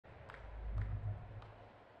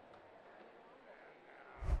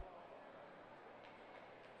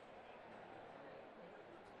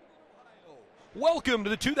Welcome to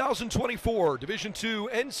the 2024 Division II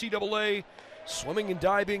NCAA Swimming and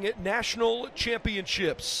Diving National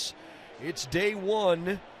Championships. It's day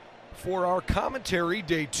one for our commentary,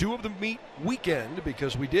 day two of the meet weekend,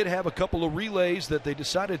 because we did have a couple of relays that they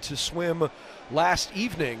decided to swim last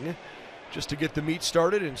evening just to get the meet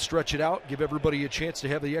started and stretch it out, give everybody a chance to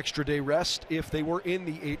have the extra day rest if they were in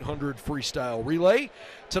the 800 freestyle relay.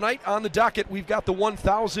 Tonight on the docket, we've got the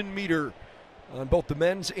 1,000 meter. On both the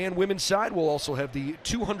men's and women's side, we'll also have the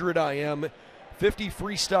 200 IM, 50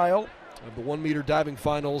 freestyle, of the 1 meter diving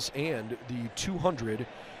finals, and the 200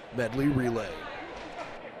 medley relay.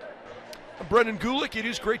 I'm Brendan Gulick. It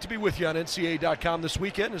is great to be with you on NCAA.com this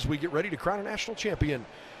weekend as we get ready to crown a national champion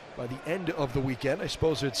by the end of the weekend. I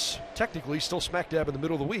suppose it's technically still smack dab in the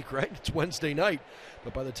middle of the week, right? It's Wednesday night,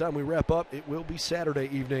 but by the time we wrap up, it will be Saturday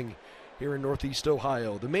evening here in Northeast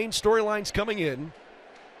Ohio. The main storylines coming in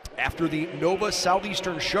after the Nova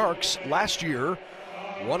Southeastern Sharks last year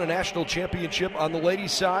won a national championship on the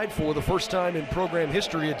ladies' side for the first time in program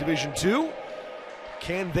history at Division II.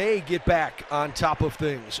 Can they get back on top of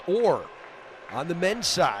things? Or on the men's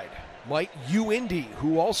side, might UIndy,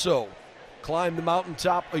 who also climbed the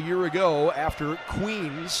mountaintop a year ago after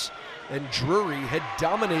Queens and Drury had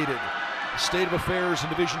dominated the state of affairs in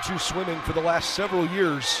Division II swimming for the last several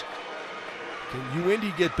years, can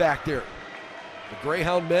UIndy get back there? The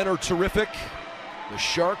Greyhound men are terrific. The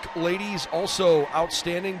Shark ladies also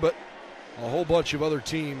outstanding, but a whole bunch of other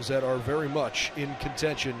teams that are very much in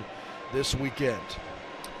contention this weekend.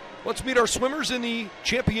 Let's meet our swimmers in the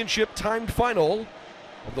championship timed final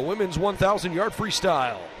of the women's 1,000-yard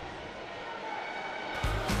freestyle.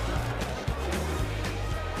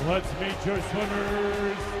 Let's meet your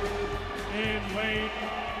swimmers in lane.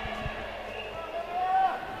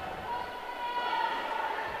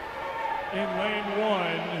 In lane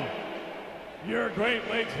one, your Great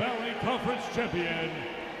Lakes Valley Conference champion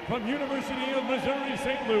from University of Missouri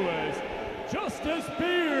St. Louis, Justice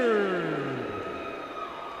Beard.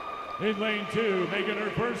 In lane two, making her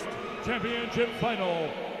first championship final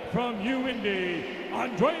from UIndy,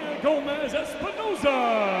 Andrea Gomez Espinoza.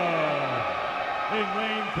 In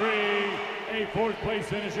lane three, a fourth place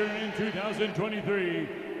finisher in 2023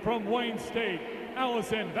 from Wayne State,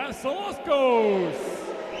 Allison Vasiloscos.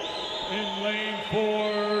 In lane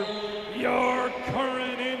four, your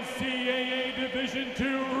current NCAA Division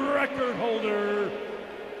II record holder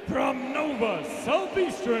from Nova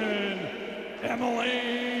Southeastern,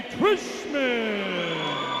 Emily Trishman.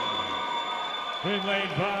 In lane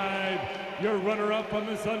five, your runner-up on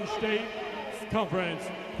the Sun State Conference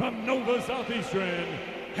from Nova Southeastern,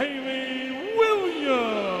 Haley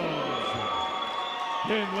Williams.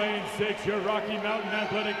 In lane six, your Rocky Mountain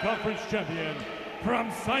Athletic Conference champion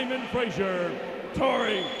from Simon Fraser,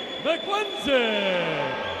 Tori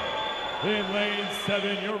McLenzick. In lane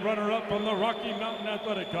seven, your runner-up on the Rocky Mountain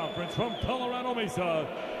Athletic Conference from Colorado Mesa,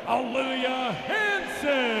 Olivia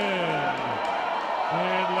Hansen.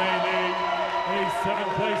 In lane eight, a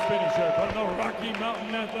seventh place finisher from the Rocky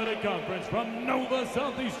Mountain Athletic Conference from Nova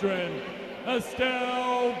Southeastern,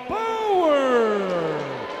 Estelle Bauer.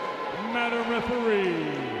 Madam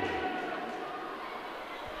Referee.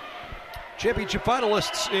 Championship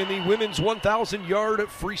finalists in the women's 1,000-yard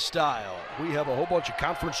freestyle. We have a whole bunch of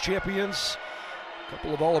conference champions, a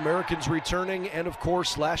couple of All-Americans returning, and of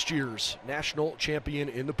course last year's national champion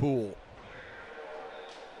in the pool.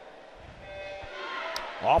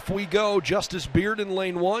 Off we go. Justice Beard in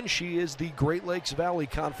lane one. She is the Great Lakes Valley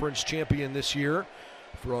Conference champion this year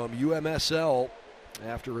from UMSL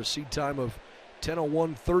after a seed time of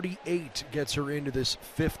 10:01:38 gets her into this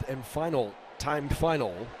fifth and final timed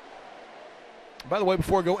final. By the way,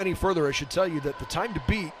 before I go any further, I should tell you that the time to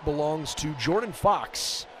beat belongs to Jordan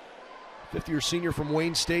Fox, fifth-year senior from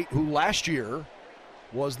Wayne State, who last year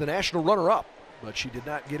was the national runner-up, but she did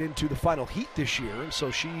not get into the final heat this year, and so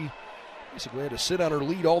she basically had to sit on her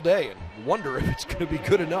lead all day and wonder if it's going to be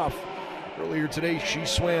good enough. Earlier today, she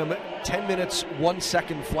swam 10 minutes, 1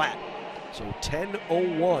 second flat. So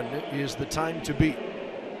 10:01 is the time to beat.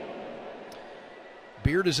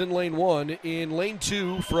 Beard is in lane one. In lane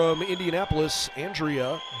two from Indianapolis,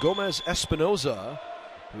 Andrea Gomez Espinoza,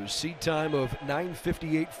 whose seed time of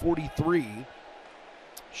 9:58:43.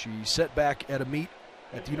 She set back at a meet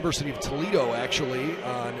at the University of Toledo, actually,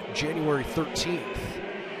 on January 13th.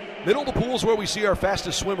 Middle of the pool is where we see our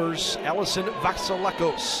fastest swimmers. Allison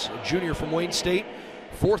Vasilakos, a junior from Wayne State,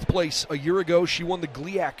 fourth place a year ago. She won the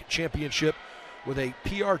GLIAC championship with a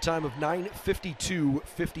PR time of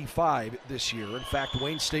 9:52:55 this year. In fact,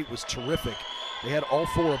 Wayne State was terrific. They had all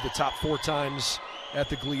four of the top four times at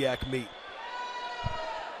the GLIAC meet.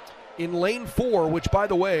 In lane 4, which, by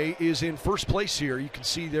the way, is in first place here. You can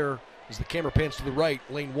see there as the camera pans to the right.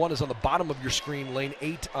 Lane 1 is on the bottom of your screen, lane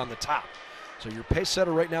 8 on the top. So your pace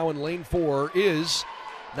setter right now in lane 4 is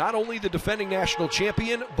not only the defending national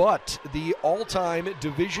champion, but the all-time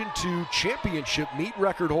Division II championship meet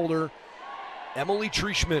record holder, Emily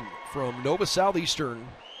Trieschmann from Nova Southeastern,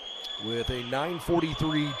 with a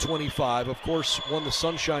 9:43.25. Of course, won the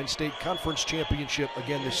Sunshine State Conference Championship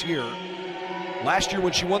again this year. Last year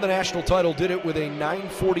when she won the national title, did it with a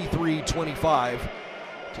 9:43.25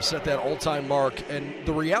 to set that all-time mark. And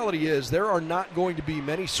the reality is there are not going to be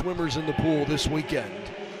many swimmers in the pool this weekend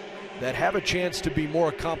that have a chance to be more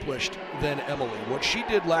accomplished than Emily. What she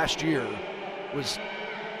did last year was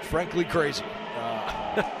frankly crazy.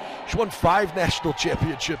 She won 5 national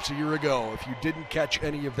championships a year ago. If you didn't catch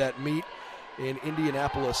any of that meet in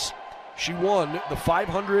Indianapolis, she won the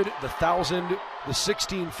 500, the 1,000, the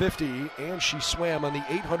 1650, and she swam on the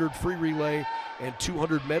 800 free relay and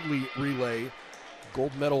 200 medley relay,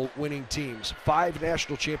 gold medal winning teams. 5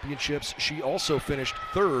 national championships. She also finished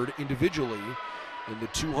 3rd individually in the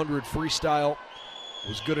 200 freestyle.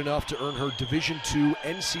 Was good enough to earn her Division II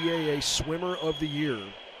NCAA Swimmer of the Year.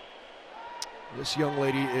 This young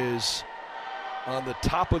lady is on the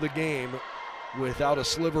top of the game without a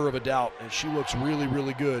sliver of a doubt, and she looks really,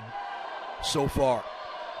 really good so far.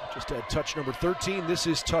 Just had touch number 13. This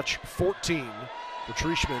is touch 14 for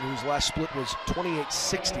Trieschmann, whose last split was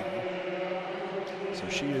 28.60. So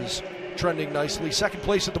she is trending nicely. Second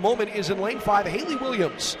place at the moment is in lane 5, Haley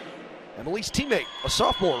Williams, Emily's teammate, a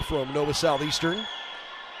sophomore from Nova Southeastern,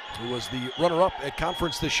 who was the runner-up at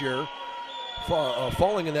conference this year,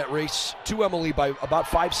 falling in that race to Emily by about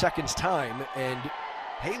 5 seconds time, and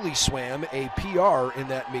Haley swam a PR in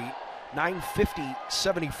that meet,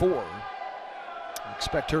 9:50.74.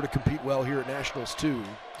 Expect her to compete well here at Nationals too.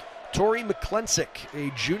 Tori McClensick,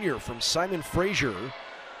 a junior from Simon Fraser,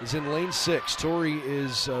 is in lane 6. Tori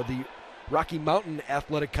is the Rocky Mountain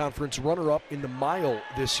Athletic Conference runner-up in the mile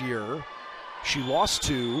this year. She lost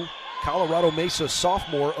to Colorado Mesa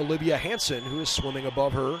sophomore Olivia Hansen, who is swimming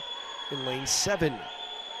above her in lane 7.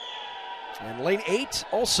 And lane 8,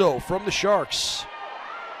 also from the Sharks.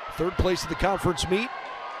 3rd place of the conference meet,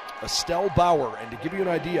 Estelle Bauer. And to give you an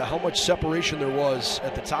idea how much separation there was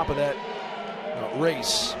at the top of that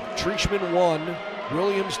race, Trieschmann 1,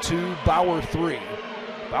 Williams 2, Bauer 3.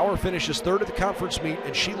 Bauer finishes 3rd at the conference meet,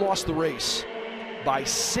 and she lost the race by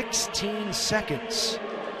 16 seconds.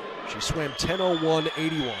 She swam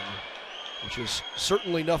 10:01.81, which is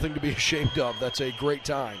certainly nothing to be ashamed of. That's a great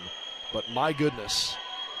time. But my goodness,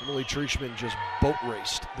 Emily Trieschmann just boat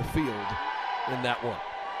raced the field in that one.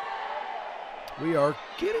 We are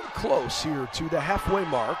getting close here to the halfway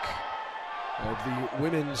mark of the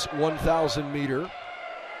women's 1,000 meter,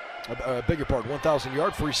 1,000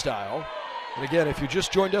 yard freestyle. And again, if you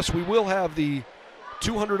just joined us, we will have the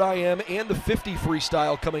 200 IM and the 50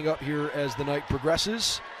 freestyle coming up here as the night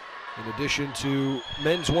progresses, in addition to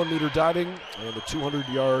men's 1 meter diving and the 200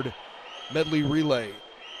 yard medley relay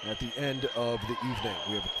at the end of the evening.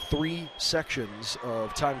 We have 3 sections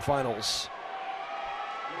of time finals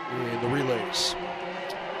in the relays.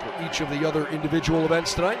 For each of the other individual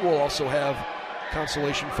events tonight, we'll also have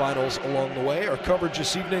consolation finals along the way. Our coverage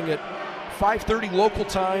this evening at 5:30 local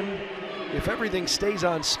time. If everything stays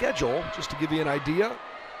on schedule, just to give you an idea,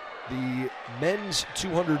 the men's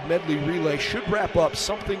 200 medley relay should wrap up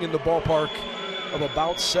something in the ballpark of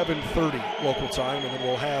about 7:30 local time, and then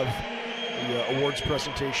we'll have the awards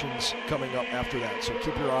presentations coming up after that. So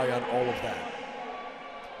keep your eye on all of that.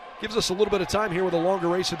 Gives us a little bit of time here with a longer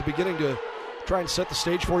race at the beginning to try and set the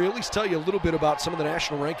stage for you, at least tell you a little bit about some of the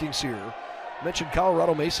national rankings here. I mentioned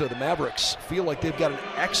Colorado Mesa. The Mavericks feel like they've got an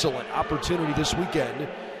excellent opportunity this weekend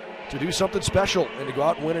to do something special and to go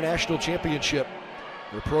out and win a national championship.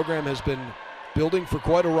 Their program has been building for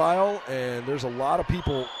quite a while, and there's a lot of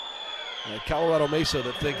people at Colorado Mesa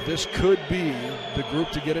that think this could be the group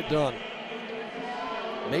to get it done.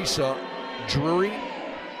 Mesa, Drury,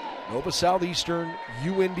 Nova Southeastern,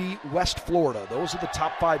 UIndy, West Florida. Those are the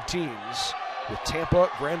top 5 teams, with Tampa,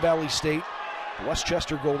 Grand Valley State,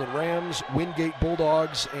 Westchester Golden Rams, Wingate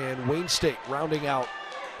Bulldogs, and Wayne State rounding out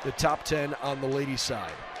the top 10 on the ladies'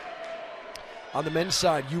 side. On the men's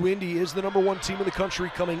side, UIndy is the number 1 team in the country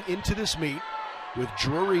coming into this meet, with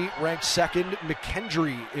Drury ranked 2nd,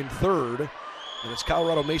 McKendree in 3rd, and it's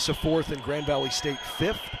Colorado Mesa 4th and Grand Valley State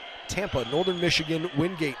 5th. Tampa, Northern Michigan,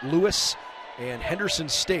 Wingate, Lewis, and Henderson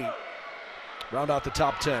State round out the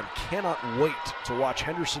top 10. Cannot wait to watch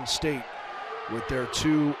Henderson State with their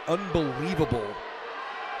 2 unbelievable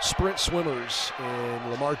sprint swimmers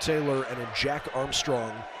in Lamar Taylor and in Jack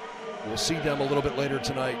Armstrong We'll see them a little bit later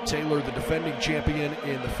tonight. Taylor, the defending champion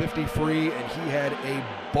in the 50 free, and he had a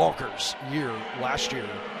bonkers year last year.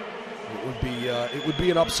 It would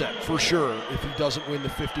be an upset for sure if he doesn't win the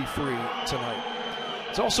 50 free tonight.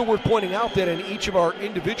 It's also worth pointing out that in each of our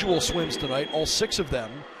individual swims tonight, all 6 of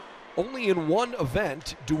them, only in one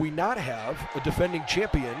event do we not have a defending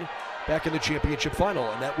champion back in the championship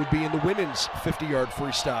final, and that would be in the women's 50-yard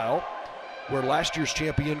freestyle, where last year's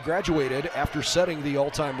champion graduated after setting the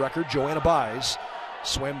all-time record. Joanna Buys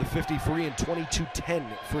swam the 50 free in 22:10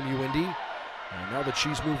 from UIndy. And now that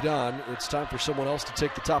she's moved on, it's time for someone else to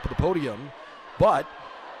take the top of the podium. But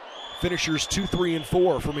finishers 2, 3, and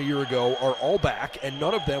 4 from a year ago are all back, and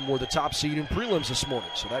none of them were the top seed in prelims this morning.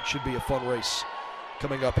 So that should be a fun race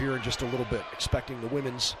coming up here in just a little bit. Expecting the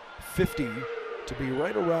women's 50 to be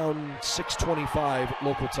right around 6:25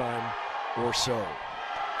 local time or so.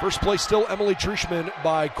 First place still Emily Trishman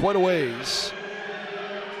by quite a ways.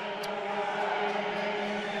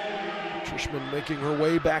 Trishman making her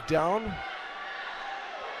way back down.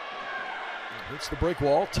 Hits the break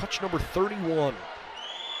wall, touch number 31.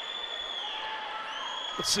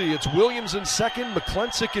 Let's see, it's Williams in second,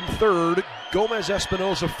 McClensick in third, Gomez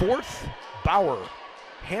Espinoza fourth, Bauer,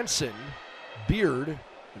 Hansen, Beard,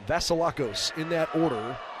 and Vasilakos in that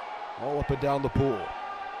order, all up and down the pool.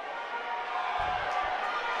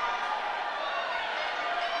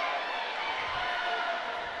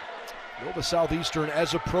 Nova Southeastern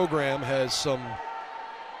as a program has some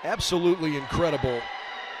absolutely incredible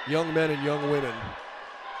young men and young women,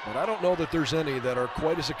 but I don't know that there's any that are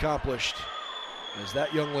quite as accomplished as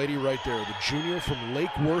that young lady right there, the junior from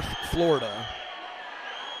Lake Worth, Florida.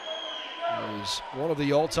 Is one of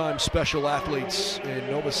the all-time special athletes in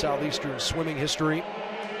Nova Southeastern swimming history.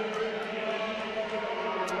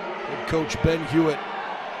 Head coach Ben Hewitt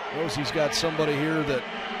knows he's got somebody here that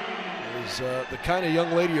is the kind of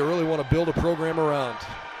young lady you really want to build a program around.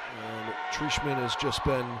 And Trishman has just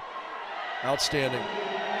been outstanding.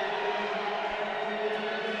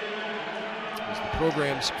 It was the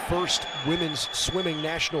program's first women's swimming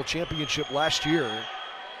national championship last year.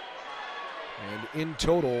 And in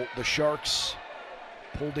total, the Sharks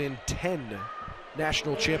pulled in 10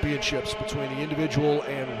 national championships between the individual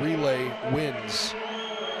and relay wins.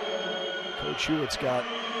 Coach Hewitt's got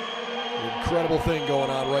an incredible thing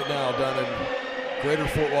going on right now down in Greater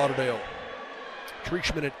Fort Lauderdale.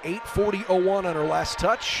 Trishman at 8:40.01 on her last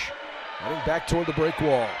touch, heading back toward the break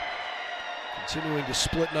wall. Continuing to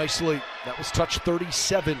split nicely. That was touch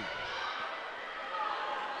 37.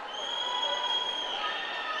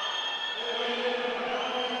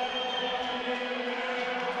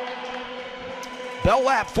 Bell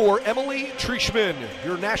lap for Emily Trishman,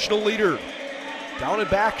 your national leader. Down and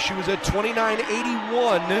back, she was at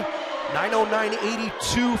 29.81,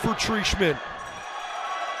 9:09.82 for Trishman.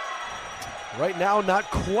 Right now,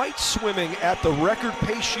 not quite swimming at the record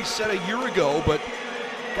pace she set a year ago, but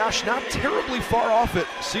gosh, not terribly far off it.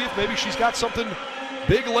 See if maybe she's got something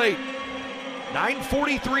big late.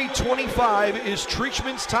 9:43.25 is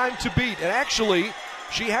Trishman's time to beat, and actually,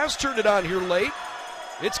 she has turned it on here late.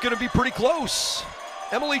 It's going to be pretty close.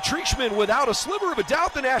 Emily Trishman, without a sliver of a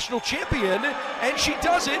doubt, the national champion, and she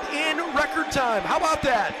does it in record time. How about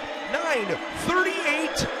that?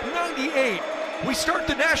 9:38.98. We start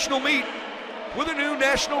the national meet with a new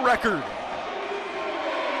national record.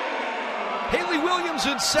 Haley Williams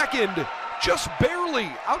in second, just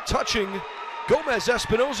barely out-touching Gomez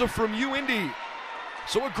Espinoza from UIndy.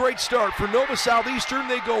 So a great start for Nova Southeastern.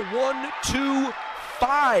 They go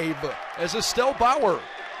 1-2-5 as Estelle Bauer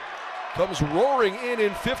comes roaring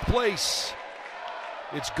in fifth place.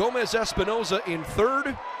 It's Gomez Espinoza in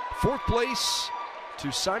third. Fourth place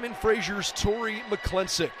to Simon Frazier's Tori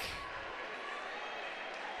McClensick.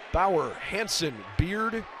 Bauer, Hansen,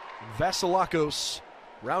 Beard, Vasilakos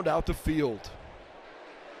round out the field.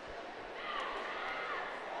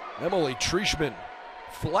 Emily Trishman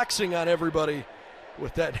flexing on everybody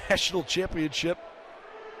with that national championship.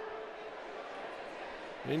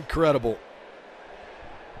 Incredible.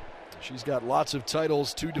 She's got lots of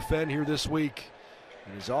titles to defend here this week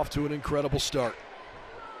and is off to an incredible start.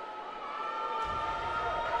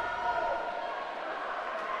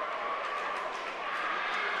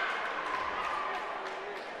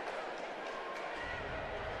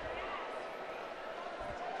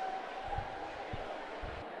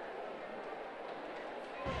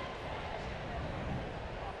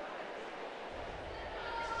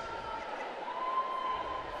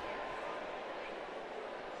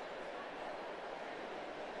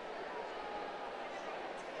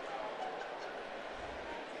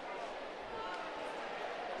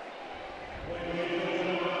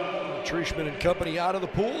 Trishman and company out of the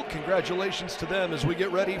pool. Congratulations to them as we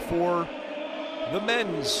get ready for the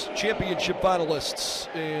men's championship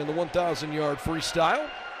finalists in the 1,000-yard freestyle.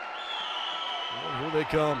 And here they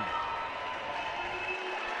come.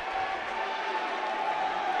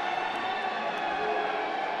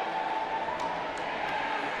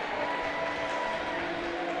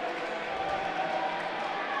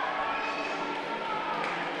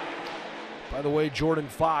 By the way, Jordan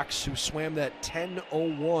Fox, who swam that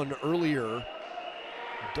 10:01 earlier, I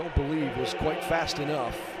don't believe was quite fast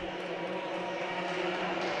enough.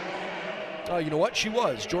 Oh, you know what? She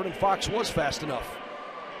was. Jordan Fox was fast enough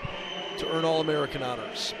to earn All-American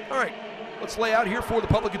honors. All right, let's lay out here for the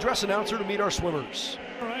public address announcer to meet our swimmers.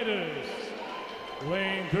 Riders,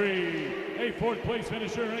 lane 3, a fourth place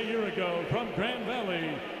finisher a year ago from Grand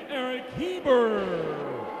Valley, Eric Heber.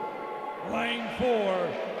 Lane 4,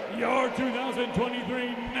 your 2023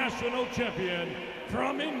 national champion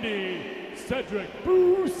from Indy, Cedric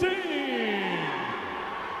Busing.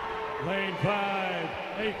 Lane 5,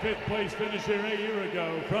 a fifth place finisher a year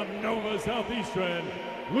ago from Nova Southeastern,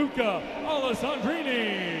 Luca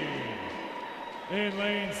Alessandrini. In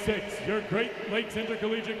lane 6, your Great Lakes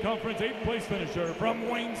Intercollegiate Conference eighth place finisher from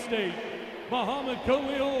Wayne State, Muhammad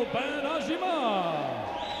Khalil Ben-Ajima.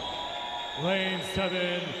 Lane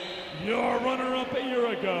 7, your runner-up a year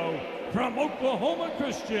ago from Oklahoma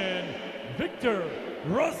Christian, Victor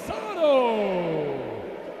Rosado.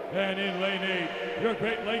 And in lane 8, your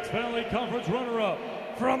Great Lakes Valley Conference runner-up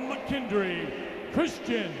from McKendree,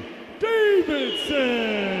 Christian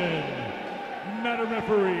Davidson. Madam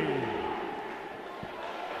referee.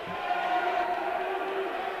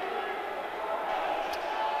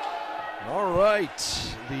 All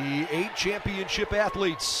right, the 8 championship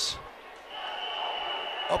athletes.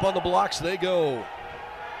 Up on the blocks they go.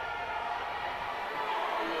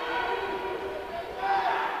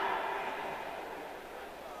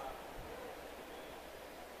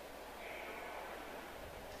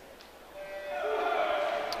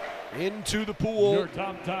 Into the pool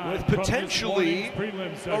with potentially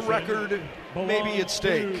a record maybe at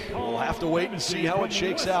stake. We'll have to wait and see how it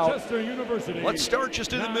shakes out. Let's start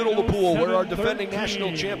just in the middle of the pool where our defending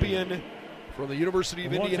national champion from the University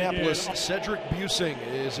of Indianapolis, Cedric Busing,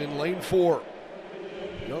 is in lane 4.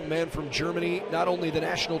 Young man from Germany, not only the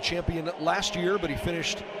national champion last year, but he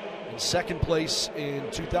finished in second place in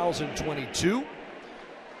 2022.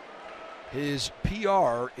 His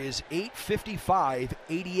PR is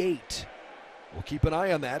 8:55.88. We'll keep an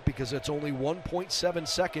eye on that because it's only 1.7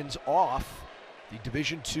 seconds off the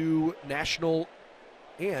Division II national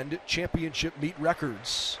and championship meet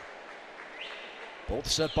records. Both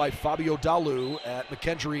set by Fabio Dalu at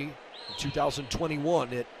McKendree in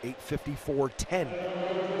 2021 at 8:54.10.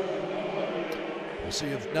 We'll see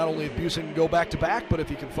if not only if Busing can go back-to-back, but if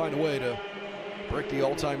he can find a way to break the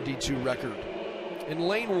all-time D2 record. In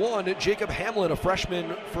lane 1, Jacob Hamlin, a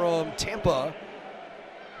freshman from Tampa,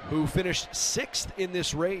 who finished 6th in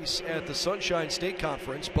this race at the Sunshine State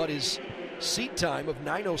Conference, but his seat time of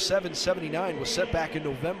 9:07.79 was set back in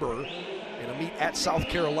November in a meet at South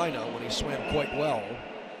Carolina when he swam quite well.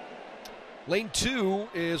 Lane 2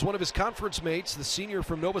 is one of his conference mates, the senior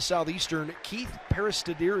from Nova Southeastern, Keith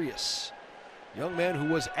Peristiderius. Young man who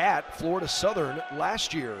was at Florida Southern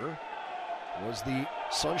last year, was the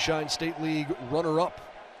Sunshine State League runner-up,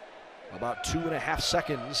 about 2.5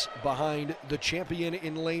 seconds behind the champion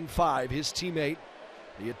in lane 5, his teammate,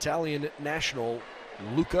 the Italian national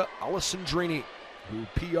Luca Alessandrini, who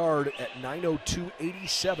PR'd at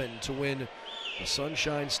 9:02.87 to win the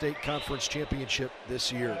Sunshine State Conference Championship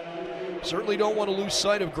this year. Certainly don't want to lose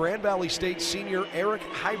sight of Grand Valley State senior Eric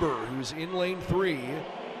Heber, who's in lane 3.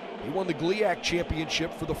 He won the GLIAC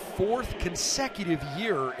Championship for the 4th consecutive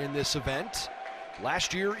year in this event.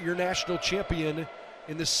 Last year, your national champion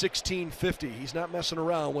in the 1650. He's not messing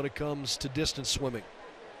around when it comes to distance swimming.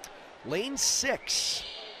 Lane 6.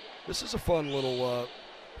 This is a fun little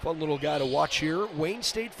guy to watch here. Wayne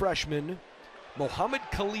State freshman Mohammed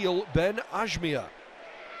Khalil Ben-Ajmia.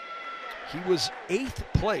 He was 8th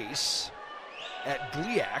place at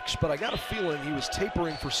GLIACs, but I got a feeling he was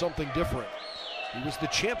tapering for something different. He was the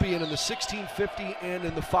champion in the 1650 and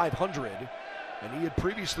in the 500, and he had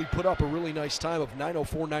previously put up a really nice time of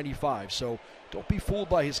 9:04.95. So don't be fooled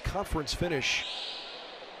by his conference finish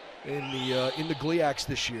in the GLIACs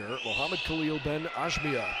this year. Mohammed Khalil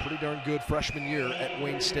Ben-Ajmia, pretty darn good freshman year at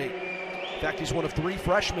Wayne State. In fact, he's one of 3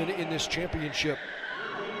 freshmen in this championship,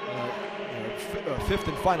 5th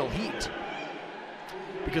and final heat.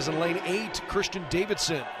 Because in lane 8, Christian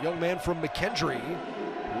Davidson, young man from McKendree,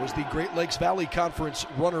 who was the Great Lakes Valley Conference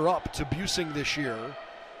runner-up to Busing this year,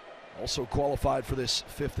 Also qualified for this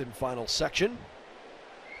fifth and final section.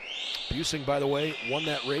 Busing, by the way, won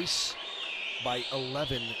that race by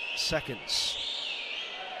 11 seconds.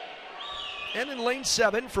 And in lane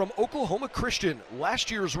 7 from Oklahoma Christian,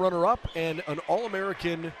 last year's runner-up and an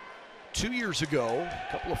All-American 2 years ago.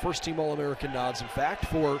 A couple of first-team All-American nods, in fact,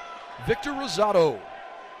 for Victor Rosado.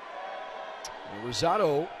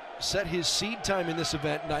 Rosado set his seed time in this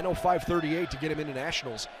event, 9:05:38, to get him into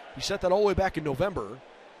nationals. He set that all the way back in November.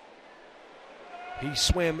 He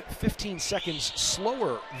swam 15 seconds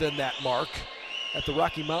slower than that mark at the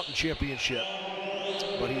Rocky Mountain Championship,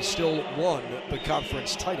 but he still won the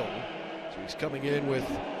conference title. So he's coming in with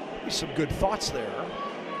some good thoughts there.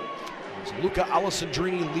 As Luca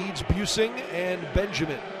Alessandrini leads Busing and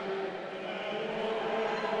Benajmia.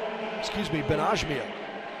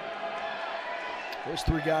 Those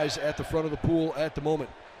three guys at the front of the pool at the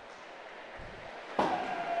moment.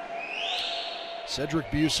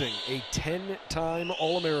 Cedric Busing, a 10-time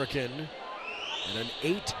All-American and an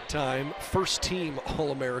 8-time first-team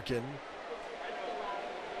All-American.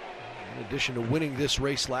 In addition to winning this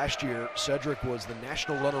race last year, Cedric was the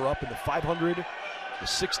national runner-up in the 500, the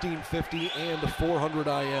 1650, and the 400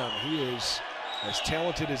 IM. He is as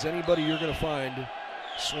talented as anybody you're going to find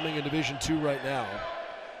swimming in Division II right now.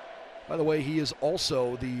 By the way, he is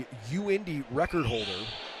also the UIndy record holder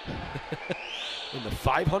in the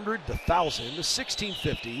 500, the 1,000, the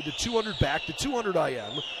 1650, the 200 back, the 200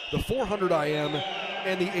 IM, the 400 IM,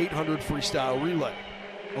 and the 800 freestyle relay.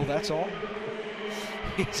 Oh, that's all?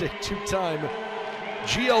 He's a 2-time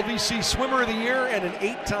GLVC Swimmer of the Year and an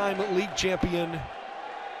 8-time league champion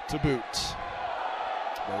to boot.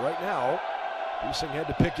 Well, right now, Busing had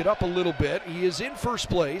to pick it up a little bit. He is in first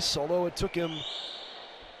place, although it took him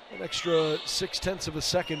an extra 0.6 of a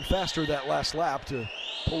second faster that last lap to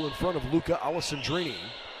pull in front of Luca Alessandrini.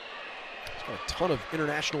 He's got a ton of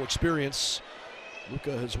international experience.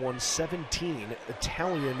 Luca has won 17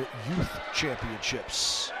 Italian youth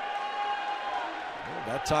championships. Well,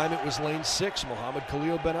 that time it was lane 6, Mohamed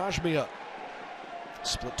Khalil Benajmia.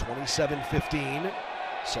 Split 27-15.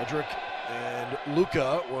 Cedric and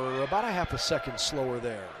Luca were about a half a second slower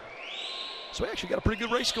there. So we actually got a pretty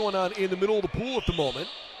good race going on in the middle of the pool at the moment.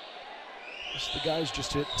 The guys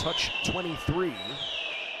just hit touch 23.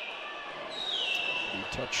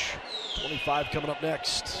 Touch 25 coming up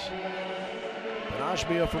next.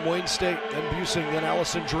 Benajmia from Wayne State, then Busing, then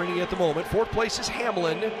Alessandrini at the moment. Fourth place is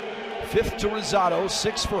Hamlin. Fifth to Rosado.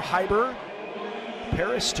 Sixth for Hyber.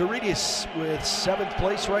 Paris Turidis with 7th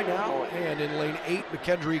place right now. And in lane 8,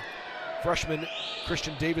 McKendree freshman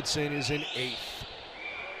Christian Davidson is in 8th.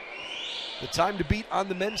 The time to beat on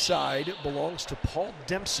the men's side belongs to Paul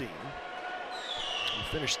Dempsey. He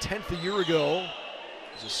finished 10th a year ago.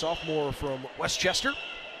 He's a sophomore from Westchester.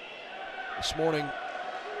 This morning,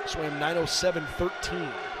 swam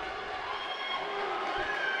 9:07:13.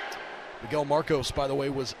 Miguel Marcos, by the way,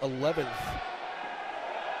 was 11th.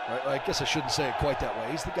 I guess I shouldn't say it quite that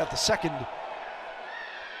way. He's got the second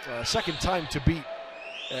time to beat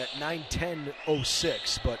at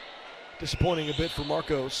 9:10:06, but disappointing a bit for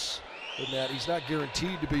Marcos in that he's not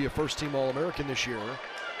guaranteed to be a first-team All-American this year,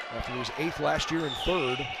 after he was 8th last year and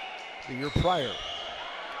 3rd the year prior.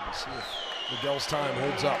 We'll see if Miguel's time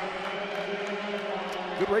holds up.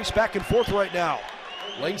 Good race back and forth right now.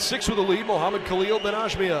 Lane 6 with the lead, Mohamed Khalil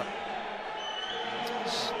Benajmia.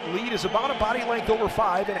 His lead is about a body length over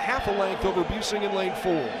 5 and half a length over Busing in lane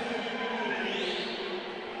 4.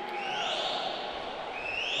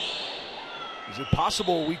 Is it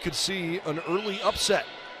possible we could see an early upset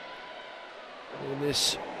in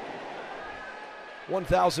this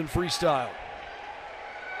 1,000 freestyle?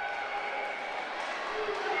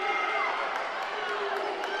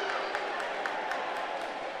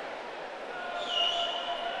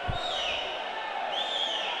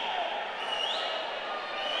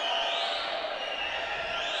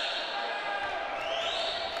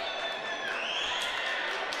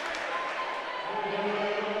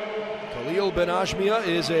 Khalil Benajmia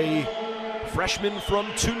is a freshman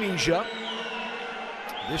from Tunisia.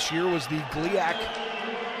 This year was the GLIAC,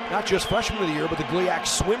 not just freshman of the year, but the GLIAC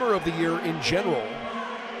swimmer of the year in general.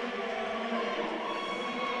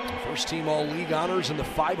 First team all-league honors in the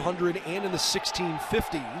 500 and in the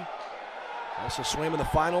 1650. Also swam in the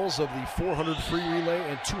finals of the 400 free relay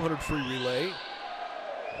and 200 free relay.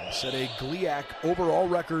 Set a GLIAC overall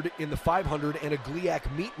record in the 500 and a GLIAC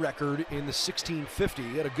meet record in the 1650.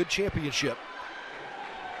 He had a good championship.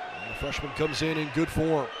 And the freshman comes in good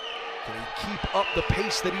form. Can he keep up the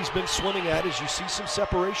pace that he's been swimming at, as you see some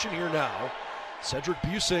separation here now? Cedric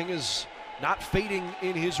Busing is not fading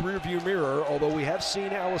in his rearview mirror, although we have seen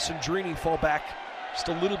Alessandrini fall back just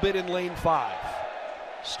a little bit in lane 5.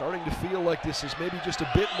 Starting to feel like this is maybe just a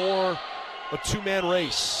bit more a two-man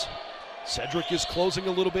race. Cedric is closing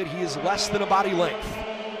a little bit. He is less than a body length.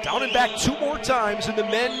 Down and back 2 more times in the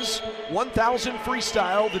men's 1,000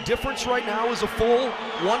 freestyle. The difference right now is a full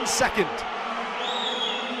 1 second.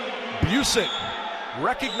 Busing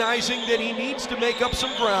recognizing that he needs to make up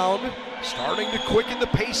some ground, starting to quicken the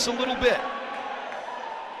pace a little bit.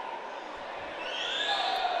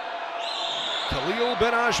 Khalil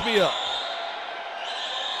Ben-Ajmia,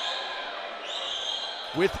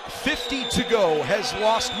 with 50 to go, has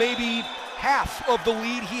lost maybe half of the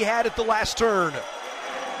lead he had at the last turn.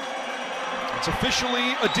 It's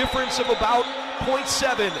officially a difference of about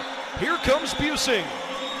 0.7. Here comes Busing.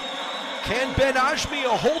 Can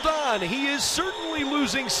Ben-Ajmia hold on? He is certainly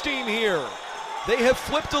losing steam here. They have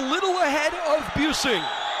flipped a little ahead of Busing.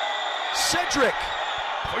 Cedric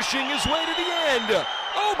pushing his way to the end.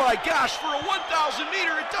 Oh my gosh, for a 1,000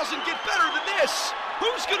 meter, it doesn't get better than this.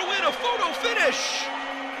 Who's gonna win a photo finish?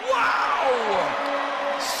 Wow!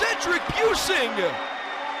 Cedric Busing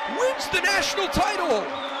wins the national title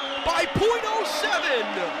by .07.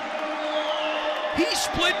 He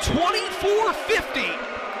split 24.50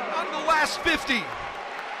 on the last 50.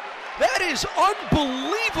 That is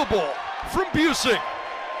unbelievable from Busing.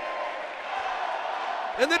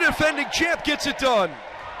 And the defending champ gets it done.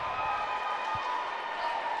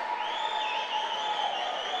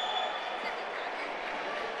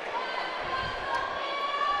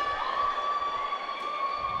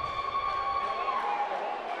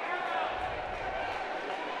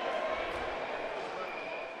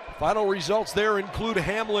 Final results there include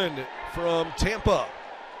Hamlin from Tampa,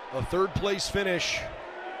 a third-place finish.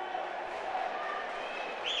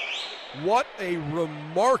 What a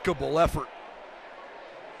remarkable effort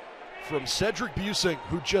from Cedric Busing,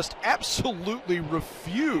 who just absolutely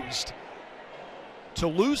refused to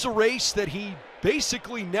lose a race that he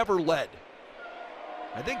basically never led.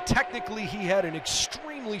 I think technically he had an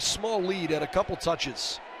extremely small lead at a couple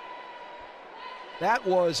touches. That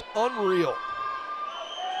was unreal.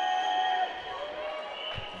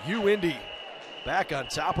 Indy back on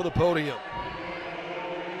top of the podium.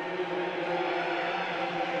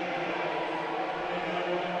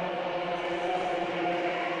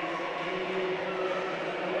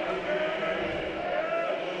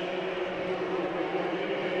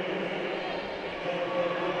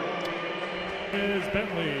 Is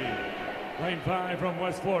Bentley. Lane 5 from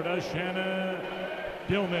West Florida, Shanna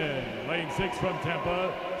Dillman. Lane 6 from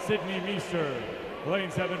Tampa, Sydney Meester.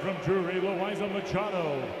 Lane 7 from Drury, Loiza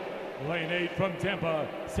Machado. Lane 8 from Tampa,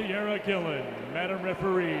 Sierra Gillen. Madam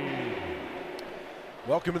Referee.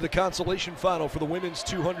 Welcome to the consolation final for the women's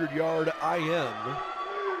 200-yard IM,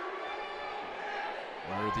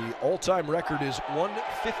 where the all-time record is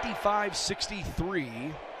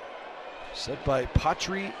 1:55.63, set by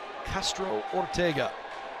Patri Castro Ortega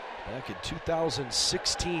back in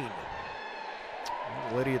 2016.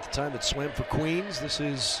 The lady at the time that swam for Queens. This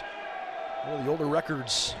is one of the older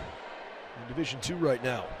records in Division II right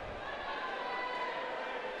now.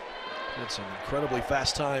 Had some incredibly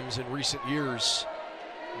fast times in recent years.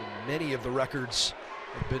 And many of the records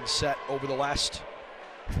have been set over the last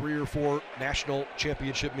 3 or 4 national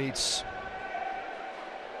championship meets.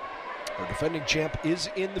 Our defending champ is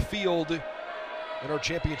in the field in our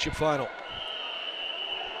championship final.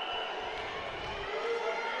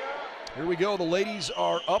 Here we go, the ladies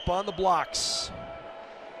are up on the blocks.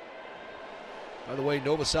 By the way,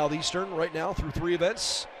 Nova Southeastern right now through 3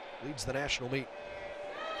 events leads the national meet.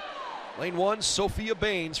 Lane 1, Sophia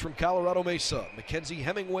Baines from Colorado Mesa. Mackenzie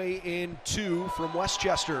Hemingway in 2 from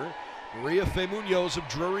Westchester. Maria Fe-Munoz of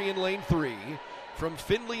Drury in lane 3. From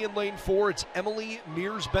Findlay in lane 4, it's Emily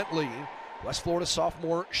Mears-Bentley. West Florida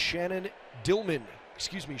sophomore Shanna Dillman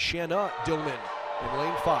in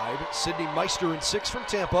lane 5. Sydney Meister in 6 from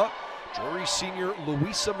Tampa. Drury senior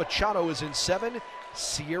Luisa Machado is in 7.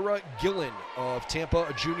 Sierra Gillen of Tampa,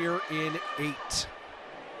 a junior, in 8.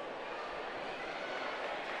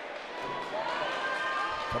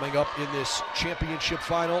 Coming up in this championship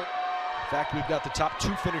final, in fact, we've got the top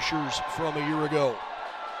 2 finishers from a year ago.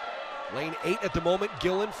 Lane 8 at the moment,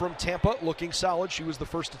 Gillen from Tampa, looking solid. She was the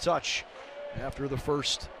first to touch after the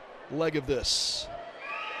first leg of this.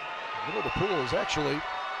 The middle of the pool is actually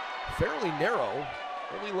fairly narrow.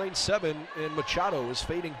 Only lane 7, and Machado is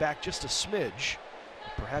fading back just a smidge.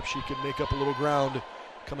 Perhaps she can make up a little ground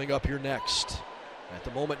coming up here next. At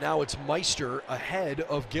the moment now, it's Meister ahead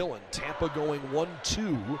of Gillen. Tampa going 1-2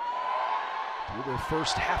 through the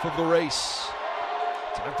first half of the race.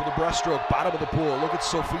 Time for the breaststroke, bottom of the pool. Look at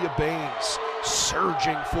Sophia Baines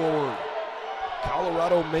surging forward.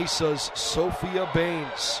 Colorado Mesa's Sophia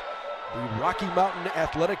Baines, the Rocky Mountain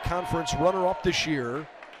Athletic Conference runner-up this year.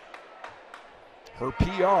 Her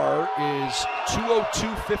PR is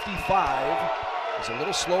 2:02.55. It's a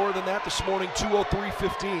little slower than that this morning,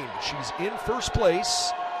 2:03.15. She's in first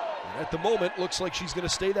place, and at the moment looks like she's going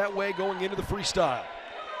to stay that way going into the freestyle.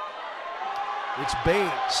 It's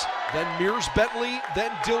Baines, then Mears Bentley,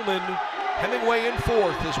 then Dillman. Hemingway in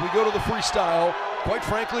fourth as we go to the freestyle. Quite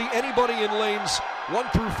frankly, anybody in lanes 1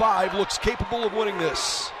 through 5 looks capable of winning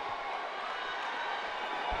this.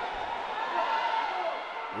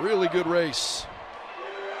 Really good race.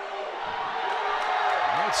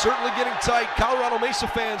 And it's certainly getting tight. Colorado Mesa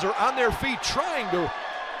fans are on their feet trying to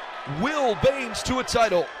will Baines to a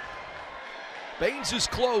title. Baines is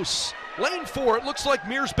close. Lane 4, it looks like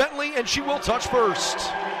Mears Bentley, and she will touch first.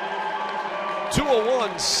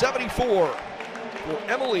 2:01.74 for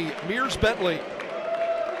Emily Mears Bentley.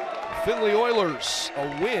 Findlay Oilers a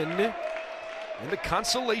win in the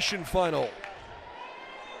consolation final.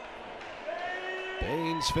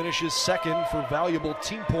 Baines finishes second for valuable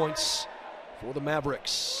team points for the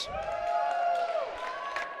Mavericks.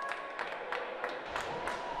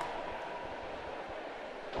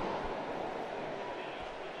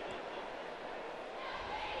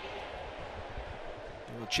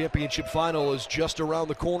 The championship final is just around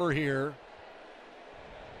the corner here.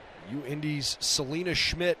 Indy's Selena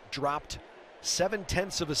Schmidt dropped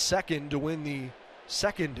 0.7 of a second to win the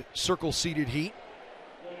second circle seeded heat.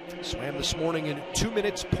 Swam this morning in 2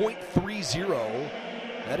 minutes 0.30.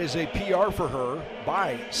 That is a PR for her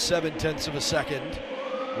by 0.7 of a second.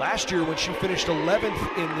 Last year when she finished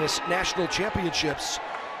 11th in this national championships,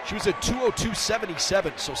 she was at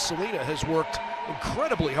 2:02.77. So Selena has worked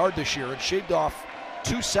incredibly hard this year and shaved off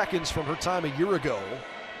 2 seconds from her time a year ago.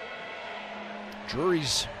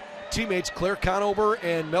 Drury's teammates Claire Conover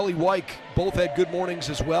and Melly Wyke both had good mornings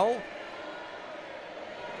as well.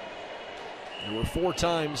 There were 4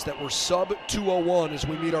 times that were sub 2:01 as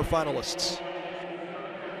we meet our finalists.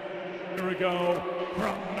 Here we go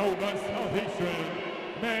from Nova Southeastern,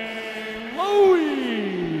 Meloy.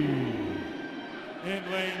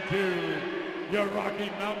 In lane 2, your Rocky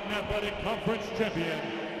Mountain Athletic Conference champion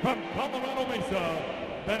from Colorado Mesa,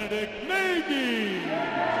 Benedict Nagy.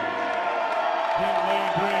 In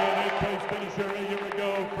lane 3, an 8th place finisher a year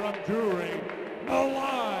ago from Drury,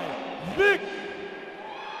 Malai Vick.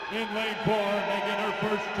 In lane 4, making her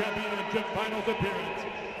first championship finals appearance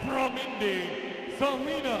from Indy,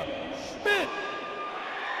 Selena Schmidt.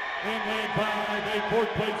 In lane 5, a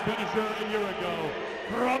 4th place finisher a year ago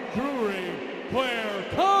from Drury, Claire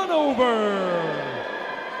Conover.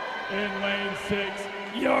 In lane 6,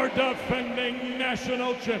 your defending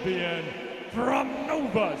national champion from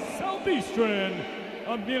Nova Southeastern,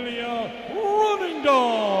 Amelia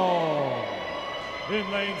Runningdahl.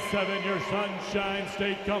 In lane 7, your Sunshine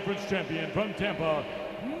State Conference champion from Tampa,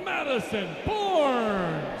 Madison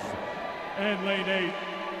Barnes. And lane 8,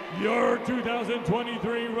 your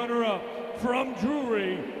 2023 runner-up from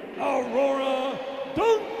Drury, Aurora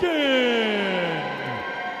Duncan.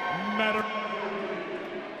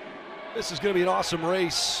 This is going to be an awesome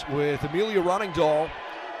race with Amelia Runningdahl,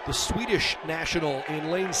 the Swedish national,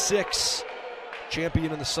 in lane 6,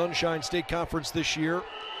 champion in the Sunshine State Conference this year.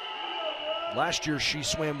 Last year she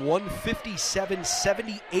swam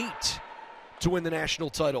 1:57.78 to win the national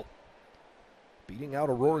title, beating out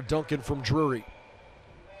Aurora Duncan from Drury.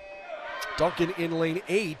 Duncan in lane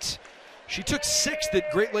 8. She took 6th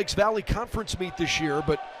at Great Lakes Valley Conference meet this year,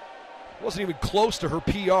 but wasn't even close to her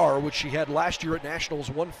PR, which she had last year at Nationals,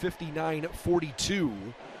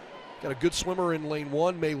 1:59.42. Got a good swimmer in lane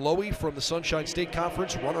 1, May Lowy from the Sunshine State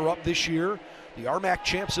Conference, runner-up this year. The RMAC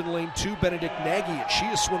champs in lane 2, Benedict Nagy, and she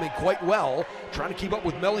is swimming quite well, trying to keep up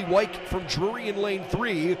with Melly Wyke from Drury in lane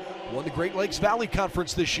 3, won the Great Lakes Valley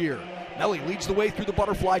Conference this year. Melly leads the way through the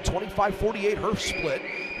butterfly, 25.48 her split.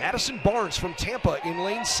 Madison Barnes from Tampa in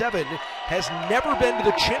lane 7 has never been to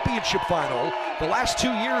the championship final. The last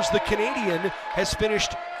 2 years, the Canadian has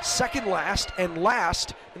finished second last and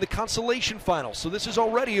last in the consolation final. So this is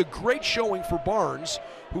already a great showing for Barnes,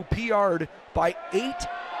 who PR'd by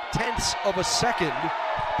 0.8 of a second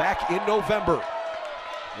back in November.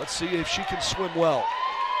 Let's see if she can swim well.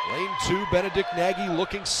 Lane 2, Benedict Nagy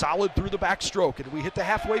looking solid through the backstroke, and we hit the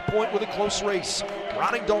halfway point with a close race.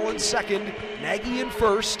 Runningdahl in second, Nagy in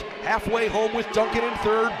first, halfway home with Duncan in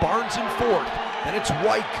third, Barnes in fourth. Then it's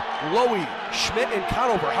Wyke, Lowy, Schmidt, and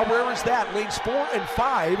Conover. How rare is that? Lanes 4 and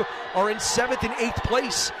 5 are in 7th and 8th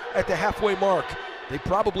place at the halfway mark. They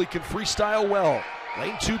probably can freestyle well.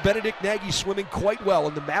 Lane 2, Benedict Nagy swimming quite well,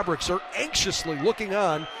 and the Mavericks are anxiously looking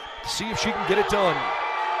on to see if she can get it done.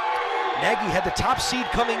 Nagy had the top seed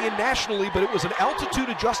coming in nationally, but it was an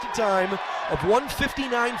altitude-adjusted time of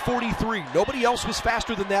 1:59.43. Nobody else was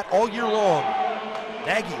faster than that all year long.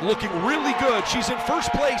 Nagy looking really good. She's in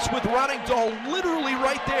first place with Roningdahl literally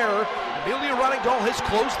right there. Amelia Roningdahl has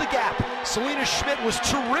closed the gap. Selena Schmidt was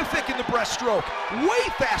terrific in the breaststroke, way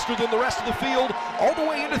faster than the rest of the field, all the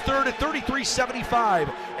way into third at 33.75.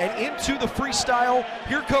 And into the freestyle,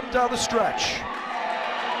 here come down the stretch.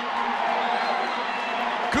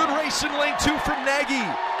 Good race in lane 2 from Nagy.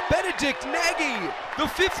 Benedict Nagy, the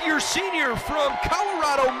fifth-year senior from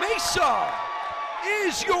Colorado Mesa,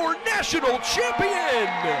 is your national champion.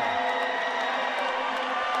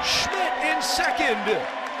 Schmidt in second.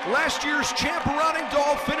 Last year's champ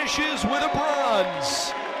Roningdahl finishes with a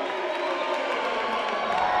bronze.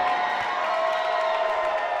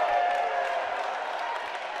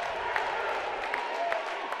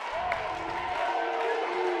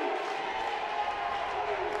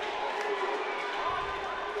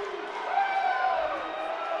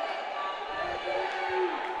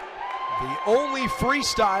 The only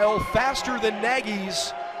freestyle faster than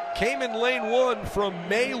Nagy's came in lane 1 from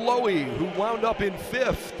May Lowy, who wound up in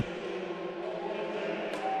 5th.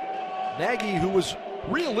 Nagy, who was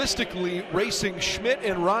realistically racing Schmidt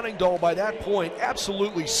and Roningdahl by that point,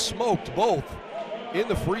 absolutely smoked both in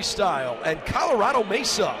the freestyle. And Colorado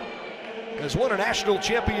Mesa has won a national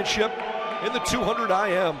championship in the 200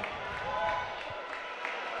 IM.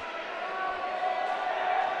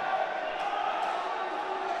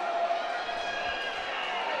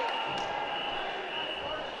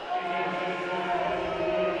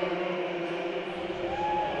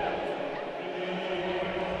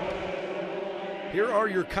 Here are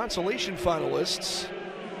your consolation finalists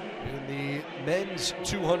in the men's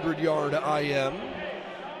 200-yard IM.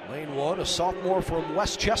 Lane 1, a sophomore from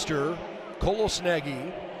Westchester, Kolos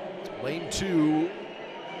Nagy. Lane 2,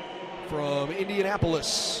 from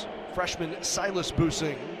Indianapolis, freshman Silas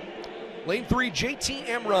Busing. Lane 3, JT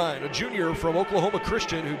Amrine, a junior from Oklahoma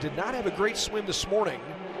Christian who did not have a great swim this morning.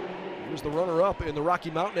 He was the runner-up in the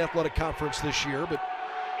Rocky Mountain Athletic Conference this year, but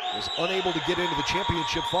was unable to get into the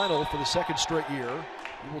championship final for the second straight year.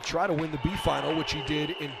 He will try to win the B final, which he did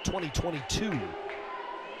in 2022.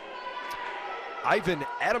 Ivan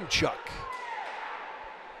Adamchuk,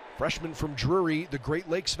 freshman from Drury, the Great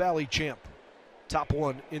Lakes Valley champ. Top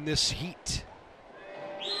one in this heat.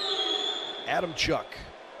 Adamchuk,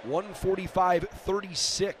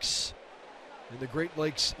 1:45.36 in the Great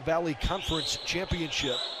Lakes Valley Conference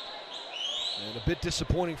Championship. And a bit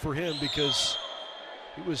disappointing for him because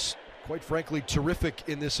he was, quite frankly, terrific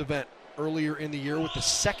in this event earlier in the year with the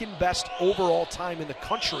second best overall time in the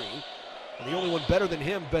country. And the only one better than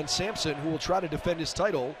him, Ben Sampson, who will try to defend his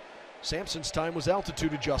title. Sampson's time was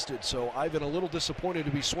altitude adjusted, so Ivan a little disappointed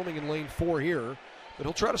to be swimming in lane 4 here. But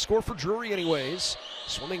he'll try to score for Drury anyways.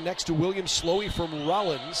 Swimming next to William Slowey from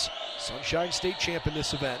Rollins, Sunshine State champ in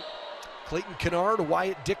this event. Clayton Kennard,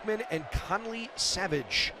 Wyatt Dickman, and Conley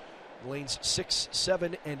Savage. Lanes 6,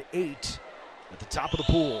 7, and 8. At the top of the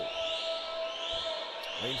pool.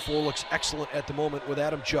 Lane 4 looks excellent at the moment with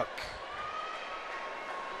Adamchuk.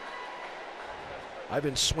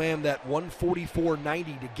 Ivan swam that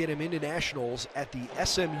 1:44.90 to get him into nationals at the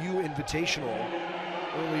SMU Invitational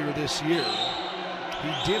earlier this year.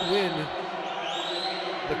 He did win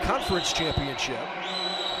the conference championship,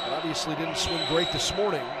 but obviously didn't swim great this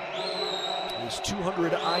morning. His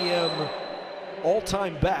 200 IM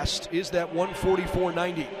all-time best is that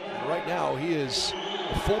 1:44.90. And right now he is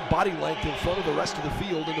a full body length in front of the rest of the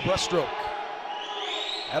field in the breaststroke.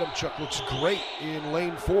 Adamchuk looks great in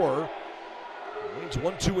lane 4. Lanes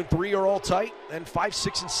 1, 2, and 3 are all tight. Then 5,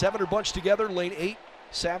 6, and 7 are bunched together. Lane 8,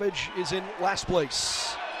 Savage is in last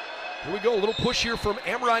place. Here we go, a little push here from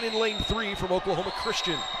Amrine in lane 3 from Oklahoma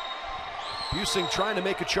Christian. Busing trying to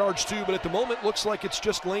make a charge too, but at the moment looks like it's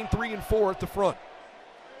just lane 3 and 4 at the front.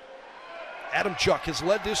 Adamchuk has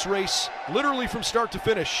led this race literally from start to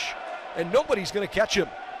finish, and nobody's going to catch him.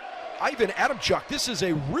 Ivan Adamchuk, this is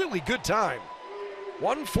a really good time.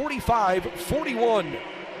 1:45.41.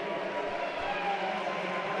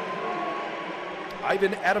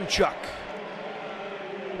 Ivan Adamchuk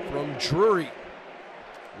from Drury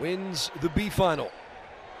wins the B final.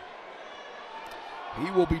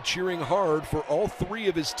 He will be cheering hard for all 3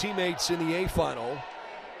 of his teammates in the A final.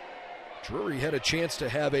 Drury had a chance to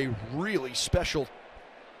have a really special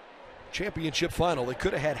championship final. They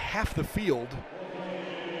could have had half the field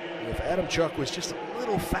if Adamchuk was just a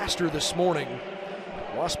little faster this morning.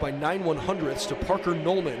 Lost by 9/100ths to Parker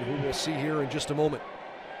Nolman, who we'll see here in just a moment.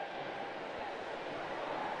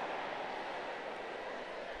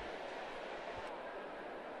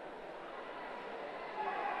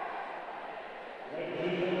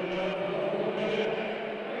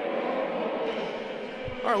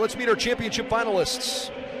 All right, let's meet our championship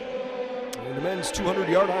finalists. In the men's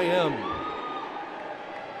 200-yard IM.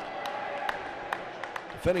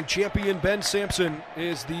 Defending champion Ben Sampson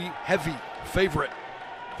is the heavy favorite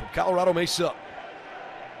from Colorado Mesa.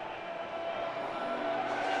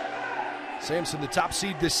 Sampson, the top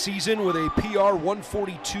seed this season with a PR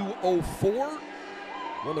 142.04.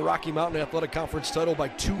 Won the Rocky Mountain Athletic Conference title by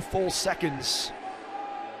 2 full seconds.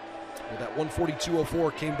 Well, that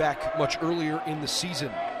 142.04 came back much earlier in the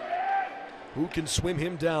season. Who can swim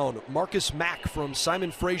him down? Marcus Mack from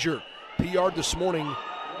Simon Fraser, PR'd this morning,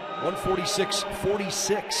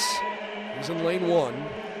 146.46. He's in lane 1.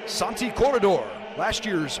 Santi Corredor, last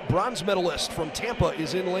year's bronze medalist from Tampa,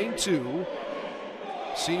 is in lane 2.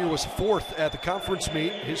 Senior was 4th at the conference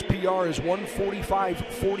meet. His PR is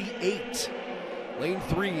 145.48. Lane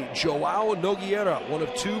 3, Joao Nogueira, one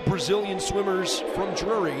of 2 Brazilian swimmers from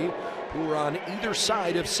Drury who are on either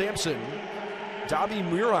side of Sampson. Davi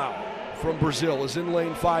Murau from Brazil is in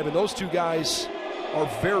lane 5, and those 2 guys are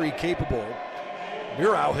very capable.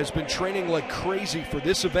 Murau has been training like crazy for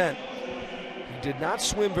this event. He did not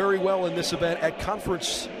swim very well in this event at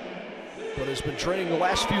conference, but has been training the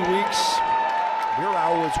last few weeks.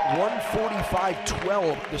 Murau was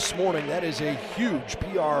 145.12 this morning. That is a huge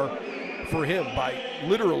PR for him by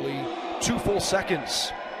literally 2 full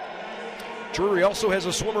seconds. Drury also has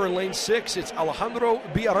a swimmer in lane 6. It's Alejandro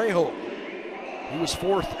Villarejo. He was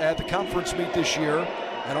 4th at the conference meet this year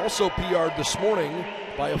and also PR'd this morning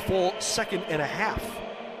by a full 1.5 seconds.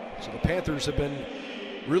 So the Panthers have been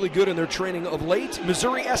really good in their training of late.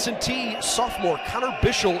 Missouri S&T sophomore Connor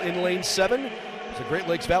Bischel in lane 7. He's a Great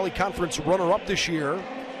Lakes Valley Conference runner-up this year.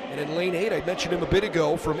 And in lane 8, I mentioned him a bit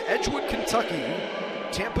ago, from Edgewood, Kentucky,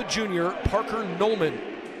 Tampa junior Parker Nolman.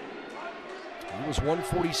 He was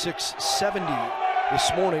 146.70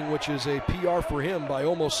 this morning, which is a PR for him by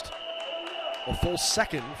almost a full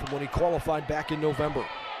second from when he qualified back in November.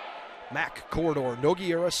 Mack, Corredor,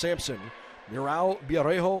 Nogueira, Sampson, Murau,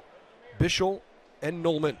 Villarejo, Bischel, and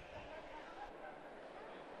Nolman.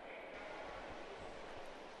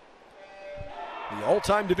 The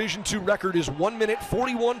all-time Division II record is 1 minute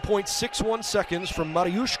 41.61 seconds from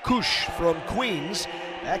Mariusz Kusz from Queens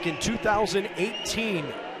back in 2018.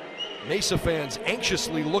 Mesa fans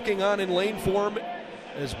anxiously looking on in lane form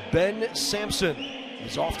as Ben Sampson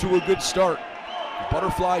is off to a good start. The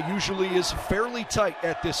butterfly usually is fairly tight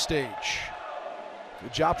at this stage.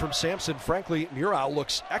 Good job from Sampson. Frankly, Murau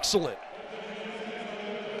looks excellent.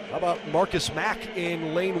 How about Marcus Mack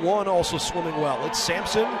in lane 1, also swimming well? It's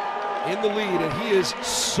Sampson in the lead, and he is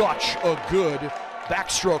such a good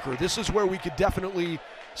backstroker. This is where we could definitely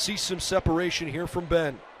see some separation here from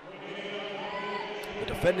Ben. The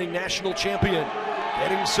defending national champion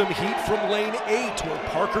getting some heat from lane 8, where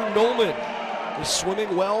Parker Nolman is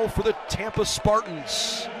swimming well for the Tampa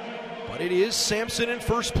Spartans. But it is Sampson in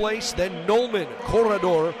first place, then Nolman,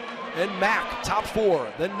 Corredor, and Mack, top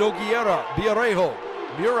 4. Then Nogueira, Villarejo,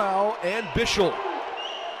 Murau, and Bischel.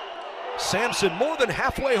 Sampson more than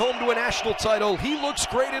halfway home to a national title. He looks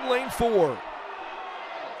great in lane 4.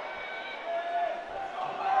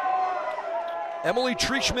 Emily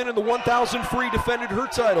Treachman in the 1,000 free defended her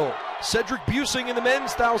title. Cedric Busing in the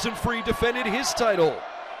men's 1,000 free defended his title.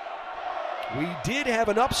 We did have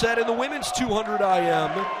an upset in the women's 200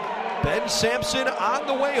 IM. Ben Sampson on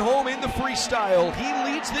the way home in the freestyle. He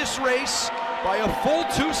leads this race by a full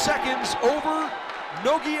 2 seconds over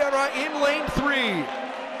Nogueira in lane 3.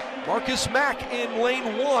 Marcus Mack in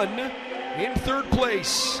lane 1 in 3rd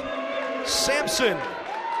place. Sampson.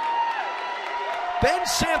 Ben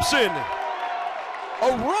Sampson.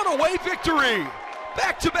 A runaway victory.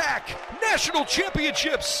 Back-to-back national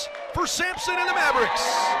championships for Sampson and the Mavericks.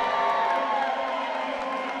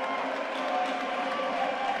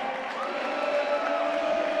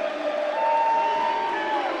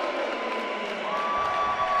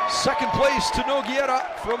 Second place to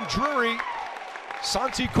Nogueira from Drury.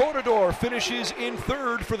 Santi Corredor finishes in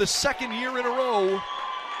 3rd for the 2nd year in a row,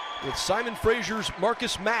 with Simon Fraser's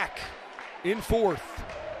Marcus Mack in 4th.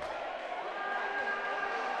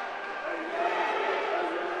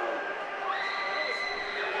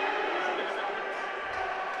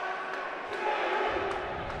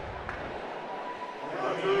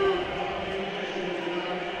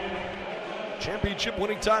 Championship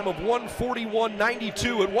winning time of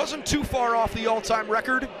 141.92. It wasn't too far off the all-time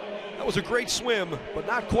record. That was a great swim, but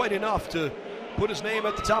not quite enough to put his name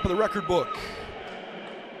at the top of the record book.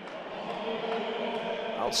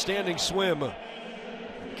 Outstanding swim.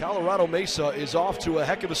 Colorado Mesa is off to a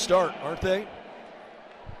heck of a start, aren't they?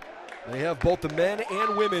 They have both the men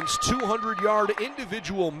and women's 200-yard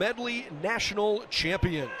individual medley national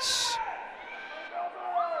champions.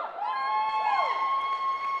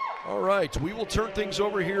 All right, we will turn things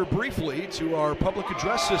over here briefly to our public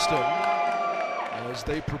address system as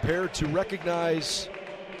they prepare to recognize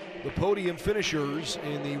the podium finishers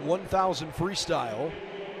in the 1,000 freestyle.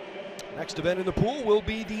 Next event in the pool will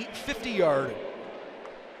be the 50-yard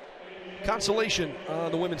consolation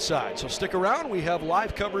on the women's side. So stick around. We have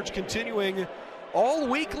live coverage continuing all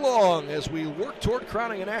week long as we work toward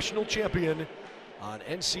crowning a national champion on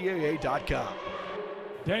NCAA.com.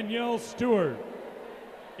 Danielle Stewart.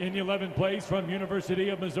 In 11th place from University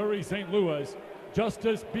of Missouri St. Louis,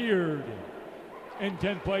 Justice Beard. In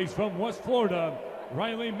 10th place from West Florida,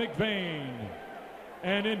 Riley McVeigh.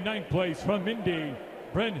 And in 9th place from Indy,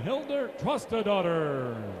 Brynhilde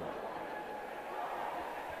Trostadottir.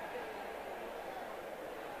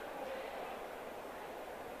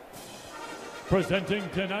 Presenting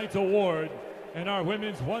tonight's award in our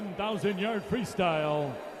women's 1,000-yard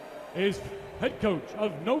freestyle is head coach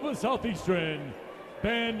of Nova Southeastern,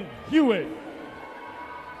 Ben Hewitt.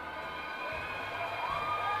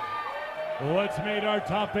 Let's meet our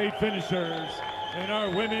top 8 finishers in our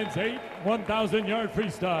women's 1,000-yard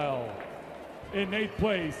freestyle. In 8th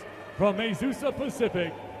place from Azusa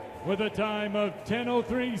Pacific with a time of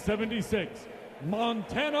 10:03.76,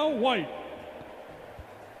 Montana White.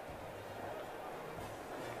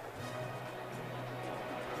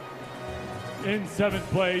 In 7th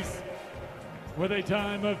place with a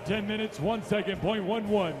time of 10 minutes, 1 second,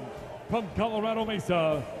 .11 from Colorado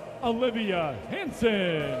Mesa, Olivia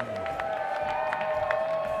Hansen.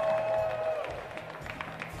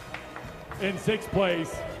 In 6th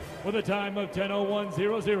place with a time of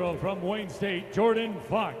 10:01.00 from Wayne State, Jordan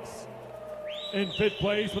Fox. In 5th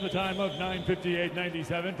place with a time of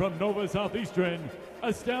 9:58.97 from Nova Southeastern,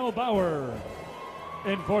 Estelle Bauer.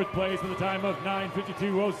 In 4th place with a time of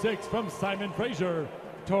 9:52.06 from Simon Fraser,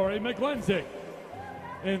 Tori McGlensick.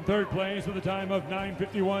 In 3rd place with a time of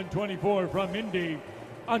 9:51.24 from Indy,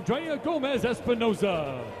 Andrea Gomez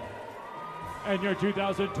Espinoza. And your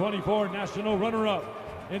 2024 national runner-up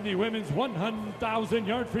in the women's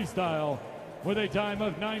 1,000-yard freestyle with a time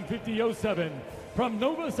of 9:50.07 from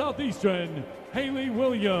Nova Southeastern, Haley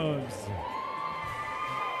Williams.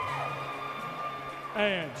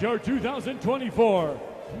 And your 2024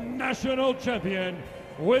 national champion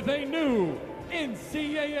with a new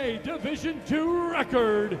NCAA Division II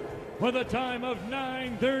record with a time of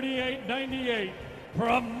 9:38.98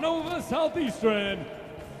 from Nova Southeastern,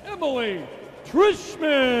 Emily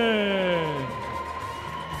Trishman.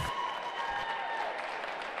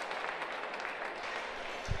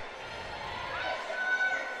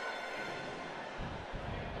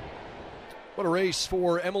 What a race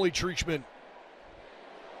for Emily Trishman.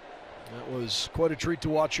 That was quite a treat to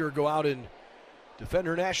watch her go out and defend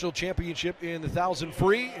her national championship in the 1,000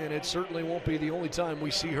 free, and it certainly won't be the only time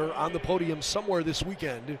we see her on the podium somewhere this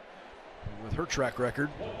weekend. With her track record,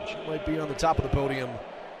 she might be on the top of the podium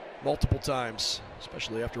multiple times,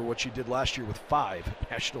 especially after what she did last year with 5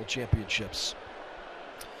 national championships.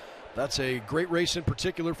 That's a great race in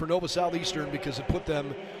particular for Nova Southeastern because it put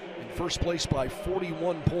them in first place by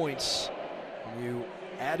 41 points. When you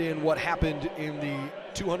add in what happened in the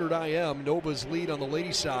 200 IM, Nova's lead on the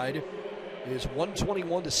ladies' side is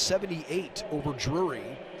 121-78 over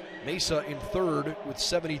Drury. Mesa in 3rd with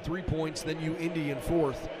 73 points, then Indy in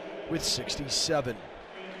 4th with 67.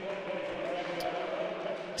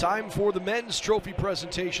 Time for the men's trophy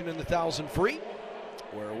presentation in the 1,000 free,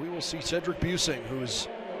 where we will see Cedric Busing, whose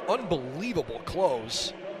unbelievable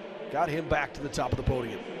close got him back to the top of the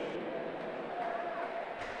podium.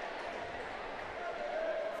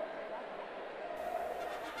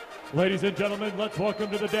 Ladies and gentlemen, let's welcome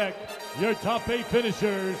to the deck your top 8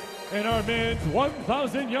 finishers in our men's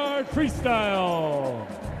 1,000-yard freestyle.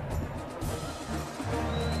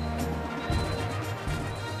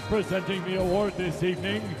 Presenting the award this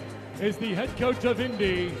evening is the head coach of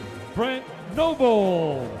Indy, Brent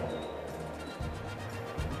Noble.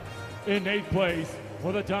 In 8th place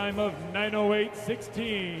with a time of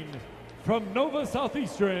 9:08.16 from Nova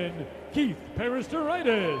Southeastern, Keith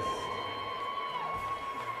Peristeritis.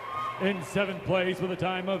 In 7th place with a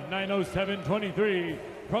time of 9:07.23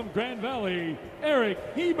 from Grand Valley, Eric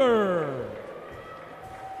Heber.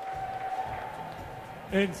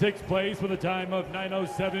 In 6th place with a time of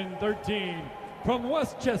 9:07.13 from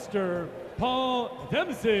Westchester, Paul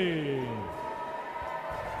Dempsey.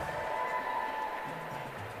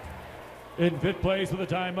 In 5th place with a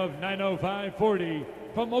time of 9:05.40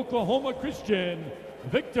 from Oklahoma Christian,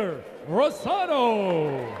 Victor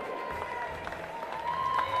Rosado.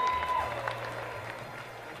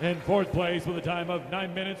 In 4th place with a time of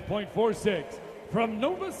 9 minutes, .46 from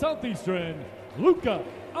Nova Southeastern, Luca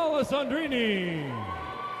Alessandrini.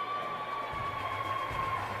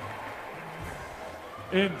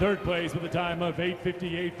 In third place with a time of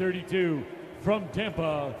 8:58.32 from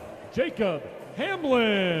Tampa, Jacob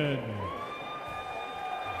Hamlin.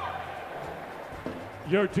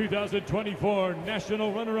 Your 2024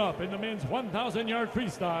 national runner-up in the men's 1,000-yard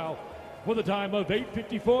freestyle with a time of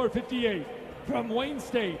 8:54.58 from Wayne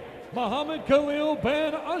State, Muhammad Khalil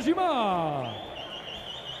Ben Ajima.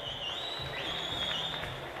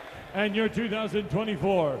 And your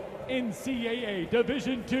 2024 NCAA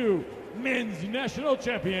Division II men's national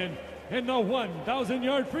champion in the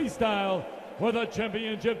 1,000-yard freestyle with a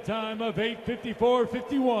championship time of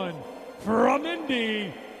 8:54.51 from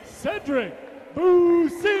Indy, Cedric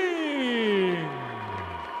Busing.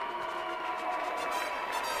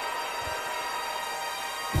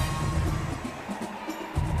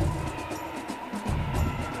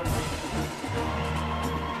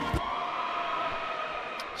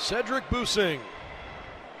 Cedric Busing.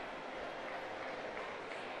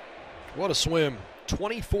 What a swim.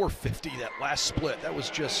 24.50 that last split. That was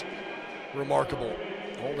just remarkable.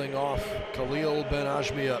 Holding off Khalil Ben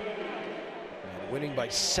Ajmia and winning by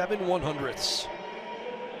 7/100ths.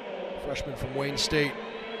 Freshman from Wayne State.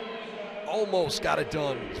 Almost got it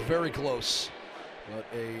done. It's very close. But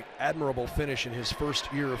a admirable finish in his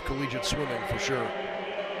first year of collegiate swimming for sure.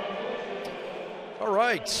 All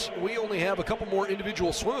right, we only have a couple more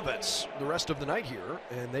individual swim events the rest of the night here,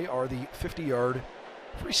 and they are the 50-yard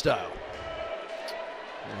freestyle.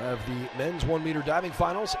 We'll have the men's 1-meter diving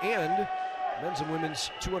finals and men's and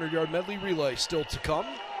women's 200-yard medley relay still to come.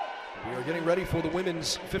 We are getting ready for the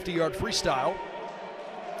women's 50-yard freestyle.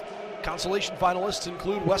 Consolation finalists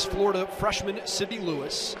include West Florida freshman Sydney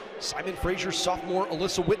Lewis, Simon Fraser sophomore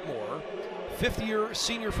Alyssa Whitmore, fifth-year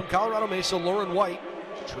senior from Colorado Mesa Lauren White,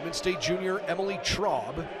 Truman State junior Emily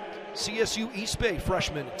Traub, CSU East Bay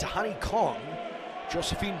freshman Tahani Kong,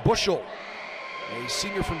 Josephine Bushel, a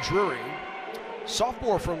senior from Drury,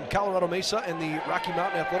 sophomore from Colorado Mesa and the Rocky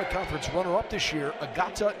Mountain Athletic Conference runner-up this year,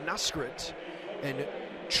 Agata Naskrit, and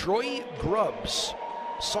Troy Grubbs,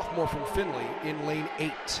 sophomore from Findlay, in lane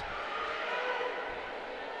 8.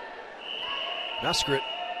 Naskrit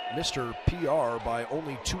missed her PR by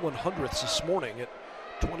only 2/100ths this morning at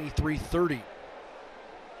 23:30.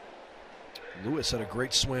 Lewis had a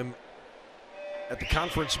great swim at the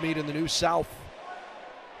conference meet in the New South.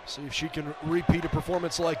 See if she can repeat a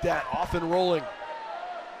performance like that, off and rolling.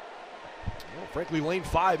 Well, frankly, lane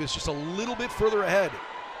 5 is just a little bit further ahead.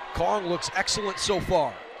 Kong looks excellent so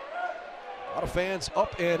far. A lot of fans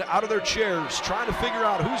up and out of their chairs trying to figure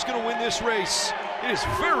out who's going to win this race. It is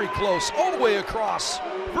very close, all the way across.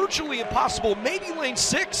 Virtually impossible. Maybe lane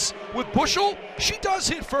 6 with Bushel. She does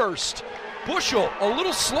hit first. Bushel a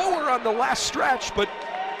little slower on the last stretch, but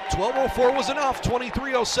 12:04 was enough.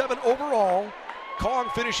 23:07 overall. Kong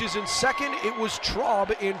finishes in second. It was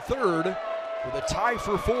Traub in third with a tie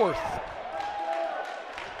for fourth.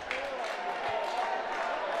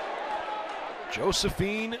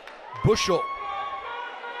 Josephine Bushel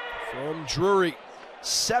from Drury,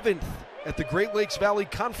 7th at the Great Lakes Valley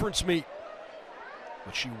Conference meet.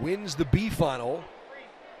 But she wins the B final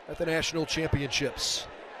at the national championships.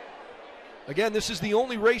 Again, this is the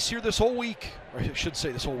only race here this whole week, or I should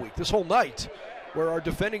say this whole week, this whole night, where our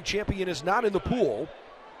defending champion is not in the pool.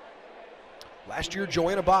 Last year,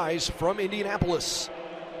 Joanna Buys from Indianapolis,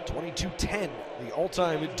 22:10, the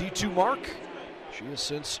all-time D2 mark. She has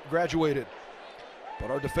since graduated. But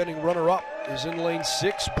our defending runner-up is in lane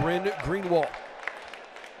 6, Bryn Greenwald.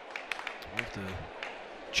 We'll have to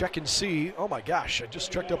check and see. Oh my gosh, I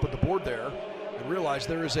just checked up with the board there and realized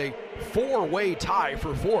there is a 4-way tie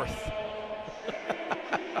for fourth.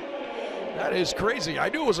 That is crazy. I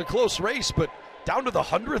knew it was a close race, but down to the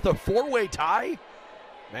 100th, a 4-way tie?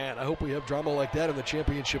 Man, I hope we have drama like that in the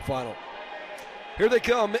championship final. Here they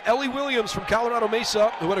come. Ellie Williams from Colorado Mesa,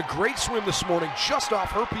 who had a great swim this morning, just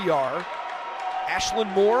off her PR.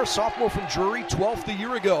 Ashlyn Moore, sophomore from Drury, 12th a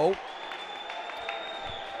year ago.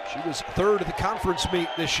 She was third at the conference meet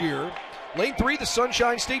this year. Lane 3, the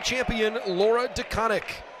Sunshine State champion, Laura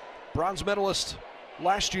DeConnick, bronze medalist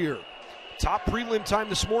last year. Top prelim time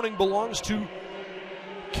this morning belongs to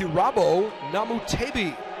Kirabo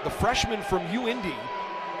Namutebi, the freshman from UIndy.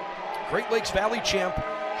 Great Lakes Valley champ.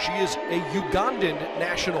 She is a Ugandan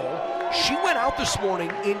national. She went out this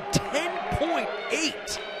morning in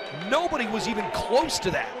 10.8. Nobody was even close to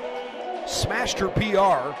that. Smashed her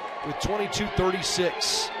PR with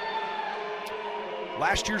 22:36.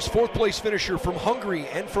 Last year's 4th place finisher from Hungary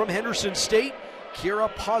and from Henderson State, Kira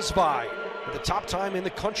Pozvai, at the top time in the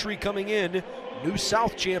country coming in, New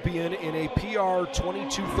South champion in a PR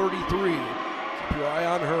 22:33. Keep your eye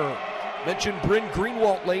on her. Mentioned Bryn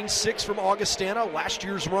Greenwald, lane 6 from Augustana, last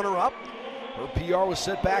year's runner-up. Her PR was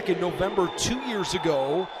set back in November 2 years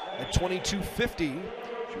ago at 22:50.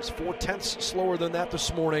 She was 4/10 slower than that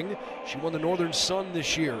this morning. She won the Northern Sun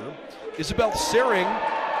this year. Isabel Sering,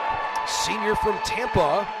 senior from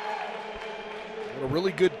Tampa, had a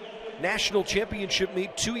really good national championship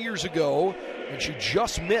meet 2 years ago, and she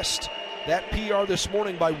just missed that PR this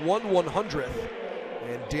morning by 1/100th.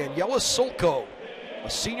 And Daniela Solko, a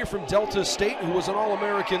senior from Delta State who was an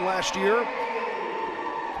All-American last year,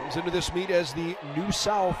 comes into this meet as the New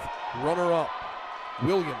South runner-up.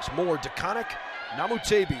 Williams, Moore, DeConnick,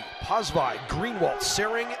 Namutebi, Pasvai, Greenwald,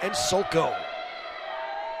 Sering, and Solko.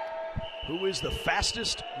 Who is the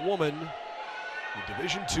fastest woman in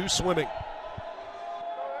Division II swimming?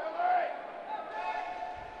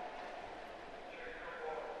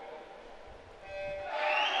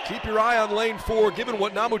 Keep your eye on lane 4, given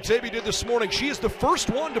what Namutebi did this morning. She is the first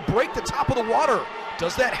one to break the top of the water.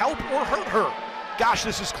 Does that help or hurt her? Gosh,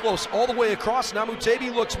 this is close all the way across.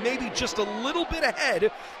 Namutebi looks maybe just a little bit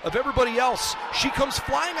ahead of everybody else. She comes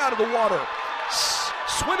flying out of the water,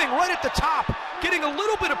 swimming right at the top, getting a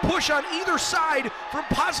little bit of push on either side from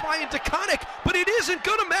Pasvai and DeConnick, but it isn't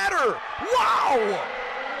going to matter. Wow!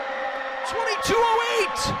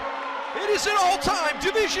 22:08. It is an all-time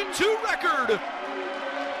Division II record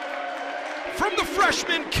from the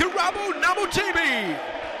freshman Kirabo Namutebi.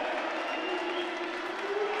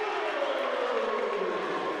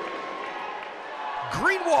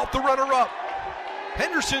 Greenwald, the runner-up.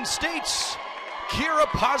 Henderson State's Kira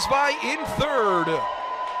Pasvai in third.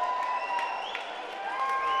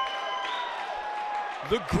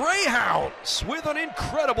 The Greyhounds with an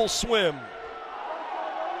incredible swim.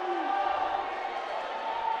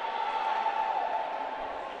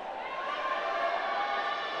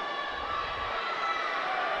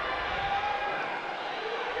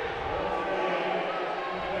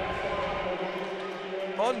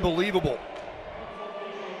 Unbelievable.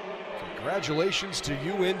 Congratulations to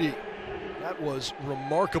you, Indy. That was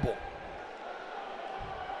remarkable.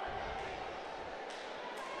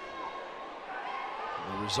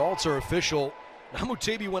 The results are official.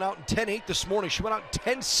 Namutebi went out in 10:08 this morning. She went out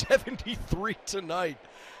in 10:73 tonight.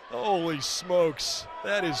 Holy smokes.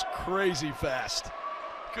 That is crazy fast.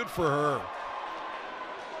 Good for her.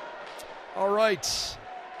 All right.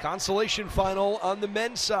 Consolation final on the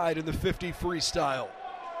men's side in the 50 freestyle.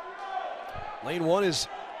 Lane 1 is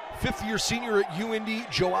fifth-year senior at UIndy,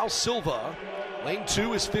 Joao Silva. Lane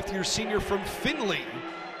 2 is fifth-year senior from Findlay.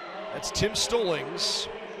 That's Tim Stallings.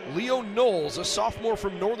 Leo Knowles, a sophomore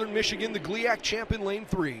from Northern Michigan, the GLIAC champ in lane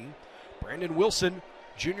 3. Brandon Wilson,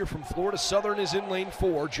 junior from Florida Southern, is in lane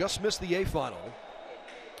 4, just missed the A final.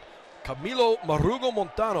 Camilo Marugo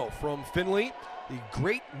Montano from Findlay, the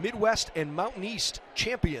Great Midwest and Mountain East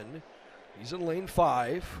champion. He's in lane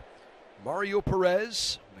 5. Mario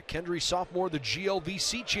Perez, McKendree sophomore, the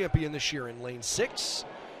GLVC champion this year, in lane 6.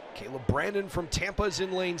 Caleb Brandon from Tampa is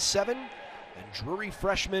in lane 7. And Drury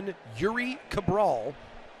freshman Yuri Cabral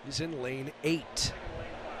is in lane 8.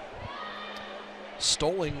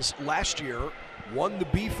 Stallings last year won the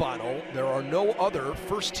B final. There are no other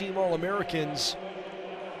first-team All-Americans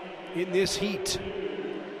in this heat.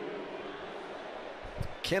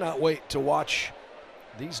 Cannot wait to watch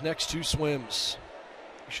these next two swims.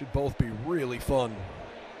 They should both be really fun.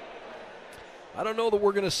 I don't know that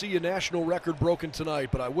we're going to see a national record broken tonight,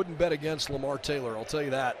 but I wouldn't bet against Lamar Taylor, I'll tell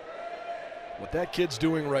you that. What that kid's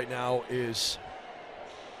doing right now is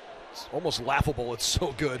almost laughable. It's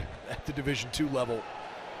so good at the Division II level.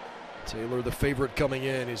 Taylor, the favorite coming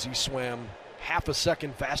in, as he swam half a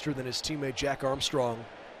second faster than his teammate Jack Armstrong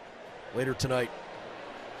later tonight.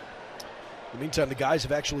 In the meantime, the guys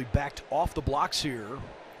have actually backed off the blocks here.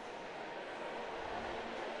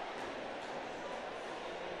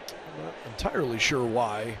 I'm not entirely sure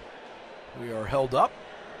why we are held up.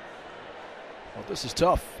 Well, this is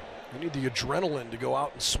tough. You need the adrenaline to go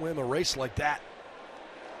out and swim a race like that.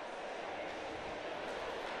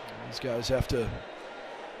 These guys have to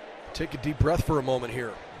take a deep breath for a moment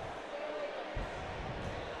here.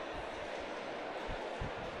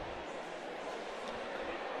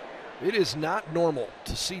 It is not normal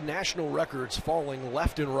to see national records falling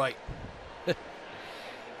left and right.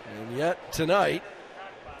 And yet tonight,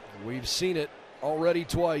 we've seen it already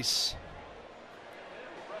twice.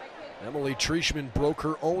 Emily Trieschmann broke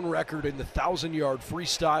her own record in the 1,000-yard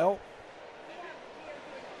freestyle.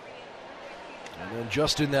 And then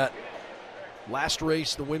just in that last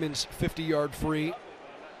race, the women's 50-yard free,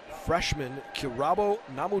 freshman Kirabo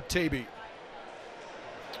Namutebi,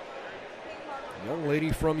 a young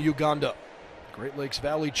lady from Uganda, Great Lakes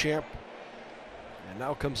Valley champ, and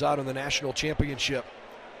now comes out in the national championship.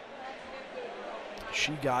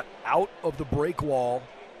 She got out of the break wall,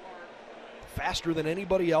 faster than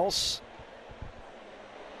anybody else.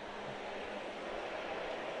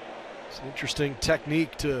 It's an interesting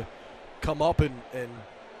technique to come up and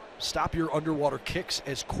stop your underwater kicks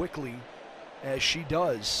as quickly as she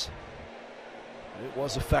does. It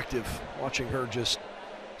was effective, watching her just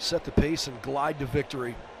set the pace and glide to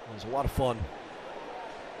victory. It was a lot of fun.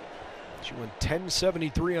 She went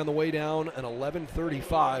 10.73 on the way down and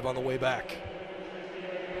 11.35 on the way back.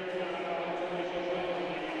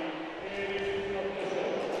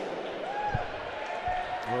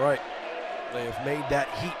 All right, they have made that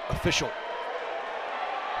heat official.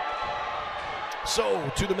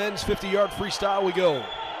 So, to the men's 50-yard freestyle we go.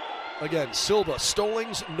 Again, Silva,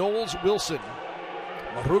 Stallings, Knowles, Wilson,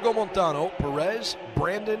 Marugo Montano, Perez,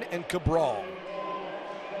 Brandon, and Cabral.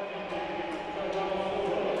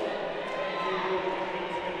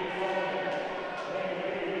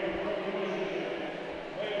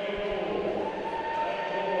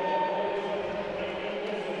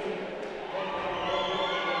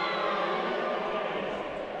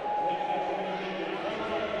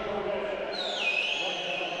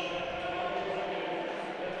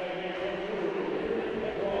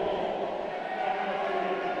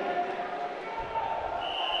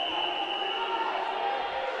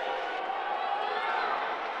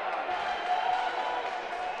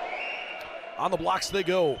 On the blocks they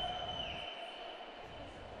go.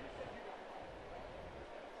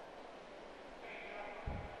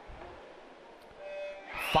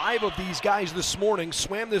 Five of these guys this morning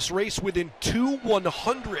swam this race within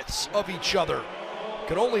 2/100ths of each other.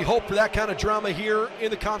 Can only hope for that kind of drama here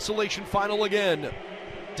in the consolation final again.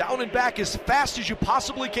 Down and back as fast as you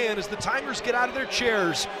possibly can as the timers get out of their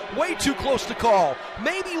chairs. Way too close to call.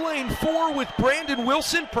 Maybe lane 4 with Brandon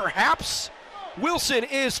Wilson, perhaps. Wilson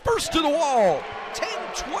is first to the wall.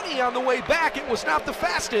 10:20 on the way back. It was not the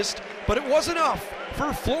fastest, but it was enough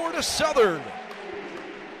for Florida Southern.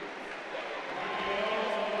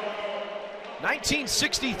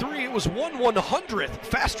 1963, it was 1/100th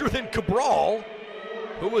faster than Cabral,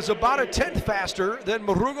 who was about a 10th faster than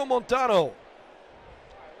Marugo Montano.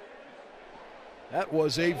 That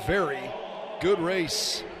was a very good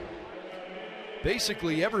race.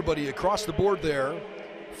 Basically everybody across the board there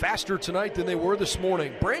faster tonight than they were this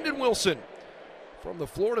morning. Brandon Wilson from the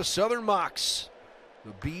Florida Southern Mocs,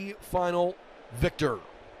 the B final victor.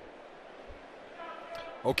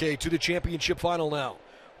 Okay, to the championship final now,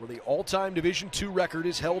 where the all-time Division II record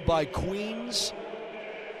is held by Queens'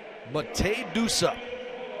 Mate Dusa.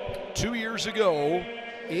 2 years ago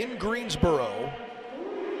in Greensboro,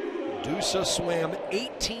 Dusa swam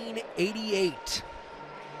 18:88.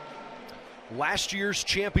 Last year's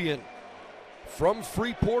champion from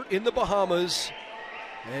Freeport in the Bahamas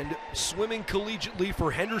and swimming collegiately for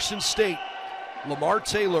Henderson State, Lamar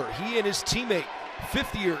Taylor. He and his teammate,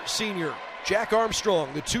 fifth-year senior Jack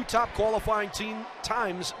Armstrong, the two top qualifying team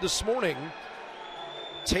times this morning.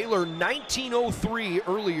 Taylor 19:03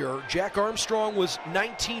 earlier. Jack Armstrong was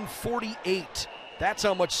 19:48. That's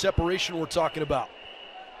how much separation we're talking about.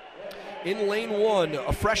 In lane 1,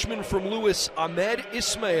 a freshman from Lewis, Ahmed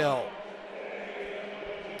Ismail.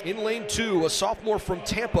 In lane 2, a sophomore from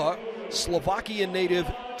Tampa, Slovakian native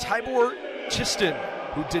Tibor Chistin,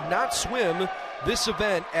 who did not swim this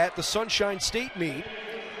event at the Sunshine State meet,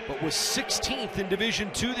 but was 16th in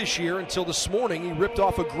Division II this year until this morning. He ripped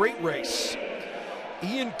off a great race.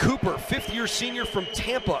 Ian Cooper, fifth-year senior from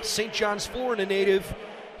Tampa, St. John's, Florida native.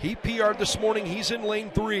 He PR'd this morning. He's in lane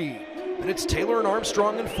 3. Then it's Taylor and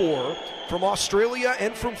Armstrong in 4. From Australia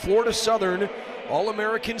and from Florida Southern,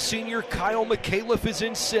 All-American senior Kyle McAuliffe is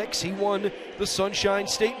in 6. He won the Sunshine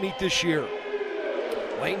State meet this year.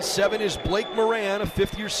 Lane 7 is Blake Moran, a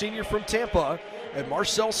fifth-year senior from Tampa, and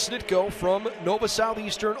Marcel Snitko from Nova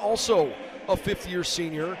Southeastern, also a fifth-year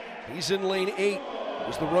senior. He's in lane 8. He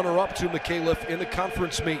was the runner-up to McAuliffe in the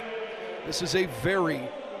conference meet. This is a very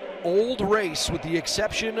old race with the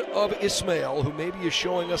exception of Ismail, who maybe is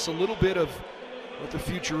showing us a little bit of what the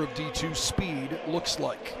future of D2 speed looks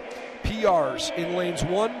like. PRs in lanes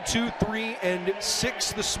 1, 2, 3, and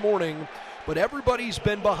 6 this morning, but everybody's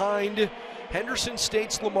been behind Henderson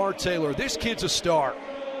State's Lamar Taylor. This kid's a star.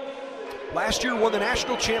 Last year won the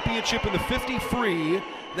national championship in the 50 free,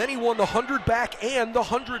 then he won the 100 back and the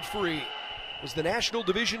 100 free. Was the National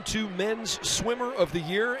Division II Men's Swimmer of the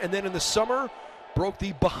Year, and then in the summer broke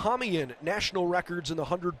the Bahamian national records in the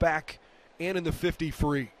 100 back and in the 50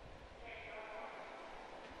 free.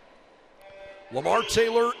 Lamar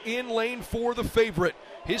Taylor in lane 4, the favorite.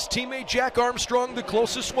 His teammate Jack Armstrong, the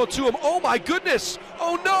closest one to him. Oh my goodness!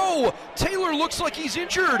 Oh no! Taylor looks like he's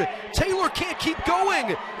injured. Taylor can't keep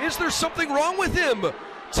going. Is there something wrong with him?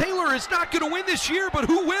 Taylor is not going to win this year, but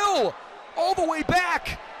who will? All the way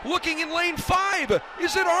back, looking in lane 5.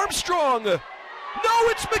 Is it Armstrong? No,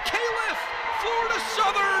 it's McAuliffe. Florida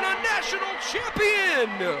Southern, a national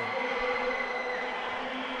champion.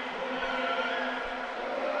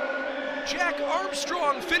 Jack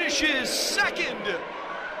Armstrong finishes second.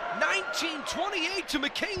 19:28 to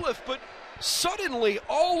McAuliffe, but suddenly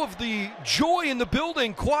all of the joy in the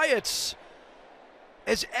building quiets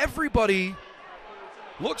as everybody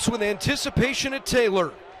looks with anticipation at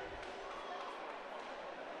Taylor.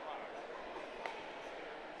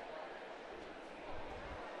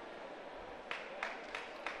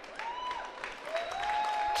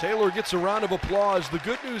 Taylor gets a round of applause. The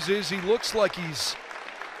good news is he looks like he's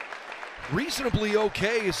reasonably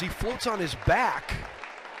okay as he floats on his back.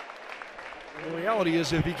 The reality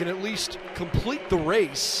is, if he can at least complete the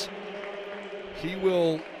race, he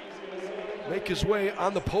will make his way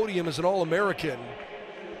on the podium as an All-American.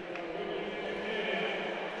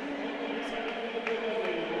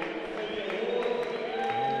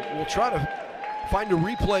 We'll try to find a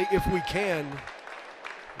replay if we can,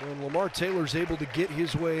 when Lamar Taylor's able to get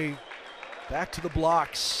his way back to the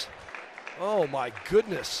blocks. Oh my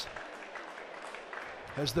goodness.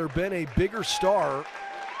 Has there been a bigger star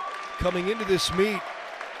coming into this meet?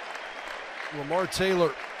 Lamar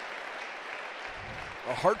Taylor.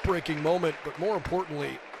 A heartbreaking moment, but more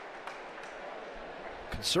importantly,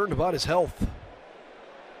 concerned about his health.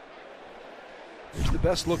 Here's the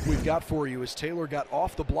best look we've got for you as Taylor got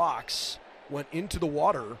off the blocks, went into the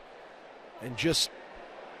water, and just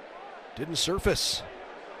didn't surface.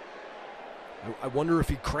 I wonder if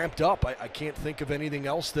he cramped up. I can't think of anything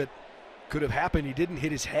else that could have happened. He didn't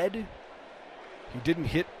hit his head. He didn't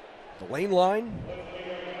hit the lane line.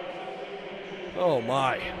 Oh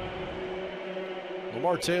my.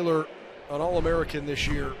 Lamar Taylor, an All-American this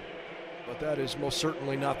year, but that is most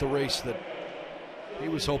certainly not the race that he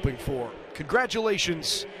was hoping for.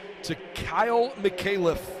 Congratulations to Kyle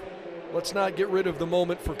McAuliffe. Let's not get rid of the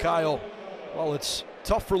moment for Kyle. While it's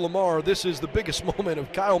tough for Lamar, this is the biggest moment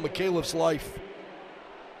of Kyle McAuliffe's life.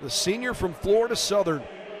 The senior from Florida Southern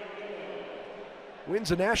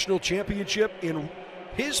wins a national championship in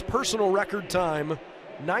his personal record time,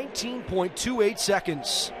 19.28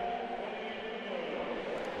 seconds.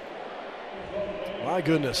 My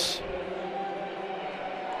goodness.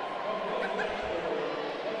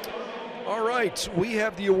 All right, we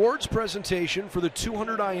have the awards presentation for the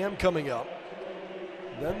 200 IM coming up.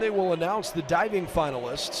 Then they will announce the diving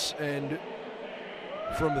finalists, and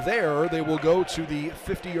from there they will go to the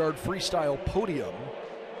 50-yard freestyle podium,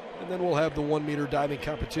 and then we'll have the 1-meter diving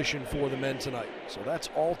competition for the men tonight. So that's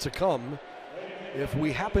all to come. If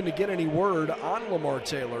we happen to get any word on Lamar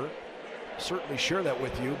Taylor, certainly share that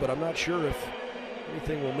with you, but I'm not sure if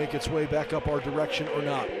anything will make its way back up our direction or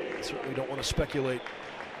not. I certainly don't want to speculate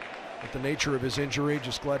at the nature of his injury.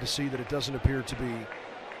 Just glad to see that it doesn't appear to be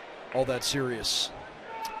all that serious.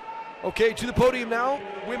 Okay, to the podium now,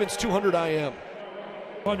 women's 200 IM.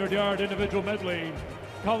 100-yard individual medley,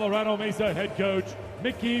 Colorado Mesa head coach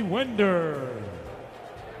Mickey Winder.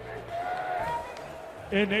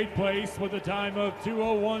 In 8th place with a time of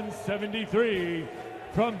 2:01.73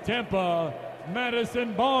 from Tampa,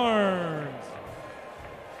 Madison Barnes.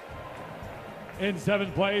 In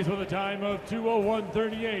 7th place with a time of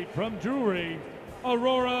 2:01.38 from Drury,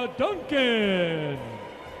 Aurora Duncan.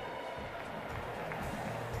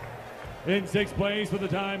 In 6th place with a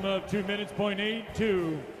time of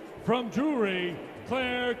 2:82 from Drury,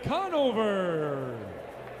 Claire Conover.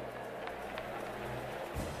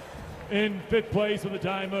 In 5th place with a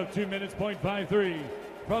time of 2:53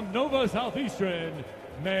 from Nova Southeastern,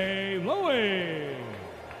 May Lowy.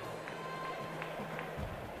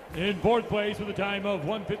 In 4th place with a time of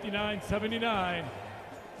 1:59.79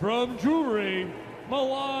 from Drury,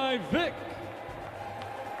 Malai Vick.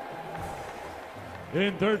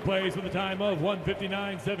 In 3rd place with a time of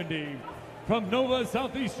 1:59.70 from Nova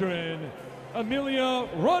Southeastern, Amelia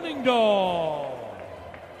Runningdahl.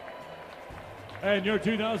 And your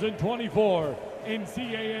 2024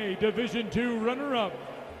 NCAA Division II runner-up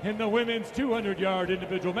in the women's 200-yard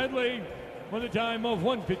individual medley with a time of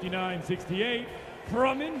 1:59.68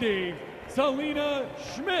 from Indy, Selena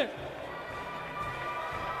Schmidt.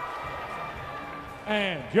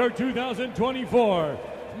 And your 2024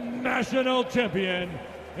 national champion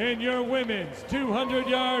in your women's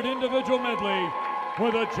 200-yard individual medley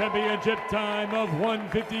with a championship time of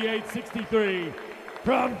 1:58.63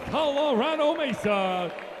 from Colorado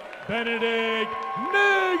Mesa, Benedict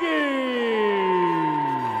Nagy.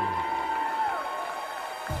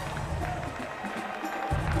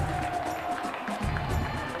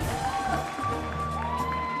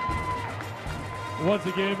 Once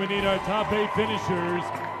again, we need our top 8 finishers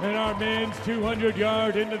in our men's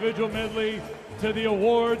 200-yard individual medley to the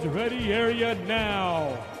awards ready area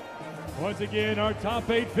now. Once again, our top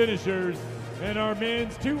 8 finishers in our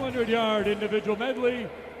men's 200-yard individual medley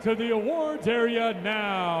to the awards area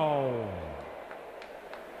now.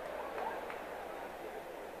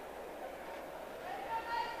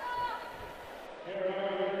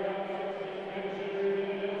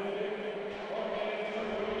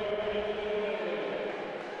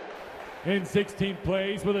 In 16th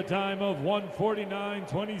place with a time of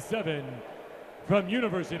 1:49.27 from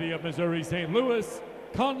University of Missouri St. Louis,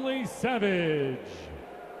 Conley Savage.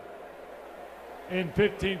 In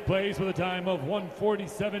 15th place with a time of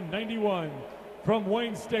 1:47.91 from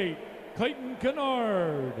Wayne State, Clayton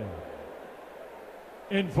Kennard.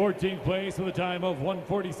 In 14th place with a time of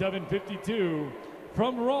 1:47.52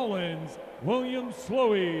 from Rollins, William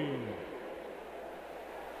Slowey.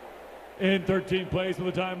 In 13th place with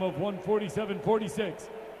a time of 1:47.46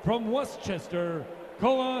 from Westchester,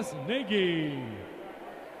 Kolas Nagy.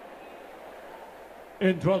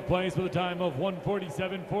 In 12th place with a time of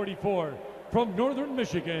 1:47.44 from Northern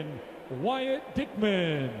Michigan, Wyatt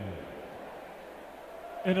Dickman.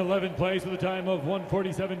 In 11th place with a time of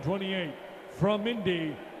 1:47.28 from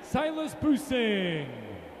Indy, Silas Busing.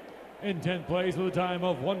 In 10th place with a time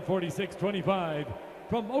of 1:46.25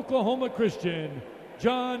 from Oklahoma Christian,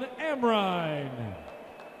 John Amrine.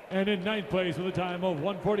 And in 9th place with a time of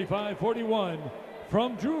 1:45.41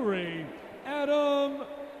 from Drury,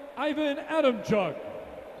 Ivan Adamchuk.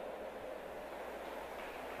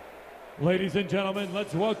 Ladies and gentlemen,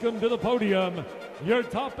 let's welcome to the podium your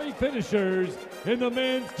top 8 finishers in the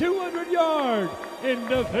men's 200-yard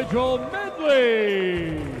individual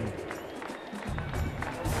medley.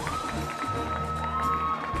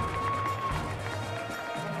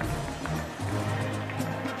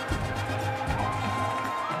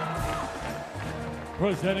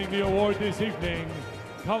 Presenting the award this evening,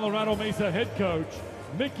 Colorado Mesa head coach,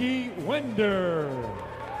 Mickey Wender.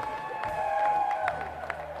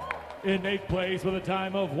 In 8th place with a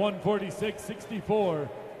time of 1:46.64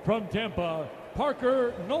 from Tampa,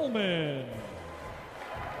 Parker Nolman.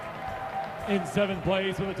 In 7th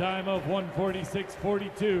place with a time of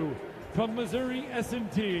 1:46.42 from Missouri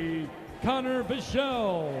S&T, Connor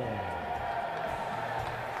Bichelle.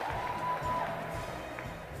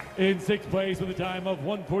 In 6th place with a time of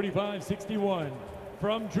 1:45.61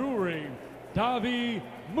 from Drury, Davi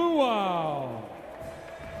Muau.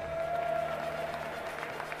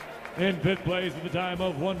 In 5th place with a time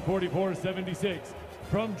of 1:44.76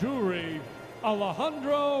 from Drury,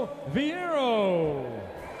 Alejandro Viero.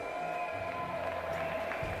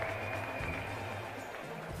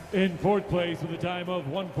 In 4th place with a time of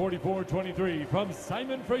 1:44.23 from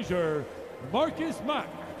Simon Fraser, Marcus Mack.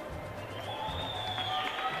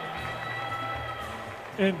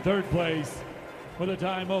 In 3rd place with a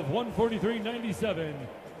time of 1:43.97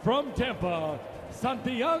 from Tampa,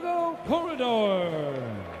 Santiago Corredor.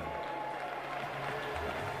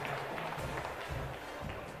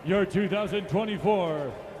 Your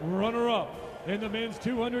 2024 runner-up in the men's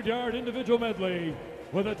 200-yard individual medley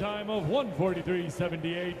with a time of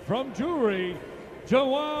 1:43.78 from Drury,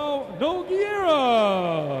 Joao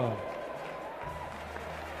Nogueira.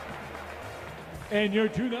 And your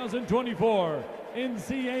 2024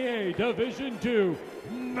 NCAA Division II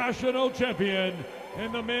national champion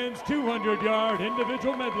in the men's 200-yard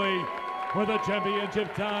individual medley with a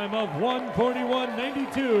championship time of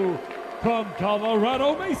 1:41.92 from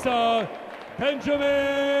Colorado Mesa,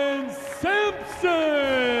 Benjamin Sampson.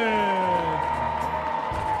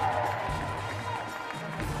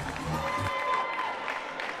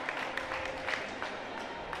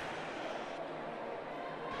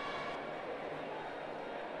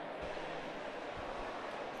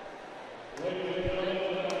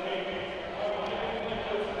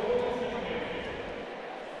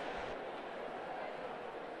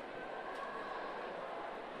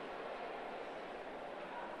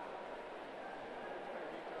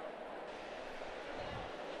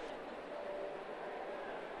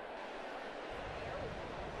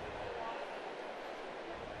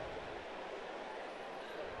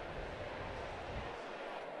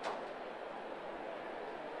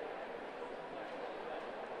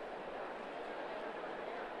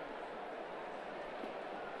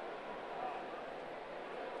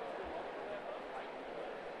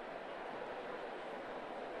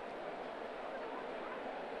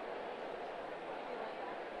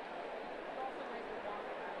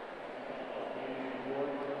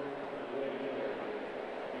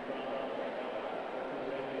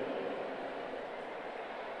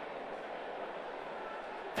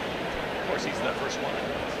 sees that first one.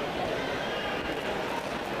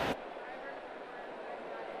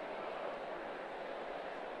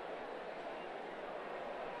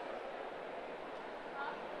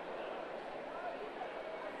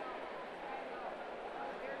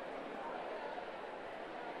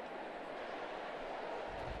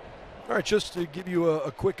 All right, just to give you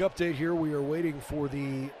a quick update here, we are waiting for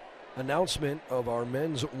the announcement of our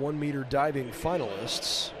men's 1-meter diving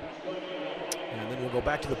finalists. And then we'll go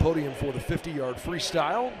back to the podium for the 50-yard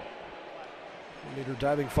freestyle. 1-meter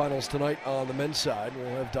diving finals tonight on the men's side. We'll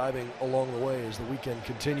have diving along the way as the weekend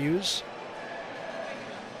continues.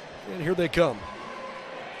 And here they come.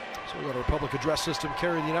 So we've got our public address system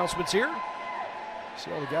carrying the announcements here.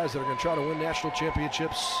 See all the guys that are going to try to win national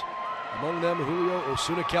championships. Among them, Julio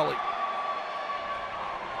Osuna Kelly.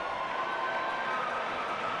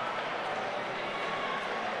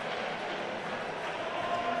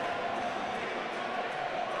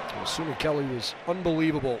 Osuna Kelly was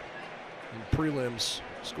unbelievable in prelims,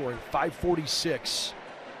 scoring 546.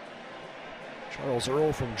 Charles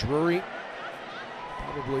Earl from Drury,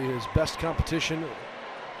 probably his best competition,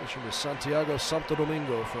 pushing to Santiago Santo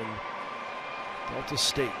Domingo from Delta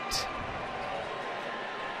State.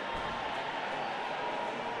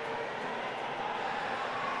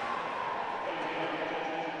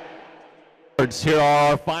 Here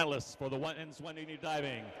are our finalists for the men's 1-meter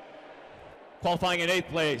diving. Qualifying in 8th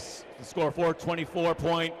place, the score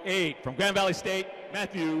 424.8 from Grand Valley State,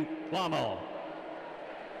 Matthew Lommel.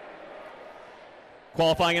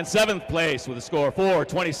 Qualifying in 7th place with a score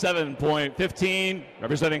 427.15,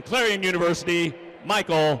 representing Clarion University,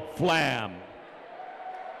 Michael Flam.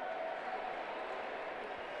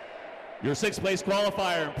 Your 6th place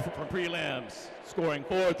qualifier from prelims, scoring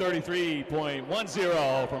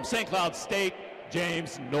 433.10 from St. Cloud State,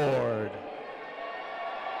 James Nord.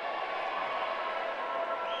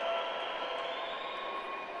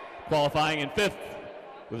 Qualifying in 5th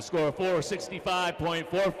with a score of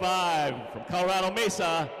 465.45 from Colorado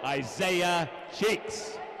Mesa, Isaiah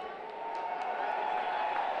Cheeks.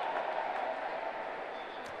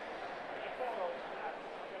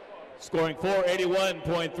 Scoring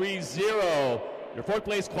 481.30, your 4th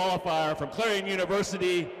place qualifier from Clarion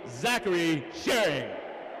University, Zachary Schering.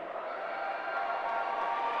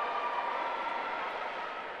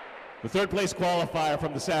 The 3rd place qualifier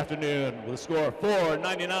from this afternoon with a score of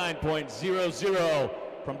 499.00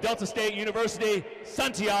 from Delta State University,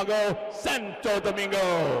 Santiago Santo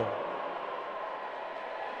Domingo.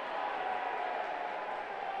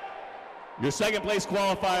 Your 2nd place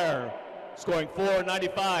qualifier scoring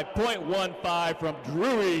 495.15 from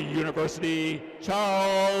Drury University,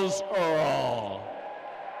 Charles Earl.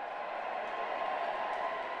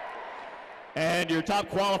 And your top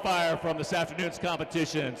qualifier from this afternoon's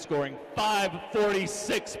competition, scoring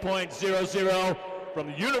 546.00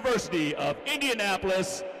 from the University of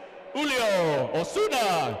Indianapolis, Julio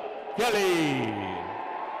Osuna Kelly.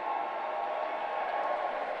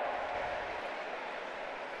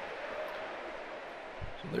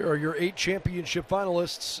 So there are your 8 championship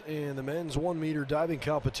finalists in the men's 1-meter diving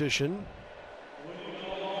competition.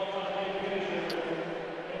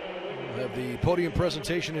 We'll have the podium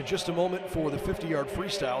presentation in just a moment for the 50-yard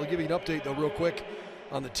freestyle. I'll give you an update, though, real quick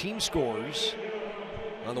on the team scores.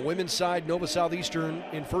 On the women's side, Nova Southeastern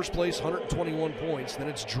in first place, 121 points. Then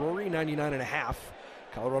it's Drury, 99.5.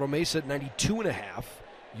 Colorado Mesa, 92.5.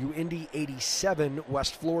 UIndy, 87.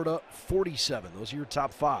 West Florida, 47. Those are your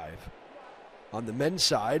top 5. On the men's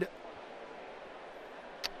side,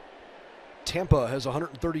 Tampa has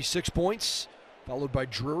 136 points, followed by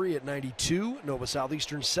Drury at 92, Nova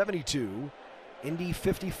Southeastern 72, Indy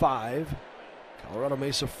 55, Colorado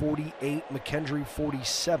Mesa 48, McKendree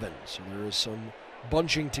 47. So there is some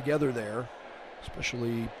bunching together there,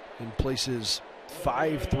 especially in places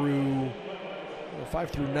 5 through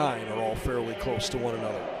 9 are all fairly close to one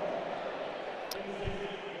another.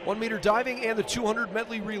 1-meter diving and the 200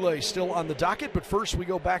 medley relay still on the docket, but first we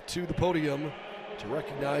go back to the podium to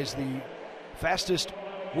recognize the fastest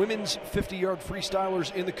women's 50-yard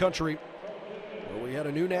freestylers in the country. Well, we had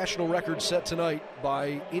a new national record set tonight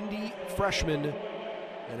by Indy freshman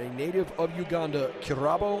and a native of Uganda,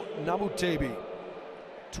 Kirabo Namutebi,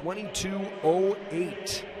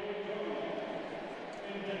 22:08.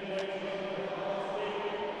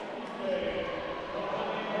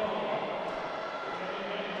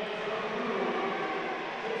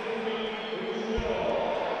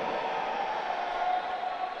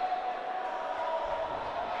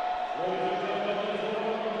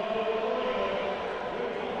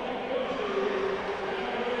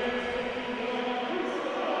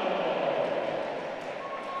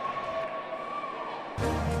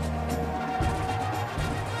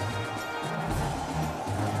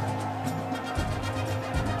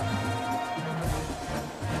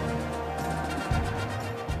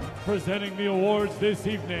 presenting the awards this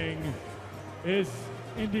evening is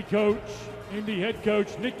Indy head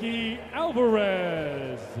coach Nikki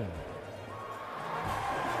Alvarez.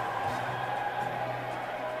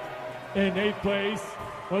 In 8th place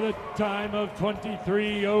with a time of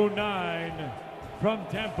 23:09 from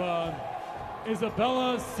Tampa,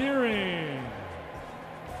 Isabella Searing.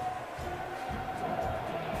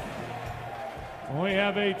 We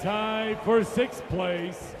have a tie for 6th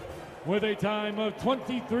place with a time of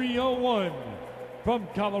 23:01 from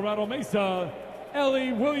Colorado Mesa,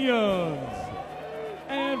 Ellie Williams.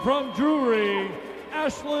 And from Drury,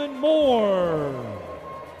 Ashlyn Moore.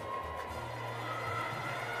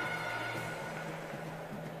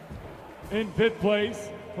 In 5th place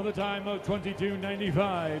with a time of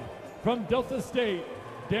 22:95 from Delta State,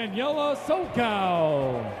 Daniela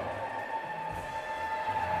Sokow.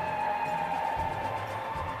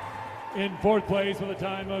 In 4th place with a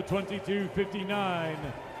time of 22:59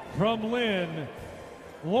 from Lynn,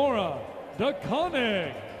 Laura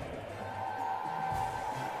DeConnick.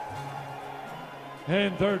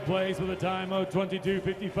 In 3rd place with a time of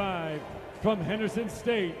 22:55 from Henderson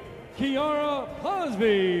State, Kiara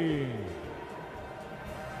Posby.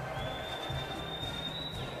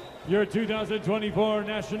 Your 2024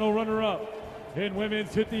 national runner-up in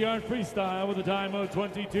women's 50-yard freestyle with a time of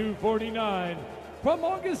 22:49 from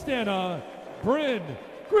Augustana, Bryn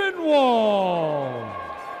Grinwald.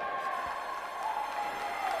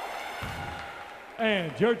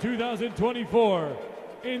 And your 2024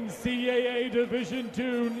 NCAA Division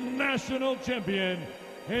II national champion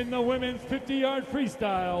in the women's 50-yard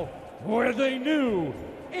freestyle with a new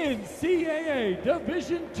NCAA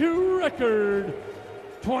Division II record,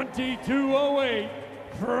 22:08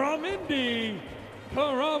 from Indy,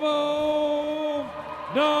 Karamo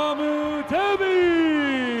Namutebi.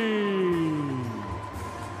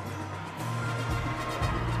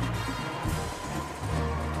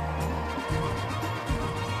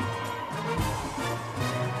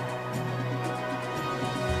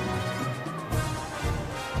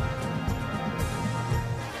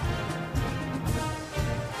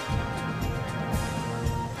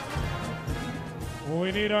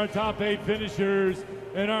 We need our top 8 finishers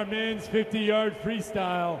in our men's 50-yard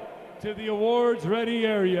freestyle to the awards ready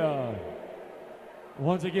area.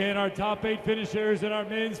 Once again, our top 8 finishers in our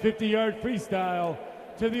men's 50-yard freestyle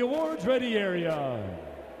to the awards ready area.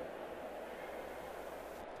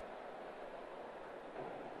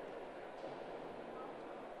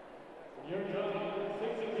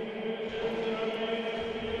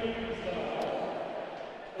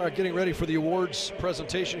 All right, getting ready for the awards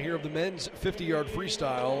presentation here of the men's 50-yard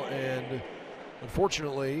freestyle, and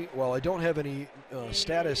unfortunately, while I don't have any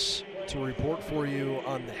status to report for you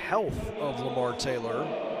on the health of Lamar Taylor,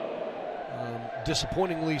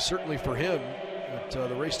 disappointingly, certainly for him, that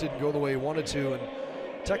the race didn't go the way he wanted to, and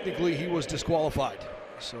technically he was disqualified.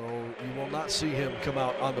 So you will not see him come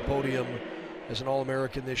out on the podium as an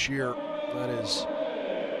All-American this year. That is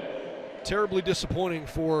terribly disappointing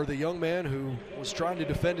for the young man who was trying to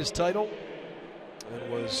defend his title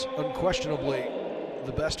and was unquestionably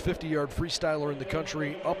the best 50-yard freestyler in the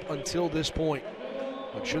country up until this point.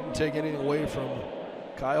 But shouldn't take anything away from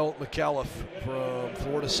Kyle McAuliffe from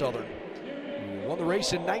Florida Southern, who won the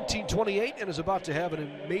race in 1928 and is about to have an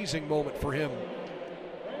amazing moment for him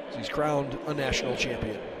as he's crowned a national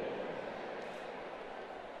champion.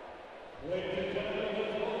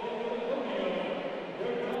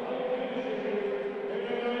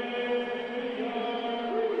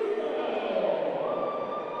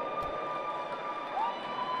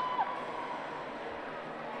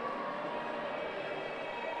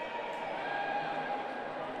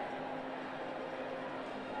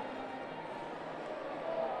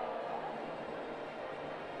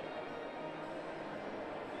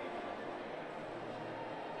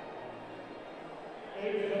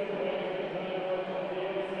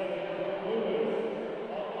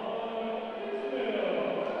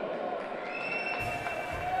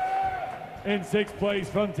 In 6th place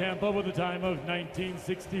from Tampa with a time of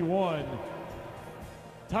 19:61,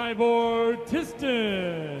 Tybor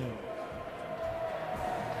Tiston.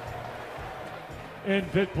 In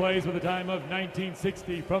 5th place with a time of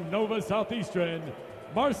 19:60 from Nova Southeastern,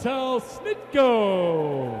 Marcel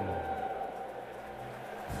Snitko.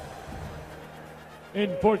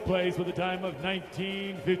 In 4th place with a time of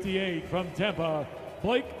 19:58 from Tampa,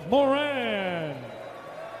 Blake Moran.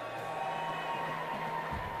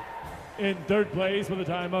 In 3rd place with a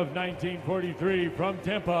time of 19:43 from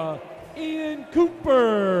Tampa, Ian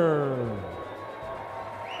Cooper.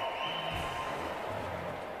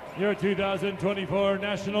 Your 2024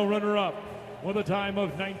 national runner-up with a time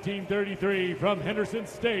of 19:33 from Henderson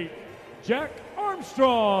State, Jack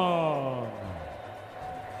Armstrong.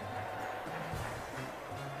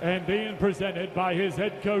 And being presented by his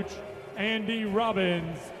head coach, Andy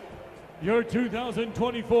Robbins, your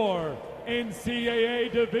 2024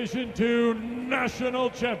 NCAA Division II National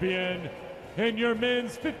Champion in your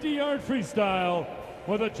men's 50-yard freestyle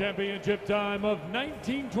with a championship time of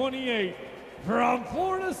 19:28 from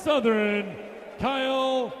Florida Southern,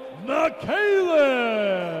 Kyle McCaleb.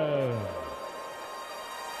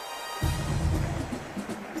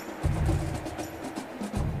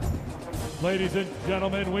 Ladies and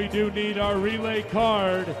gentlemen, we do need our relay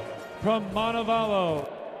card from Montevallo.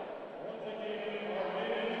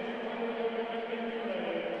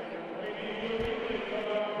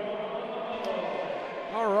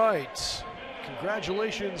 All right.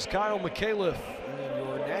 Congratulations, Kyle McCaleb, in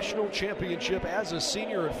your national championship as a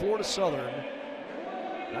senior at Florida Southern.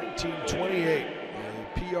 1928,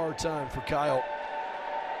 a PR time for Kyle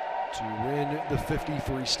to win the 50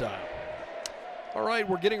 freestyle. All right,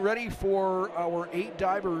 we're getting ready for our 8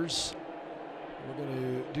 divers. We're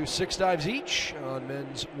going to do 6 dives each on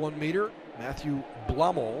men's 1 meter. Matthew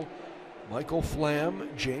Blommel, Michael Flam,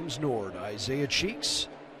 James Nord, Isaiah Cheeks,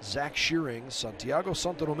 Zach Shearing, Santiago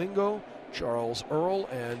Santo Domingo, Charles Earl,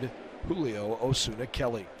 and Julio Osuna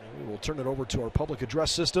Kelly. And we will turn it over to our public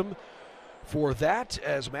address system for that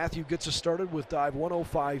as Matthew gets us started with dive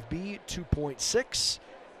 105B 2.6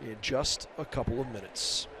 in just a couple of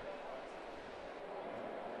minutes.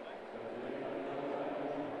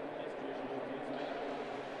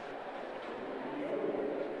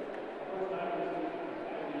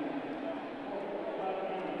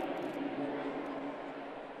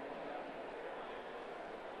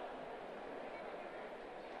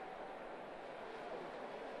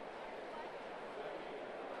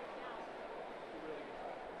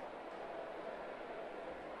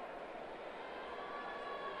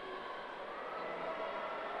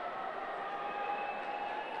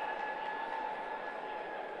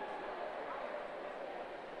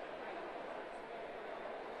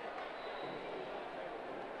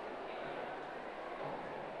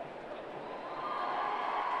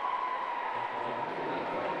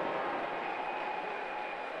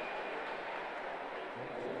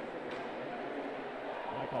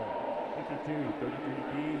 Michael, 52,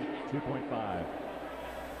 33B, 2.5.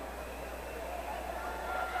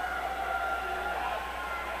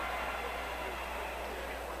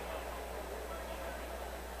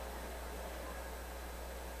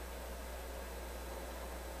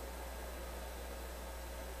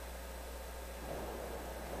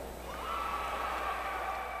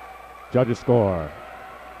 Judges score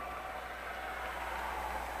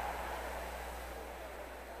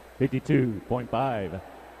 52.5.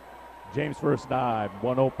 James first dive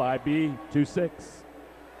 105B 2.6.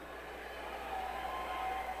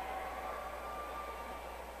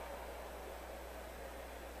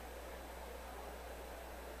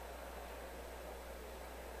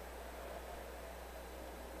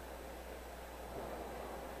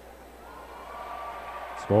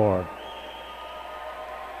 Score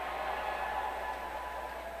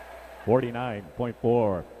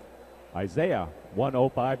 49.4. Isaiah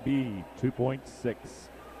 105B 2.6.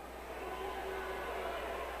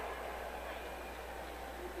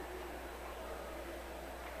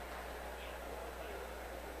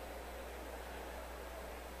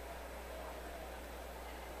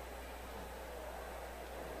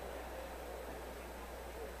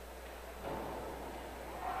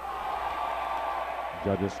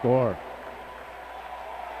 Judges score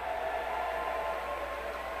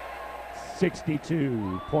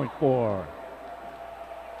 62.4.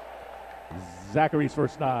 Zachary's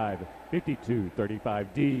first dive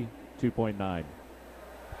 52.35D 2.9.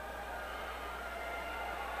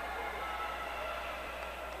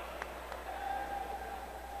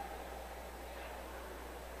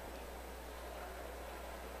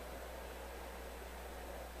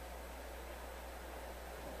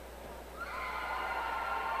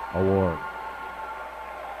 Award.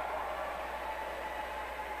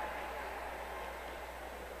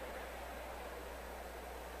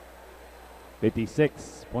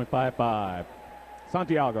 $56.55.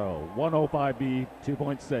 Santiago 105B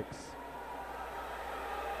 2.6.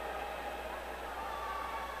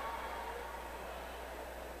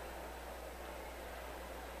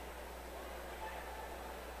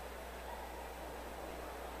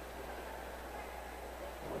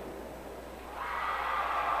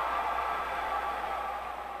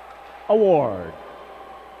 Award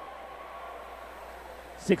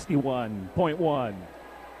 61.1.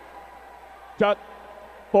 Jut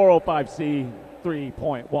 405C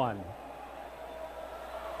 3.1.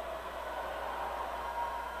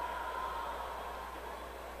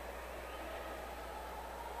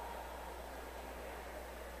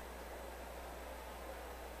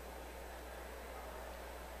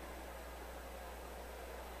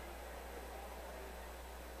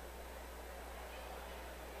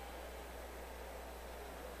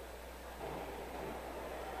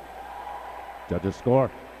 Judges score.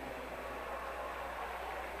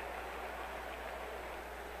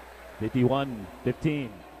 51-15.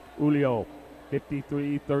 Julio.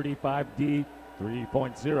 53-35 D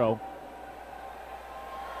 3.0.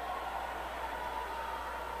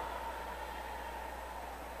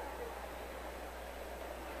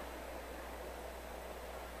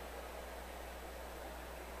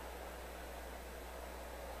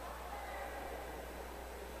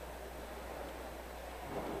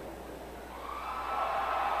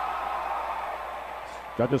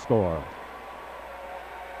 Judges score.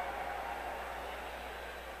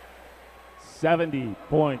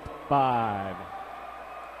 70.5.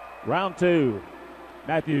 Round 2.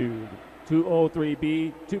 Matthew,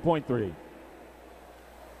 203B 2.3.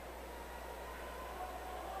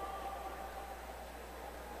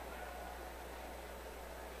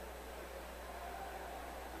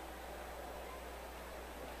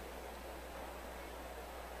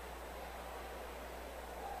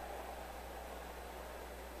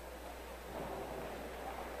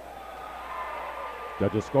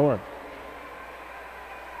 Judges score.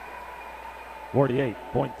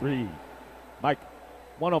 48.3. Mike,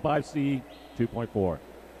 105C 2.4.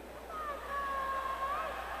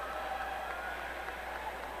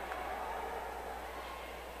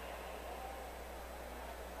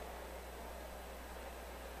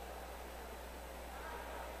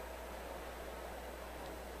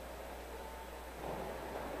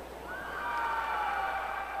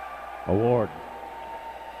 Award.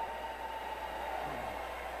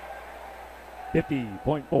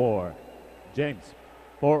 50.4. James,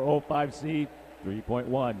 405C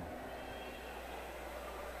 3.1.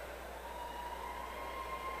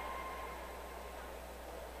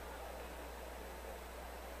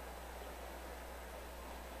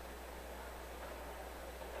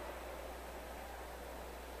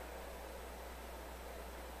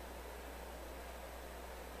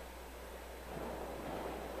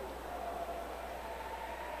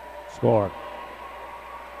 Score.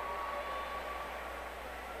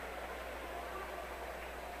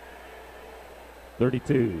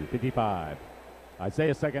 32-55.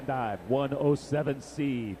 Isaiah second dive,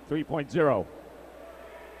 107C 3.0.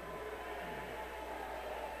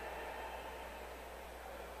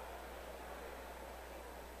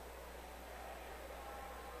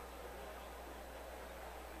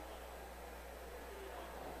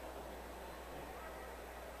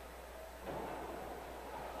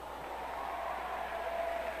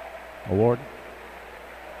 Award.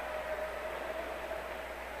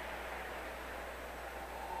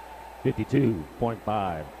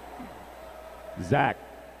 52.5. Zach,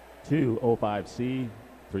 205C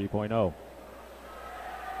 3.0.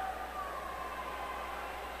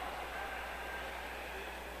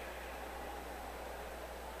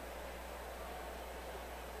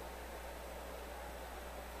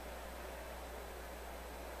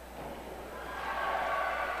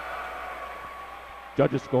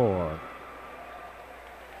 Judges score.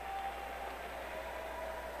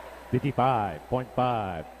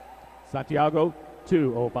 55.5. Santiago,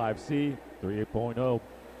 205C 3.0.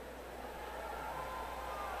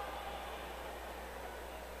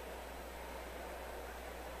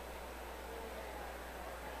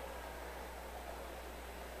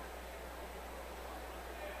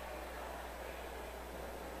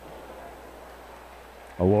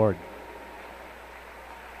 Award.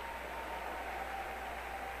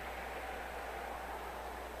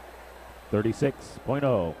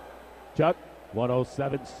 36.0. Chuck,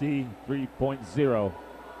 107C 3.0.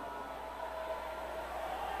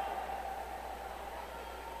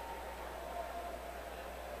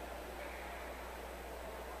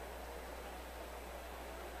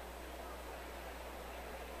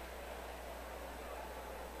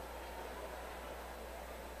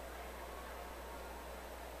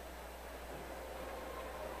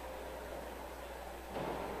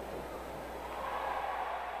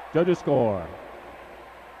 Judges score.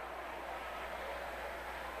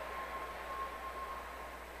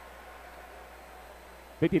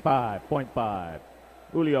 55.5.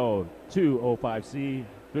 Julio, 205C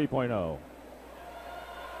 3.0.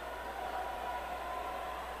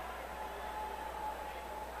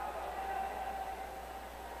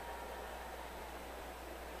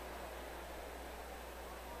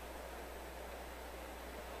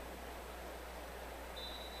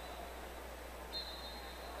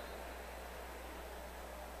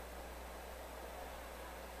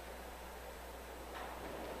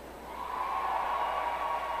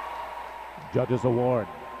 Judges award.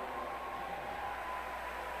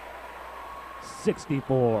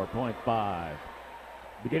 64.5.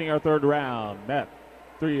 Beginning our third round, Met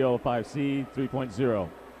 305C 3.0.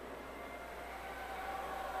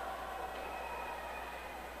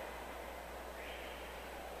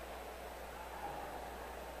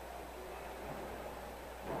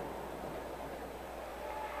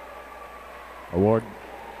 Award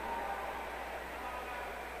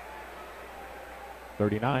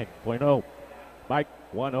 39.0. Mike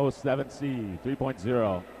 107C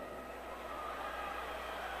 3.0.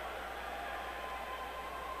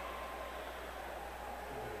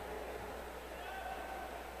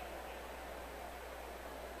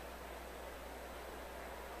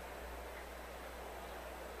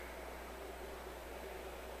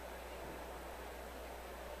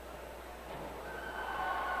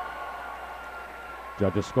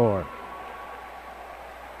 Judges score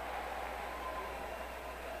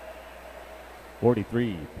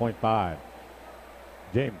 43.5.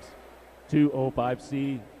 James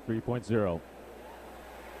 205C 3.0.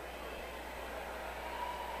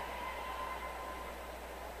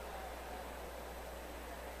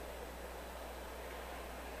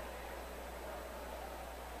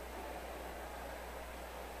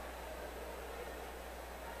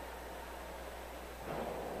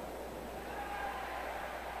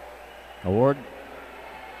 Award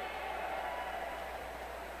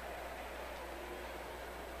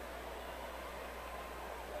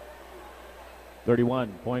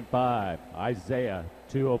 $31.5. Isaiah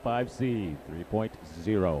 205C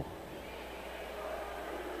 3.0.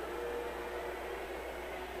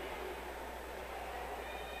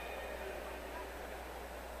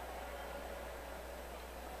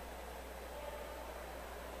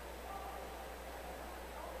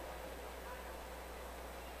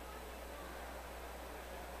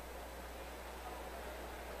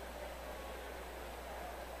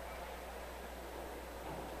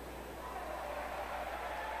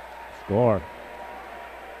 Score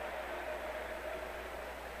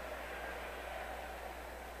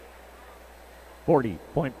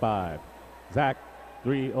 40.5. Zach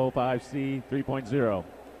 305C 3.0.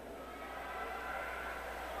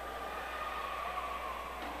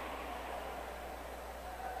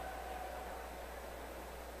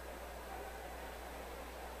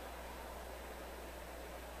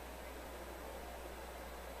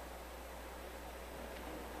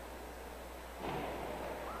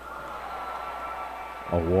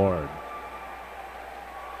 Award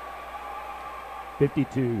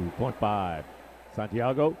 52.5.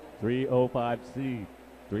 Santiago 305C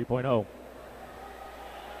 3.0.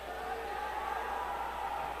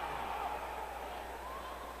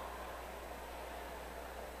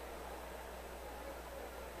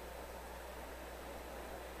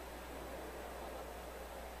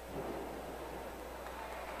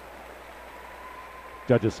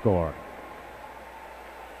 Judges score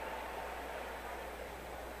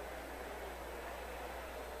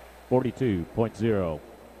 42.0.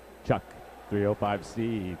 Chuck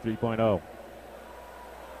 305C 3.0.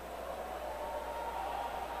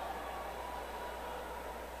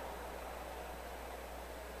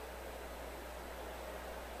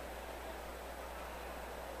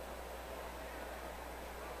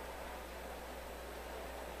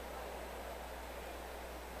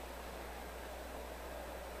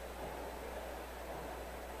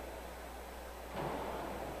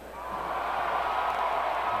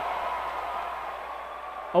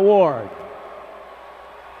 Award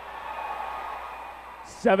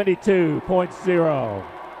 72.0.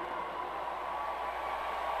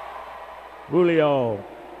 Julio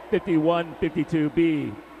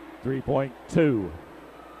 5152B 3.2.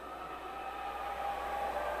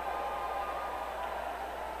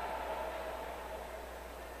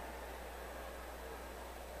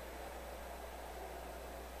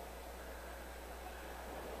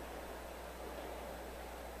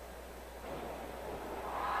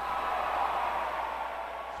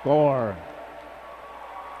 Score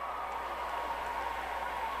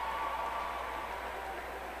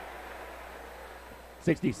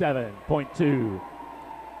 67.2.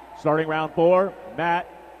 Starting round 4, Matt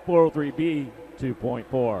 403B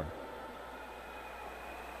 2.4.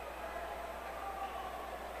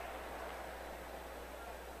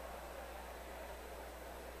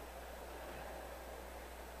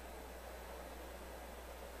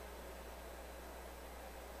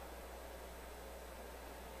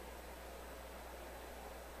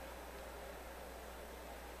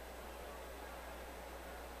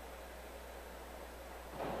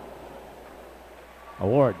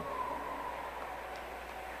 Award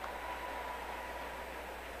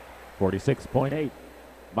 46.8.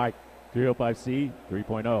 Mike 305C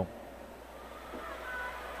 3.0.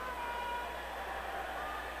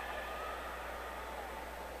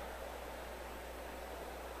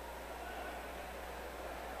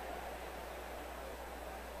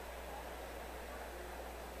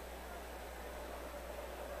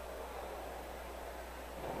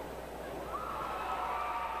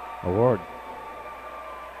 Award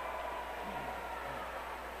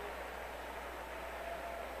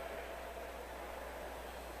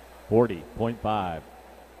 40.5.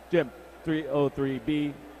 Jim,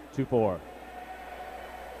 303B, 24.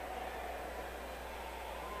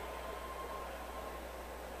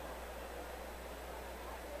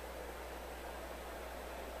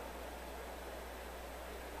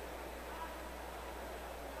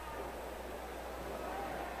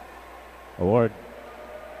 Award.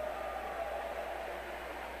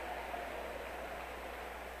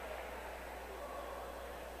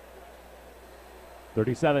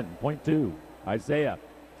 $37.2. Isaiah,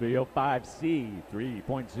 305C,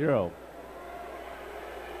 3.0.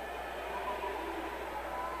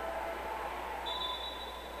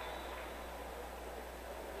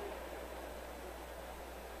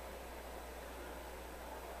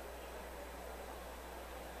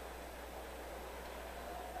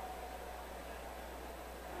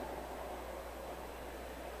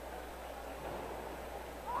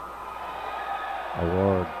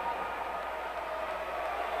 Award.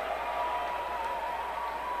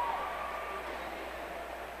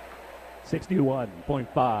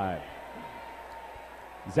 $61.5.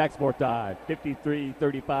 Zach Sport Die,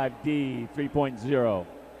 5335D, 3.0.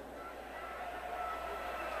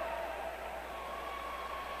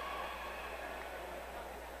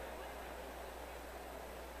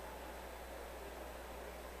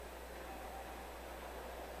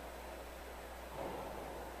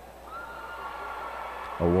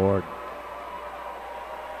 Award.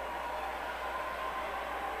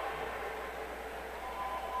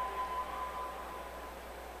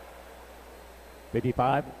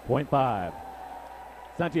 $55.5.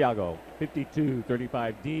 Santiago,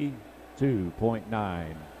 5235D,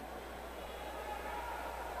 2.9.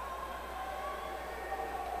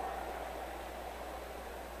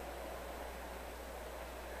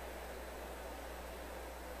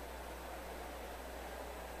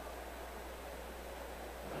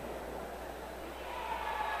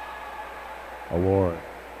 Award.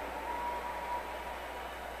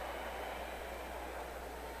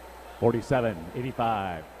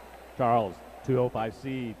 $47.85. Charles,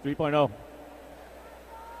 205C, 3.0.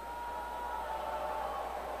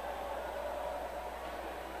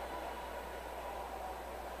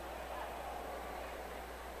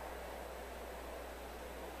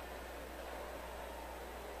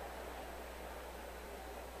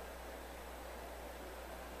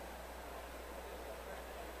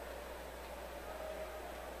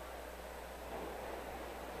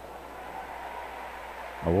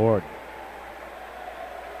 Award.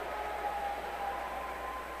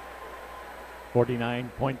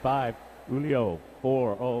 $49.5. Julio,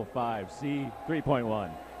 405C,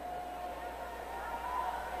 3.1.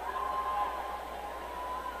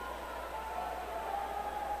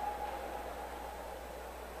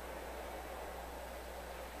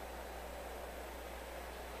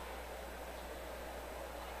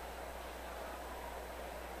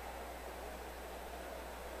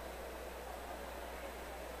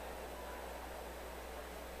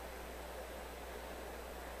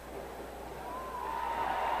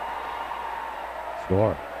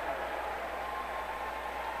 Score.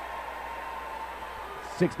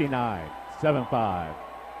 69-75.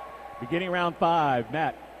 Beginning round 5,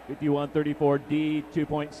 Matt, 51-34D,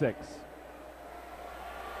 2.6.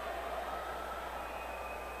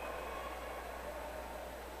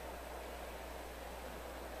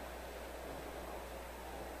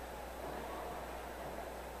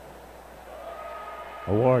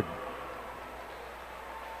 Award.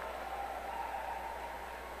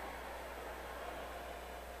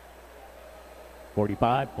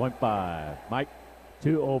 $45.5. Mike,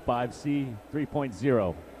 205C,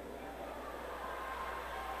 3.0.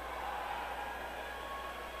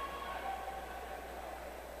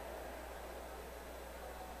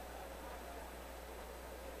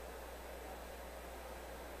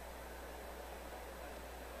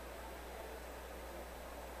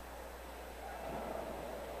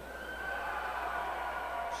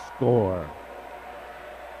 Score.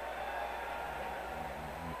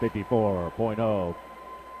 54.0.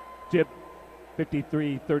 Chip,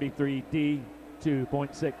 5333D,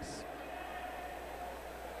 2.6.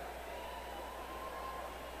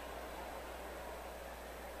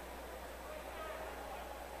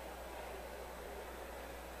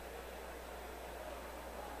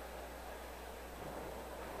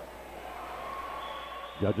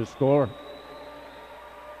 Judges score.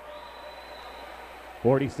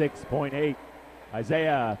 46.8.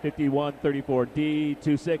 Isaiah, 51-34D,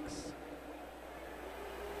 2.6.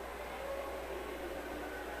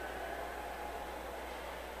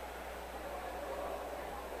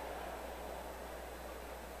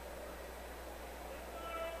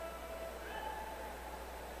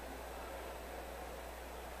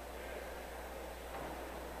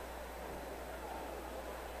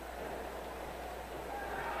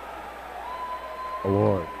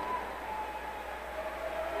 Award.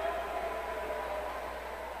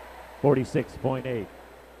 46.8.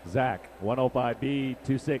 Zach, 105B,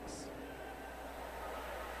 26.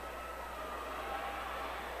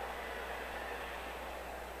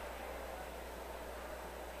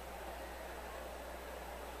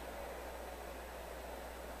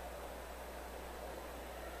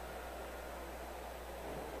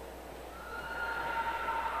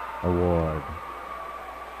 Award.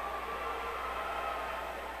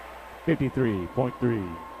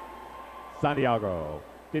 53.3. Santiago,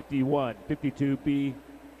 51, 52B,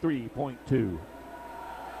 3.2.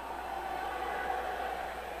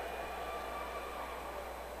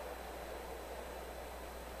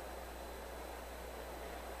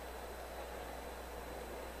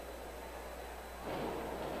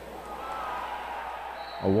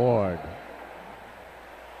 Award.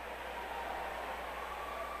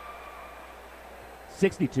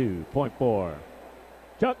 62.4.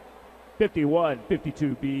 Chuck, 51,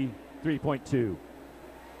 52B, 3.2.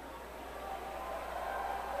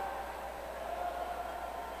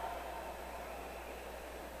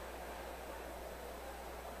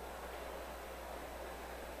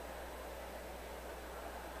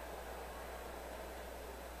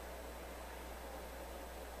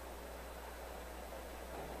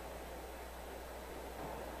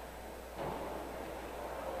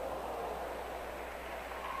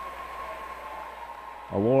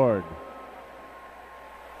 Award.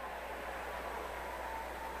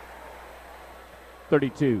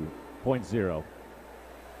 32.0.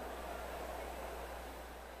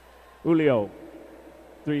 Julio,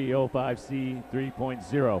 305C,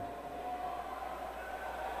 3.0.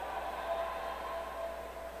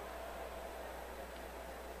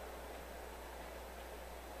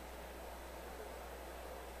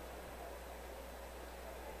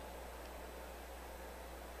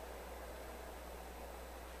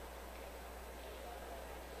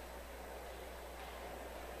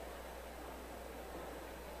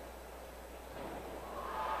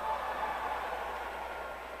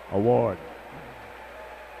 Award.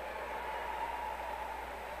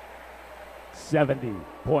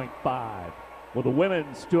 70.5. Will the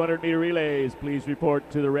women's 200-meter relays please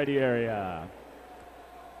report to the ready area?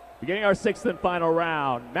 Beginning our sixth and final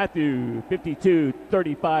round, Matthew, 52,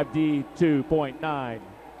 35D, 2.9.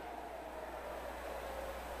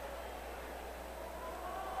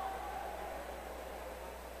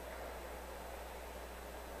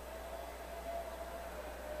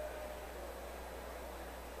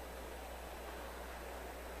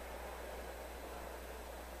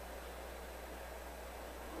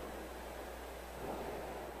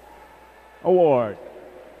 Award.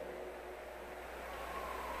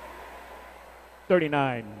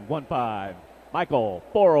 39.15. Michael,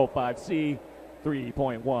 405C,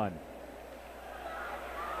 3.1.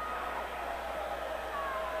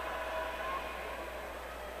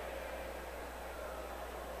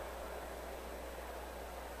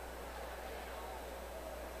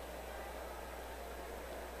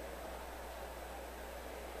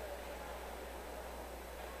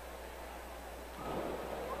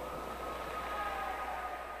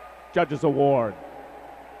 Judges Award.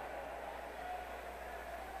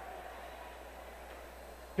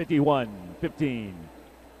 51-15.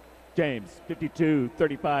 James,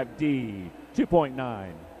 52-35D,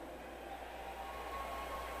 2.9.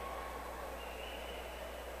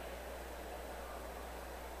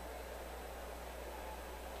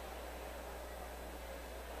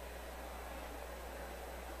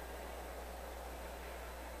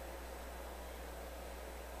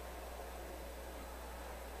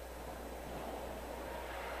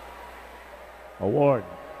 Award.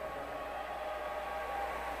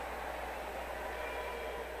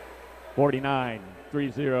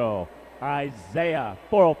 49-30. Isaiah,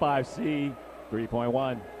 405C,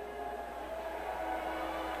 3.1.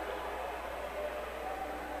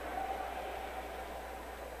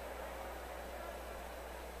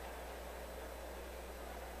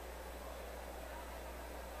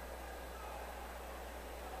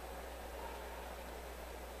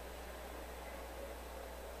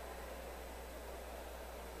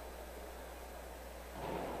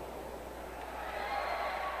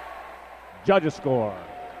 Judges score.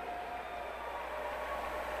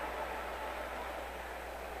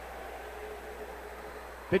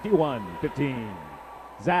 (51-15).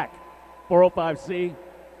 Zach, 405C,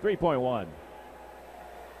 3.1.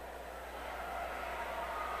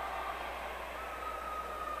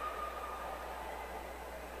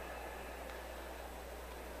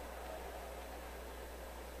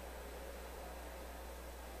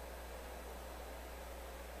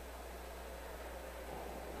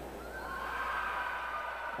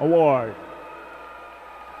 Award.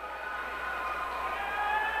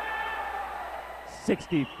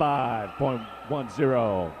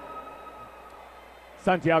 65.10.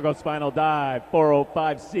 Santiago's final dive,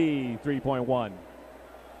 405C, 3.1.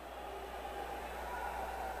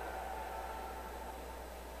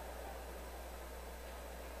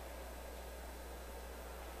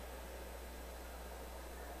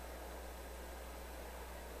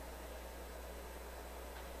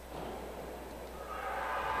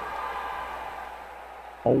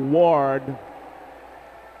 Award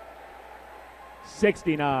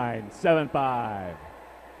 69.75.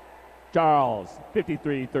 Charles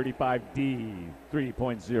 53.35D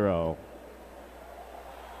 3.0.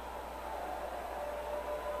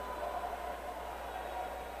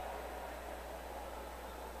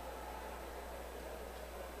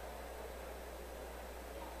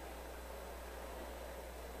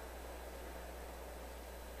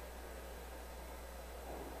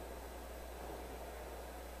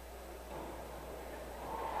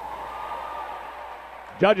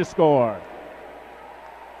 Judges score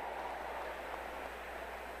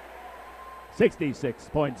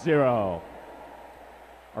 66.0.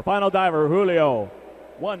 Our final diver, Julio,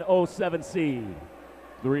 107C,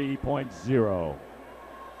 3.0.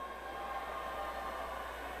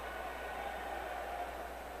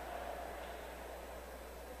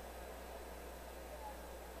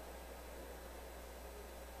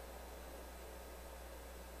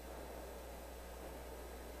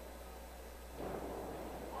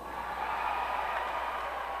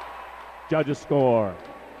 Judges score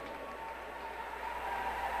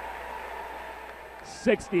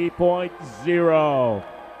 60.0.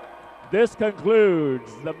 This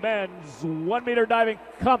concludes the men's 1 meter diving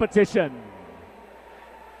competition.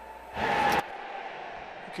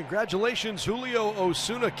 Congratulations, Julio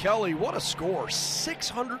Osuna Kelly. What a score,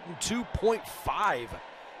 602.5.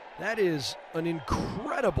 That is an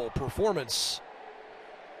incredible performance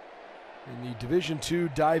in the Division II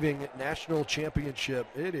Diving National Championship.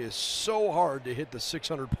 It is so hard to hit the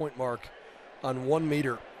 600-point mark on 1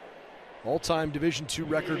 meter. All-time Division II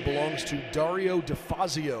record belongs to Dario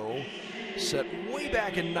DeFazio, set way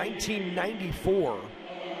back in 1994.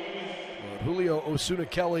 Julio Osuna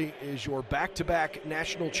Kelly is your back-to-back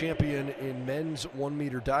national champion in men's 1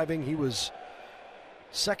 meter diving. He was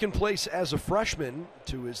second place as a freshman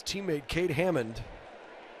to his teammate Cade Hammond,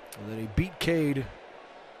 and then he beat Cade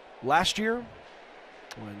last year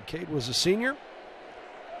when Cade was a senior.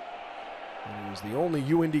 And he was the only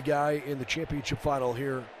UIndy guy in the championship final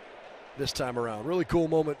here this time around. Really cool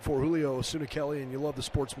moment for Julio Osuna Kelly, and you love the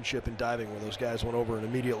sportsmanship in diving where those guys went over and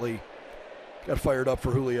immediately got fired up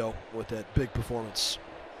for Julio with that big performance.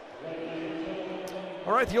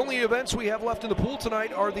 All right, the only events we have left in the pool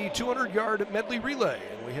tonight are the 200-yard medley relay,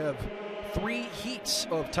 and we have 3 heats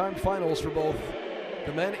of timed finals for both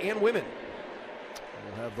the men and women.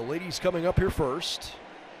 We'll have the ladies coming up here first.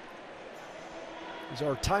 These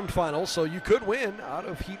are timed finals, so you could win out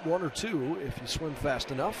of heat 1 or 2 if you swim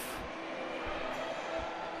fast enough.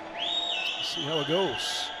 Let's see how it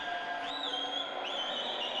goes.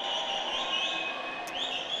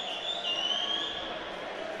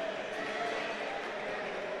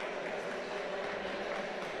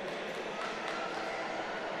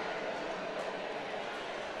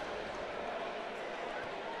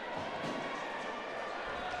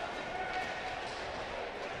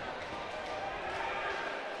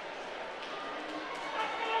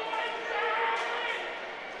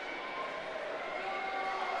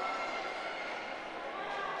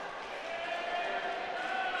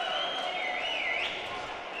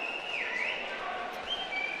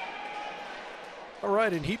 All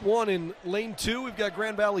right, in Heat 1 in Lane 2, we've got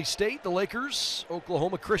Grand Valley State, the Lakers,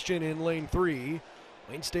 Oklahoma Christian in Lane 3,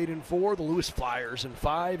 Wayne State in 4, the Lewis Flyers in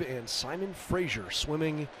 5, and Simon Fraser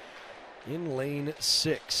swimming in Lane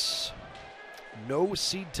 6. No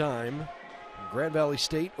seed time in Grand Valley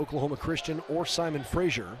State, Oklahoma Christian, or Simon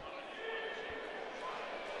Fraser.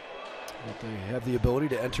 But they have the ability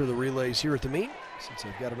to enter the relays here at the meet, since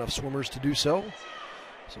they've got enough swimmers to do so.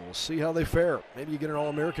 So we'll see how they fare. Maybe you get an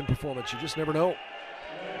All-American performance. You just never know.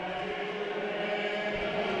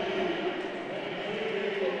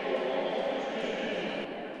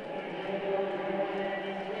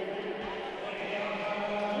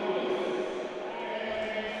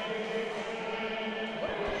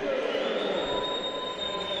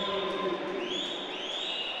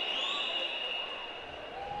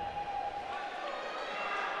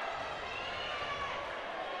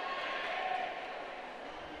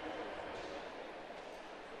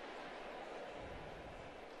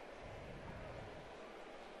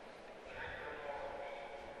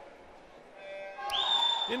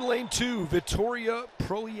 In lane 2, Vittoria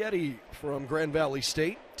Proietti from Grand Valley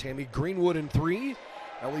State. Tammy Greenwood in 3.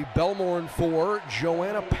 Ellie Belmore in 4.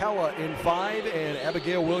 Joanna Pella in 5. And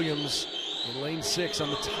Abigail Williams in lane 6 on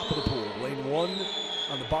the top of the pool. Lane 1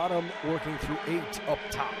 on the bottom, working through 8 up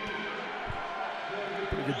top.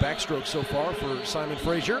 Pretty good backstroke so far for Simon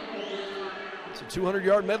Frazier. It's a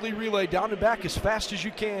 200-yard medley relay down and back as fast as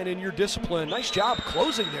you can in your discipline. Nice job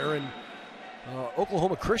closing there in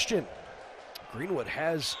Oklahoma Christian. Greenwood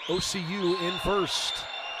has OCU in first.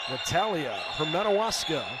 Natalia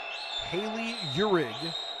Hermanowaska, Haley Urig,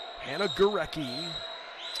 Hannah Gurecki,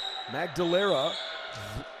 Magdalena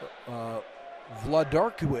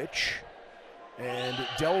Vladarkiewicz, and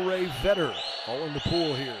Delray Vetter all in the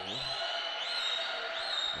pool here.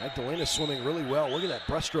 Magdalena swimming really well. Look at that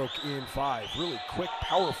breaststroke in 5. Really quick,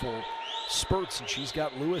 powerful spurts, and she's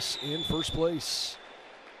got Lewis in first place.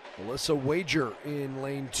 Alyssa Wager in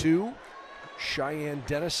lane 2. Cheyenne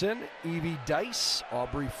Dennison, Evie Dice,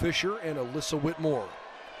 Aubrey Fisher, and Alyssa Whitmore.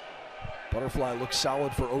 Butterfly looks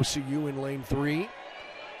solid for OCU in lane 3.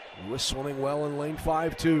 Lewis swimming well in lane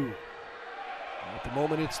 5 too. At the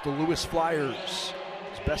moment it's the Lewis Flyers.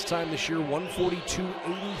 His best time this year,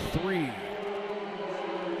 1:42.83.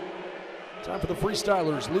 Time for the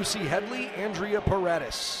freestylers. Lucy Headley, Andrea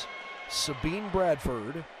Paradis, Sabine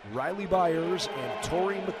Bradford, Riley Byers, and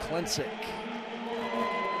Tori McClensick.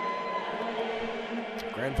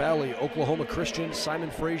 Grand Valley, Oklahoma Christian,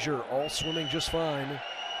 Simon Frazier, all swimming just fine.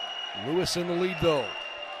 Lewis in the lead, though.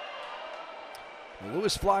 The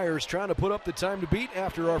Lewis Flyers trying to put up the time to beat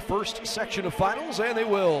after our first section of finals, and they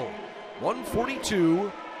will.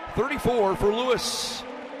 1:42.34 for Lewis.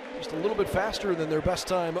 Just a little bit faster than their best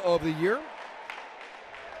time of the year.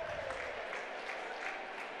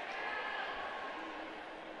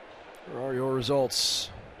 Here are your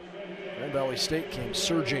results. Grand Valley State came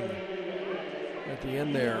surging at the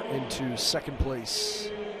end there into second place.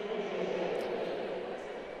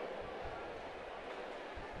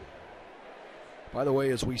 By the way,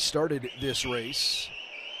 as we started this race,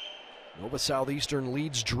 Nova Southeastern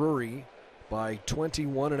leads Drury by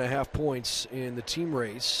 21.5 points in the team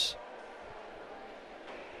race.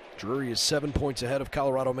 Drury is 7 points ahead of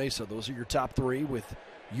Colorado Mesa. Those are your top 3, with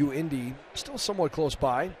UIndy still somewhat close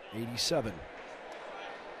by, 87.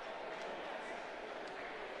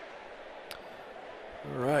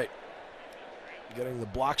 All right, getting the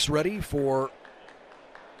blocks ready for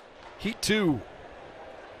Heat 2.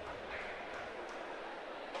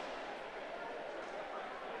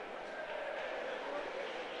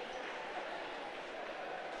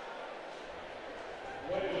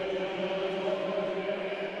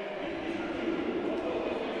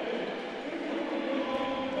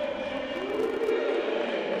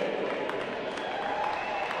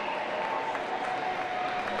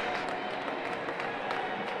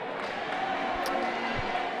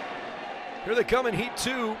 Here they come in Heat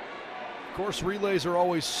 2. Of course, relays are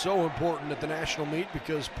always so important at the national meet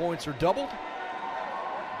because points are doubled.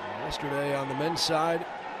 Yesterday on the men's side,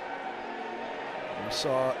 we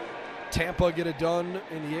saw Tampa get it done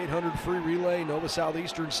in the 800 free relay. Nova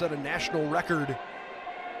Southeastern set a national record,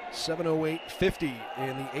 7:08.50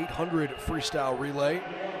 in the 800 freestyle relay.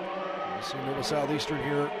 We'll see Nova Southeastern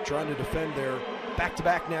here trying to defend their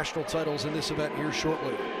back-to-back national titles in this event here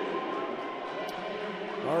shortly.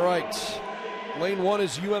 All right. Lane 1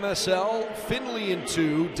 is UMSL, Findlay in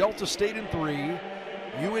 2, Delta State in 3,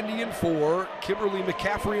 UIndy in 4, Kimberly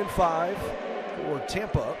McCaffrey in 5 for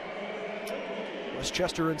Tampa,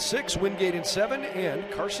 Westchester in 6, Wingate in 7, and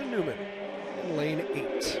Carson Newman in lane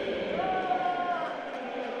 8.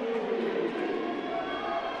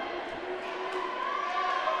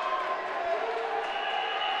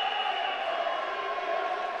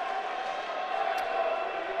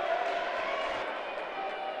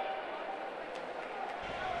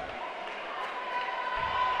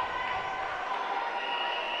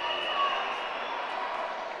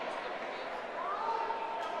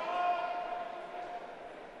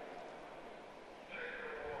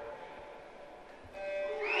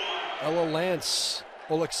 Ella Lance,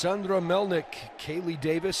 Alexandra Melnick, Kaylee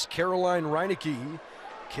Davis, Caroline Reinecke,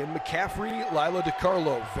 Kim McCaffrey, Lila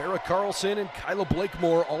DiCarlo, Vera Carlson, and Kyla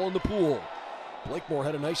Blakemore all in the pool. Blakemore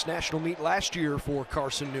had a nice national meet last year for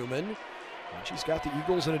Carson Newman. And she's got the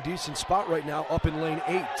Eagles in a decent spot right now up in lane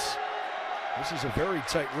 8. This is a very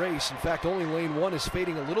tight race. In fact, only lane 1 is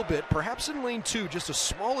fading a little bit. Perhaps in lane 2, just a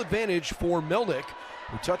small advantage for Melnick,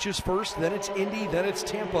 who touches first, then it's Indy, then it's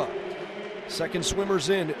Tampa. Second swimmers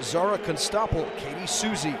in, Zara Constapel, Katie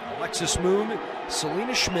Susie, Alexis Moon,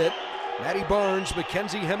 Selena Schmidt, Maddie Barnes,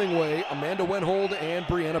 Mackenzie Hemingway, Amanda Wenhold, and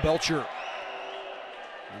Brianna Belcher.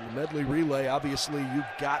 In the medley relay, obviously, you've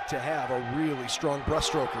got to have a really strong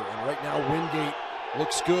breaststroker. And right now, Wingate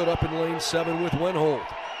looks good up in lane 7 with Wenhold.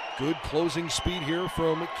 Good closing speed here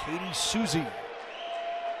from Katie Susie.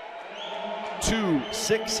 2,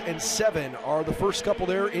 6, and 7 are the first couple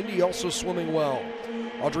there. Indy also swimming well.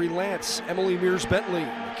 Audrey Lance, Emily Mears-Bentley,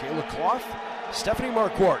 Michaela Cloth, Stephanie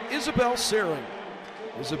Marquardt, Isabel Saring,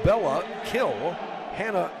 Isabella Kill,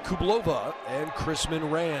 Hannah Kublova, and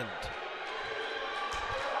Chrisman Rand.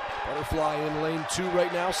 Butterfly in lane 2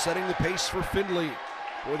 right now, setting the pace for Findlay.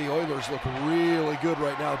 Boy, the Oilers look really good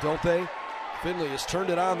right now, don't they? Findlay has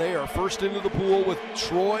turned it on. They are first into the pool with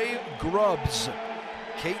Troy Grubbs,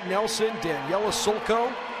 Kate Nelson, Daniela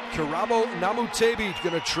Solko, Kirabo Namutebi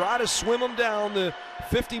going to try to swim them down, the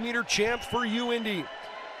 50-meter champ for UIndy.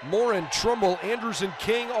 Morin, Trumbull, Andrews, and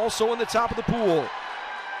King also in the top of the pool.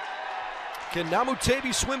 Can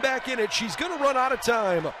Namutebi swim back in it? She's going to run out of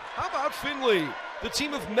time. How about Findlay? The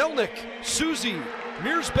team of Melnick, Susie,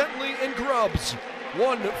 Mears-Bentley, and Grubbs.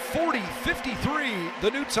 1:40.53,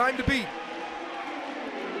 the new time to beat.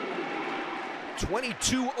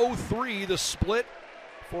 22:03, the split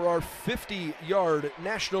for our 50-yard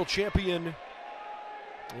national champion.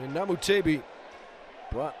 And Namutebi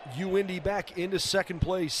brought UIndy back into second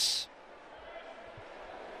place.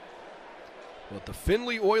 But the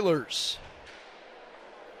Findlay Oilers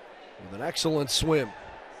with an excellent swim.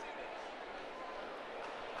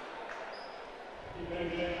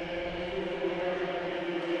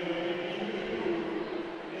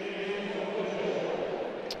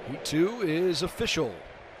 Heat 2 is official.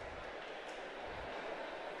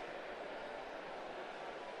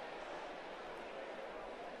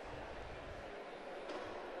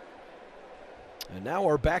 And now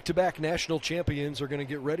our back-to-back national champions are going to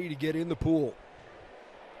get ready to get in the pool.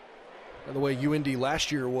 By the way, UIndy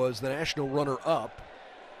last year was the national runner-up.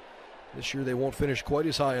 This year they won't finish quite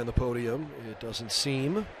as high on the podium. It doesn't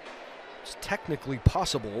seem. It's technically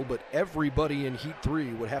possible, but everybody in Heat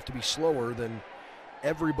 3 would have to be slower than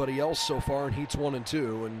everybody else so far in Heats 1 and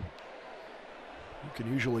 2, and you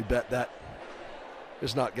can usually bet that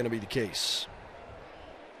is not going to be the case.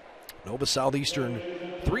 Nova Southeastern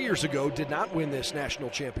 3 years ago did not win this national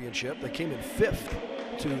championship. They came in 5th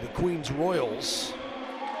to the Queens Royals.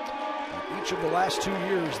 Each of the last 2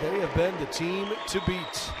 years, they have been the team to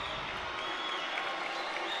beat.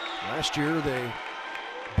 Last year, they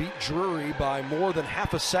beat Drury by more than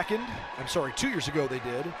half a second. I'm sorry, 2 years ago they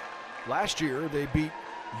did. Last year, they beat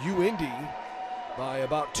UIndy by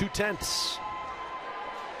about 2/10.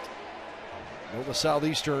 Nova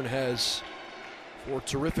Southeastern has 4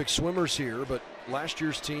 terrific swimmers here, but last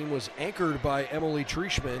year's team was anchored by Emily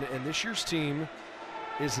Trieschmann, and this year's team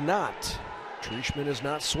is not. Trieschmann is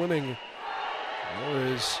not swimming, nor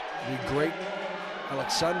is the great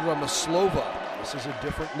Alexandra Maslova. This is a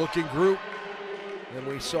different looking group than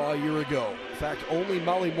we saw a year ago. In fact, only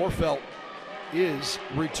Molly Morfelt is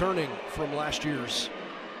returning from last year's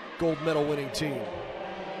gold medal winning team.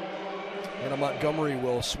 Anna Montgomery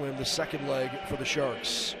will swim the second leg for the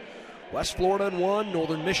Sharks. West Florida in 1,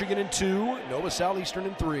 Northern Michigan in 2, Nova Southeastern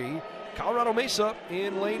in 3, Colorado Mesa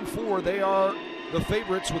in lane 4. They are the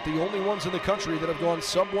favorites, with the only ones in the country that have gone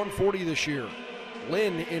sub 140 this year.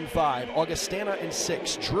 Lynn in 5, Augustana in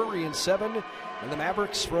 6, Drury in 7, and the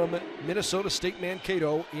Mavericks from Minnesota State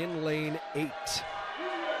Mankato in lane 8.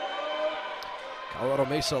 Colorado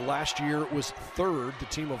Mesa last year was 3rd, the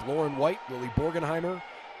team of Lauren White, Lily Borgenheimer,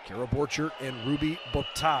 Kara Borchert, and Ruby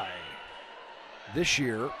Botai. This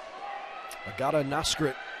year, Agata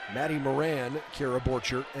Naskrit, Maddie Moran, Kara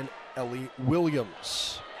Borchert, and Ellie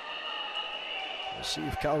Williams. We'll see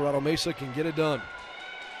if Colorado Mesa can get it done.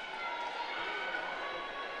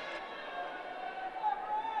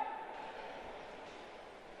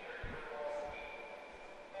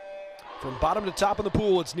 From bottom to top of the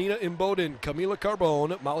pool, it's Nina Imboden, Camila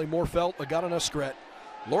Carbone, Molly Morfelt, Agata Naskret,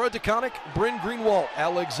 Laura DeConnick, Bryn Greenwald,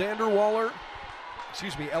 Alexandra Waller,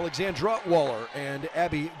 and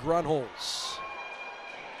Abby Gronholz.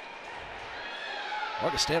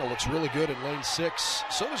 Augustana looks really good in lane 6.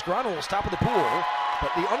 So does Gronholz, top of the pool.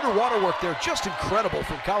 But the underwater work there, just incredible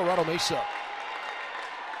from Colorado Mesa.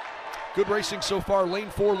 Good racing so far. Lane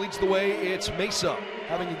 4 leads the way. It's Mesa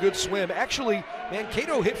having a good swim. Actually,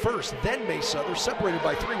 Mankato hit first, then Mesa. They're separated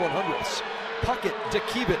by 3/100ths. Puckett,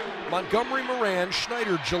 DeKeevet, Montgomery, Moran,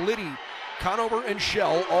 Schneider, Giolitti, Conover, and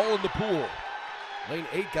Shell all in the pool. Lane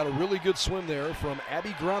 8 got a really good swim there from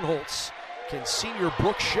Abby Gronholz. Can senior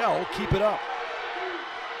Brooke Shell keep it up?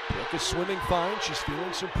 Brooke is swimming fine. She's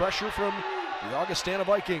feeling some pressure from the Augustana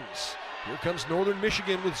Vikings. Here comes Northern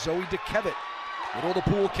Michigan with Zoe DeKevitt. Middle of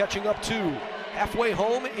the pool catching up too. Halfway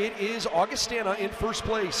home, it is Augustana in first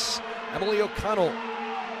place. Emily O'Connell,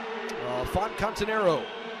 Font Cantanero,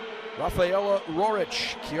 Rafaela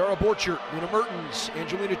Rorich, Kiara Borchert, Luna Mertens,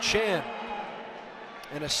 Angelina Chan,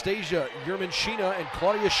 Anastasia Yermanshina, and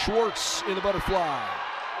Claudia Schwartz in the butterfly.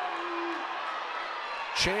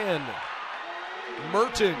 Chan,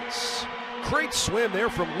 Mertens, great swim there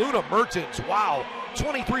from Luna Mertens. Wow,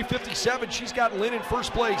 23:57. She's got Lynn in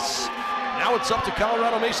first place. Now it's up to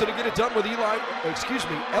Colorado Mesa to get it done with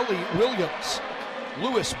Ellie Williams,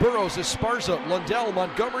 Lewis, Burrows, Esparza, Lundell,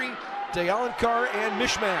 Montgomery, DeAlenkar, and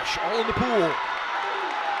Mishmash all in the pool.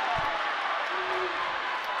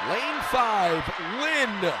 Lane 5,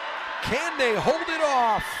 Lynn. Can they hold it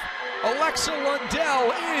off? Alexa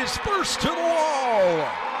Lundell is first to the wall.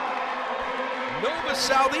 Nova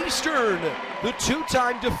Southeastern, the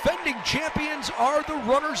two-time defending champions, are the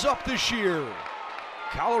runners-up this year.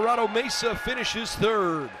 Colorado Mesa finishes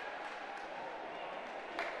third.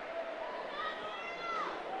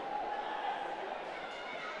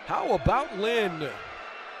 How about Lynn?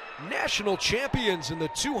 National champions in the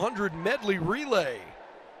 200 medley relay.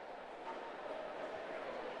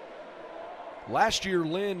 Last year,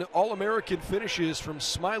 Lynn All-American finishes from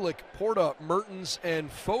Smilik, Porta, Mertens,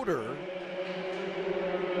 and Fodor.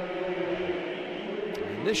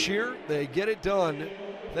 And this year, they get it done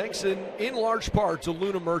thanks in large part to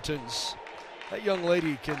Luna Mertens. That young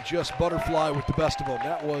lady can just butterfly with the best of them.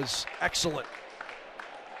 That was excellent.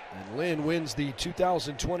 And Lynn wins the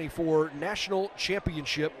 2024 National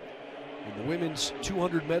Championship in the women's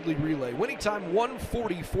 200 medley relay. Winning time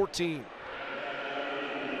 1:40.14.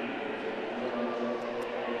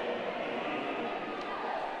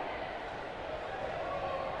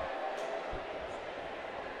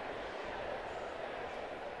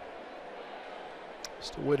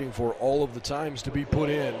 Still waiting for all of the times to be put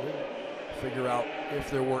in. Figure out if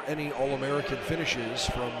there were any All-American finishes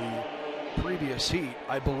from the previous heat.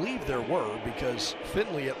 I believe there were, because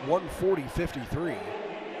Finley at 1:40.53.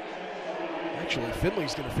 Actually,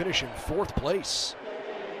 Finley's going to finish in fourth place.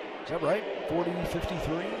 Is that right?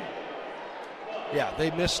 40.53? Yeah, they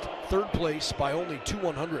missed third place by only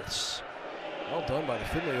 2/100ths. Well done by the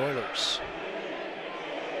Finley Oilers.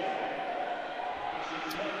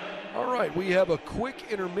 All right, we have a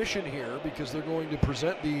quick intermission here because they're going to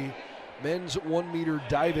present the men's 1-meter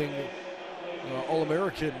diving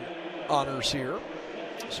All-American honors here.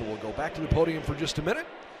 So we'll go back to the podium for just a minute.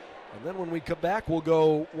 And then when we come back, we'll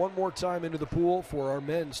go one more time into the pool for our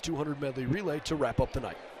men's 200 medley relay to wrap up the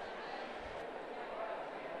night.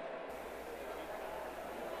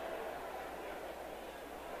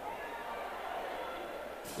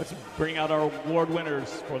 Let's bring out our award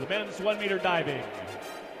winners for the men's 1-meter diving.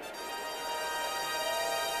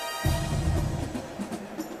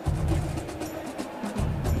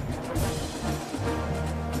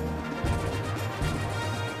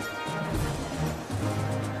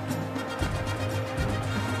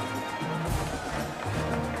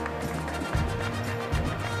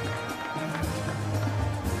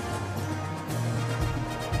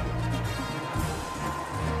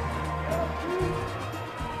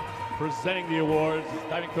 Presenting the awards,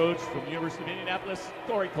 diving coach from the University of Indianapolis,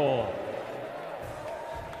 Corey Cole.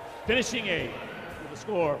 Finishing 8th with a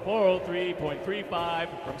score 403.35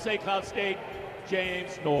 from St. Cloud State,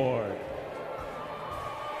 James Nord.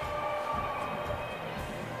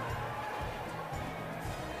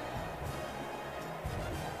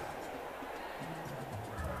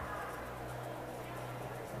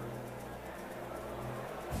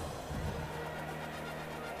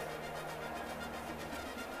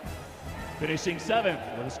 Finishing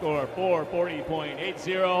 7th with a score of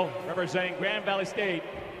 440.80, representing Grand Valley State,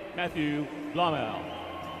 Matthew Blomel.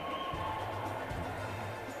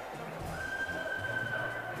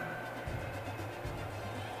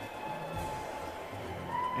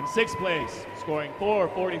 In 6th place, scoring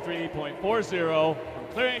 443.40 from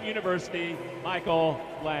Clarion University, Michael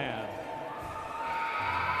Lamb.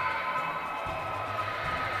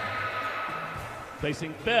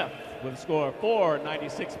 Placing 5th with a score of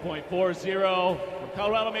 496.40 from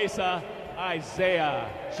Colorado Mesa, Isaiah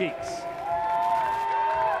Cheeks.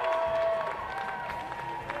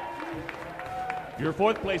 Your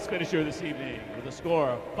 4th place finisher this evening with a score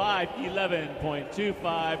of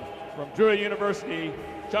 511.25 from Druid University,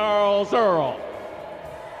 Charles Earl.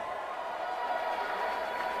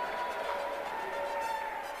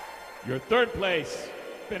 Your 3rd place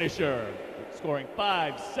finisher scoring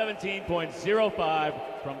 517.05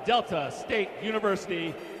 from Delta State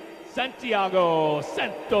University, Santiago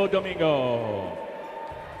Santo Domingo.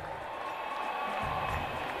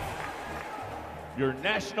 Your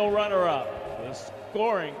national runner-up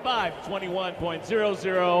scoring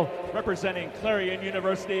 521.00, representing Clarion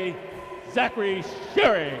University, Zachary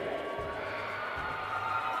Shearing.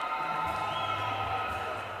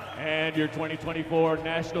 And your 2024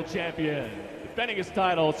 national champion, defending his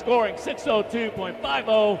title, scoring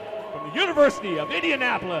 602.50 from the University of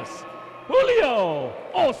Indianapolis, Julio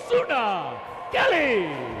Osuna Kelly.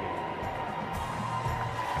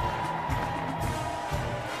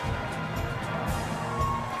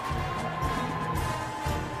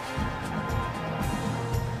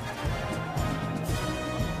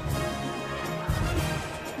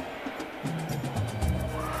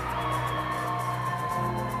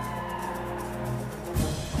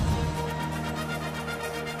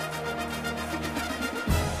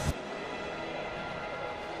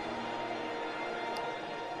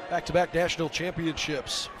 Back-to-back national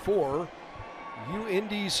championships for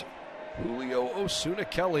UIndy's Julio Osuna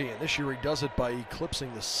Kelly, and this year he does it by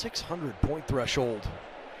eclipsing the 600-point threshold.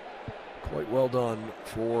 Quite well done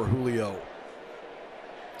for Julio.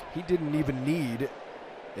 He didn't even need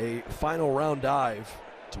a final round dive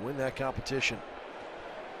to win that competition.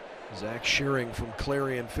 Zach Shearing from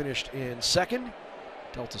Clarion finished in second.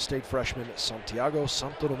 Delta State freshman Santiago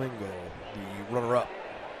Santo Domingo, the runner-up.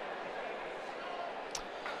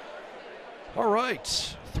 All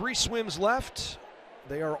right, 3 swims left.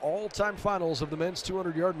 They are all-time finals of the men's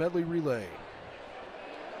 200-yard medley relay.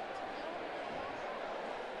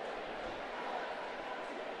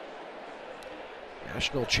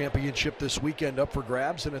 National championship this weekend up for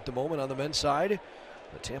grabs, and at the moment on the men's side,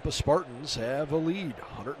 the Tampa Spartans have a lead,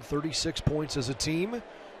 136 points as a team.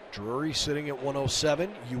 Drury sitting at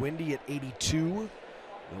 107, UIndy at 82,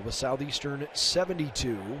 Nova Southeastern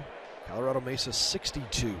 72, Colorado Mesa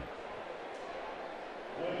 62.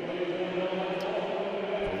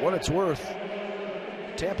 For what it's worth,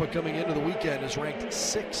 Tampa coming into the weekend is ranked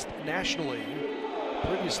 6th nationally.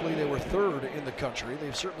 Previously they were 3rd in the country.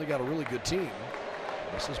 They've certainly got a really good team.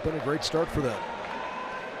 This has been a great start for them.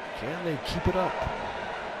 Can they keep it up?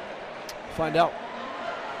 Find out.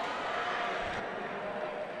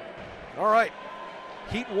 All right,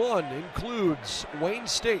 Heat 1 includes Wayne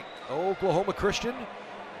State, Oklahoma Christian,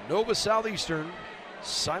 Nova Southeastern,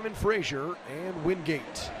 Simon Fraser, and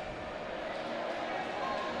Wingate.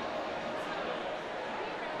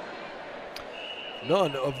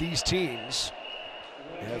 None of these teams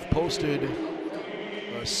have posted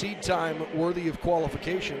a seed time worthy of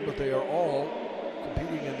qualification, but they are all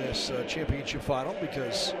competing in this championship final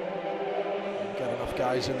because we've got enough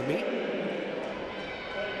guys in the meet.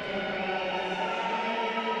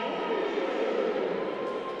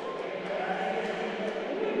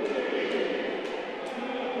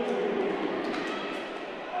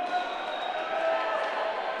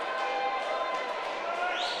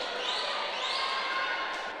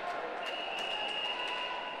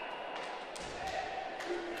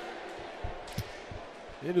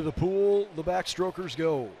 Into the pool, the backstrokers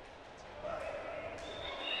go.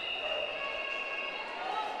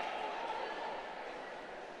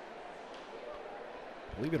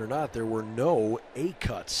 Believe it or not, there were no A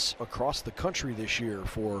cuts across the country this year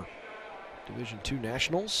for Division II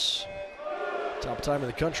Nationals. Top time in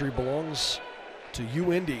the country belongs to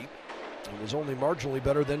UIndy. It was only marginally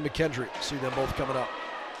better than McKendree. See them both coming up.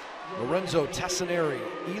 Lorenzo Tassinari,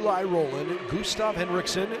 Eli Rowland, Gustav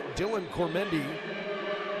Henriksen, Dylan Cormendi,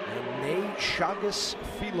 and Nay Chagas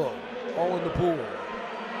Filo, all in the pool.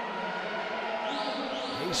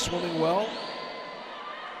 Nay swimming well.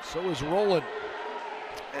 So is Rowland.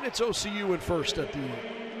 And it's OCU in first at the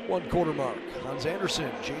 1/4 mark. Hans Anderson,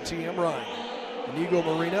 JT Emrine, Inigo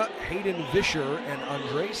Marina, Hayden Vischer, and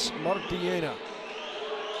Andres Martiena.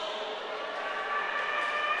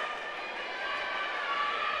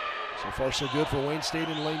 So far so good for Wayne State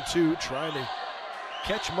in lane 2, trying to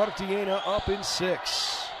catch Martiena up in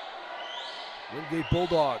 6. Wingate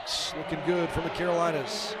Bulldogs looking good from the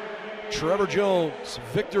Carolinas. Trevor Jones,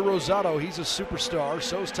 Victor Rosado, he's a superstar.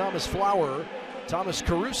 So is Thomas Flower, Thomas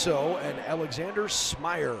Caruso, and Alexander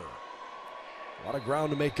Smyer. A lot of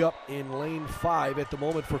ground to make up in lane 5 at the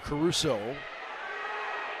moment for Caruso.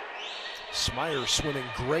 Smyer swimming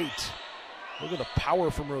great. Look at the power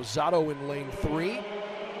from Rosado in lane 3.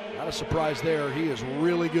 Not a surprise there. He is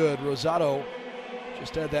really good. Rosado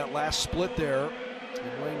just had that last split there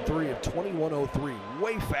in lane 3 of 21:03.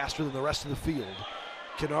 Way faster than the rest of the field.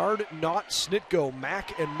 Kennard, Knott, Snitko,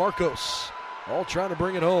 Mack, and Marcos all trying to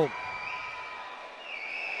bring it home.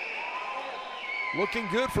 Looking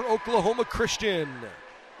good for Oklahoma Christian.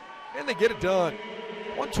 And they get it done.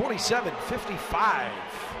 127.55.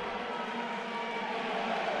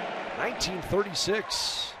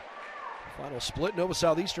 1936. Final split, Nova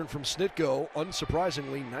Southeastern from Snitko,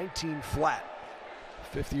 unsurprisingly, 19 flat.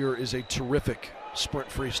 Fifth year is a terrific sprint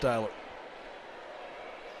freestyler.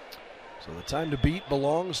 So the time to beat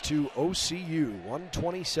belongs to OCU,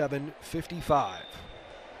 127.55.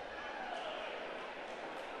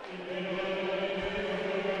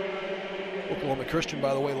 Oklahoma Christian,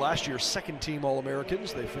 by the way, last year, second team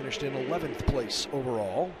All-Americans. They finished in 11th place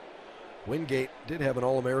overall. Wingate did have an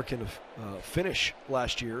All-American finish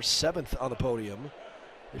last year, 7th on the podium.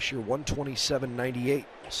 This year, 127.98.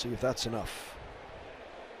 We'll see if that's enough.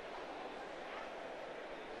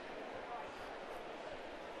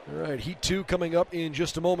 All right, Heat 2 coming up in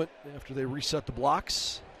just a moment after they reset the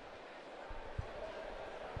blocks.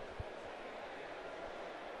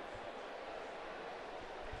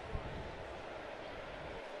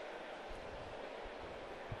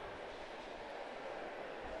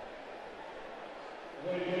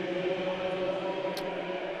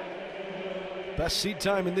 Best seed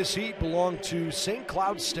time in this heat belonged to St.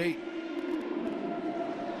 Cloud State.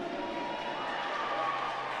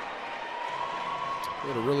 They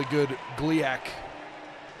had a really good GLIAC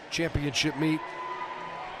championship meet.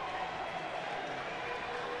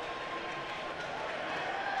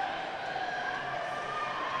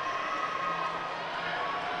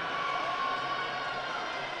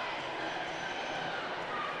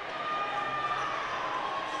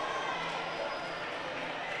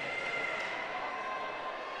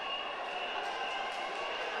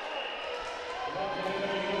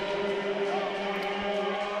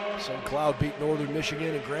 St. Cloud beat Northern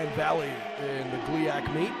Michigan and Grand Valley in the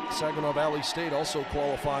GLIAC meet. Saginaw Valley State also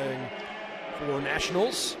qualifying for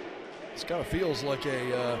nationals. This kind of feels like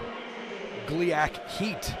a GLIAC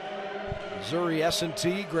heat. Missouri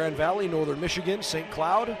S&T, Grand Valley, Northern Michigan, St.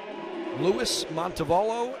 Cloud, Lewis,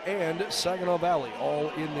 Montevallo, and Saginaw Valley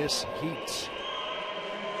all in this heat.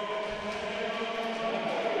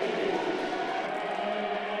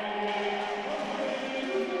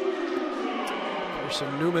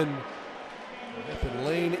 Carson Newman up in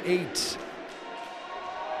lane 8.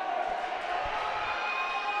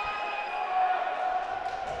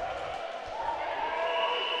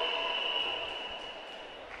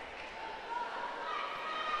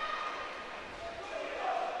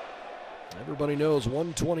 Everybody knows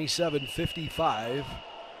 127.55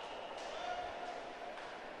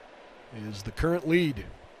 is the current lead.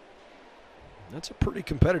 That's a pretty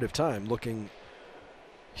competitive time looking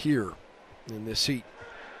here in this heat.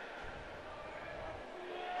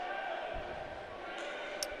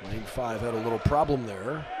 Lane 5 had a little problem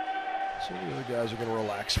there, so the other guys are going to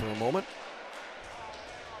relax for a moment.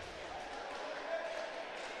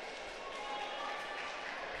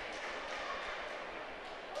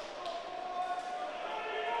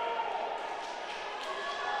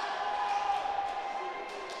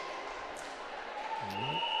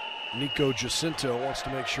 Nico Jacinto wants to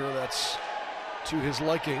make sure that's to his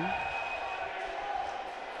liking.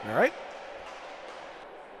 All right.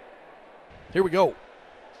 Here we go.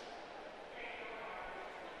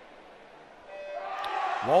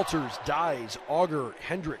 Walters, Dyes, Auger,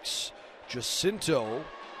 Hendricks, Jacinto,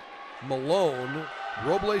 Malone,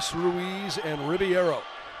 Robles Ruiz, and Ribeiro.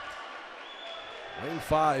 Lane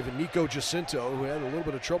 5, and Nico Jacinto, who had a little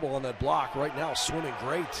bit of trouble on that block, right now swimming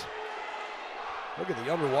great. Look at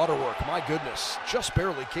the underwater work, my goodness. Just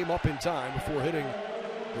barely came up in time before hitting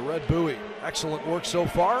the red buoy. Excellent work so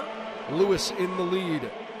far. Lewis in the lead.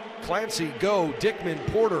 Clancy, Go, Dickman,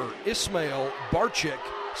 Porter, Ismail, Barczyk,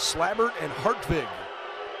 Slabbert, and Hartvig.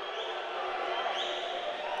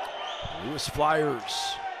 Lewis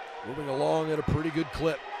Flyers moving along at a pretty good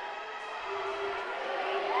clip.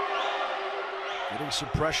 Getting some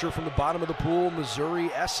pressure from the bottom of the pool,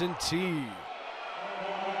 Missouri S&T.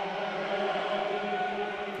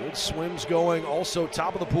 Good swims going. Also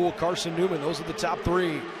top of the pool, Carson Newman. Those are the top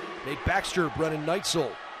three. Nate Baxter, Brennan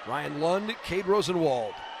Neitzel, Ryan Lund, Cade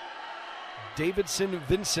Rosenwald, Davidson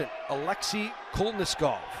Vincent, Alexei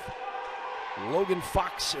Kolniskov, Logan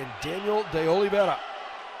Fox, and Daniel De Oliveira.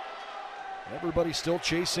 Everybody still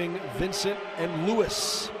chasing Vincent and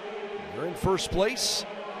Lewis. They're in first place.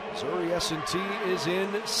 Missouri S&T is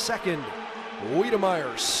in second.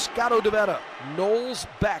 Wiedemeyer, Scotto DeVetta, Knowles,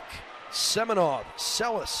 Beck, Semenov,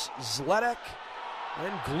 Sellis, Zledek,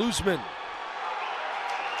 and Glusman.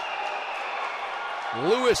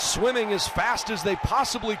 Lewis swimming as fast as they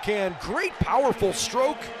possibly can. Great powerful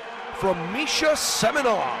stroke from Misha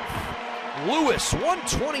Semenov. Lewis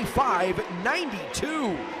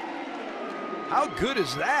 125.92. How good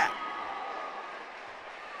is that?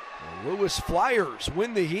 The Lewis Flyers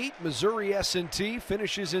win the heat. Missouri S&T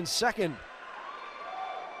finishes in second.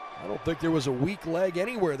 I don't think there was a weak leg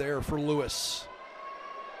anywhere there for Lewis.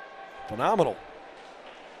 Phenomenal.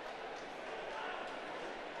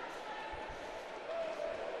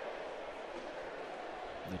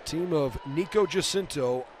 The team of Nico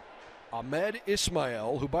Jacinto, Ahmed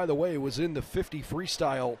Ismail, who, by the way, was in the 50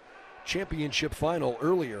 freestyle championship final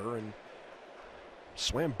earlier and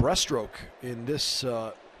swam breaststroke in this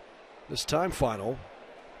time final.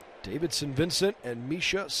 Davidson Vincent and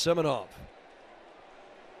Misha Semenov.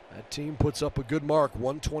 That team puts up a good mark,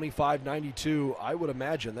 125.92. I would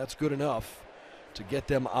imagine that's good enough to get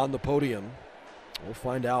them on the podium. We'll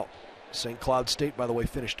find out. St. Cloud State, by the way,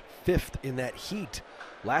 finished 5th in that heat.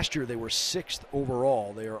 Last year they were 6th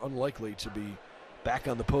overall. They are unlikely to be back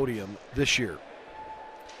on the podium this year.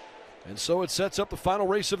 And so it sets up the final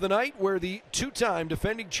race of the night, where the two-time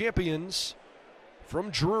defending champions from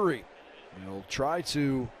Drury will try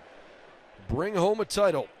to bring home a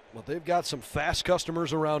title. But they've got some fast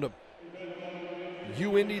customers around them.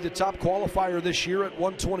 UIndy, the top qualifier this year at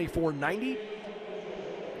 124.90. They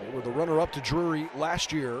were the runner-up to Drury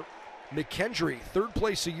last year. McKendree, 3rd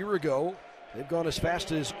place a year ago. They've gone as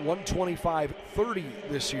fast as 125.30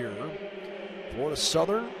 this year. Florida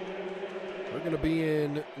Southern, they're going to be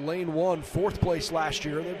in lane 1, 4th place last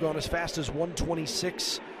year. They've gone as fast as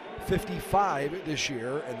 126.55 this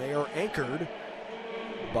year, and they are anchored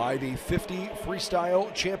by the 50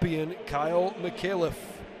 freestyle champion, Kyle McAuliffe.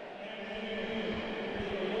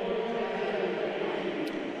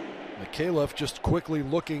 McAuliffe just quickly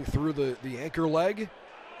looking through the anchor leg.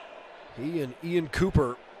 He and Ian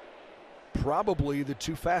Cooper, probably the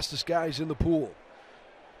 2 fastest guys in the pool.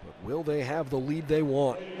 But will they have the lead they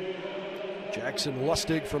want? Jackson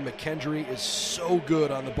Lustig from McKendree is so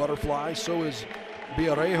good on the butterfly. So is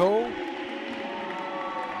Villarejo,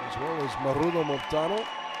 as well as Marudo Montano.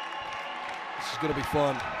 This is going to be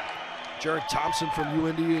fun. Jared Thompson from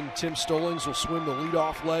UIndy and Tim Stolings will swim the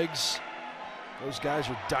leadoff legs. Those guys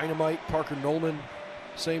are dynamite. Parker Nolman,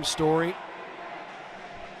 same story.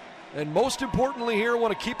 And most importantly here, I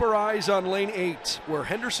want to keep our eyes on lane 8, where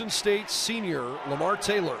Henderson State senior Lamar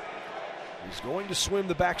Taylor is going to swim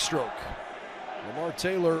the backstroke. Lamar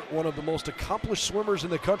Taylor, one of the most accomplished swimmers in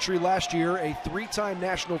the country last year, a 3-time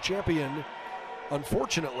national champion.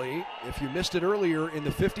 Unfortunately, if you missed it earlier in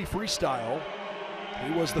the 50 freestyle,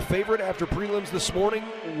 he was the favorite after prelims this morning,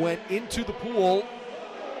 went into the pool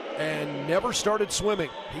and never started swimming.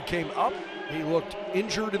 He came up, he looked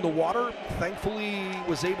injured in the water, thankfully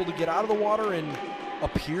was able to get out of the water and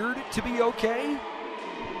appeared to be okay.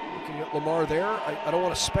 Looking at Lamar there, I don't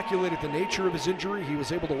want to speculate at the nature of his injury. He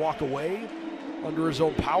was able to walk away under his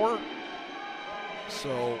own power.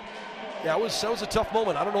 So, yeah, that was a tough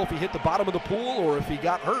moment. I don't know if he hit the bottom of the pool or if he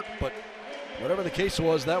got hurt, but whatever the case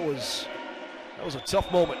was, that was a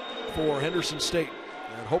tough moment for Henderson State.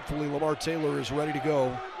 And hopefully Lamar Taylor is ready to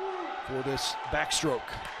go for this backstroke.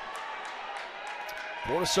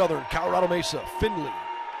 Florida Southern, Colorado Mesa, Findlay,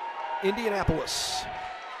 Indianapolis,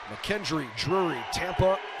 McKendree, Drury,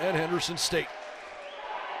 Tampa, and Henderson State.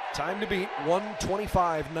 Time to beat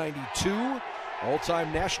 125.92.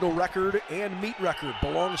 All-time national record and meet record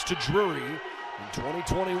belongs to Drury in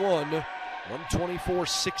 2021,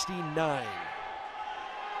 124.69.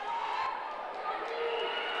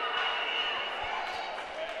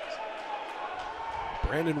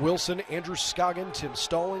 Brandon Wilson, Andrew Scoggin, Tim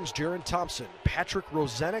Stallings, Jaron Thompson, Patrick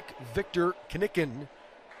Rosenek, Victor Knicken,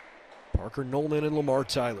 Parker Nolman, and Lamar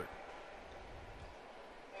Tyler.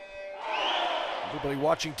 Everybody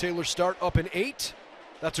watching Taylor start up in 8.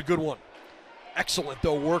 That's a good one. Excellent,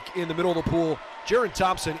 though, work in the middle of the pool. Jaron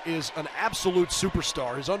Thompson is an absolute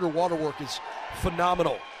superstar. His underwater work is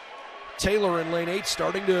phenomenal. Taylor in lane 8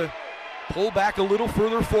 starting to pull back a little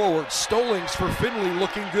further forward. Stallings for Findlay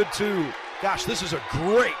looking good, too. Gosh, this is a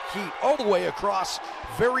great heat all the way across.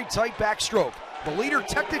 Very tight backstroke. The leader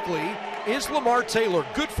technically is Lamar Taylor.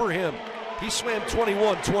 Good for him. He swam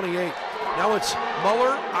 21.28. Now it's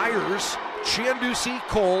Muller, Ayers, Chiandusi,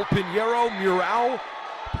 Cole, Pinheiro, Murao,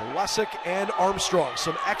 Pulisic, and Armstrong.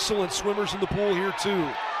 Some excellent swimmers in the pool here too.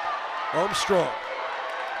 Armstrong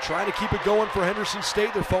trying to keep it going for Henderson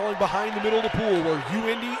State. They're falling behind the middle of the pool where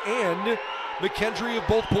UIndy and McKendree have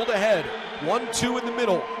both pulled ahead. 1-2 in the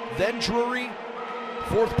middle. Then Drury.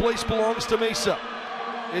 4th place belongs to Mesa.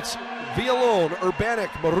 It's Villalone, Urbanek,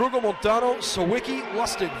 Marugo Montano, Sawicki,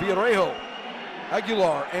 Lustig, Villarejo,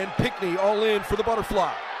 Aguilar, and Pickney all in for the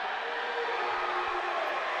butterfly.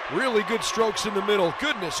 Really good strokes in the middle.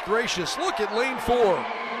 Goodness gracious, look at lane 4.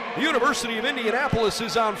 The University of Indianapolis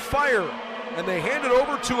is on fire, and they hand it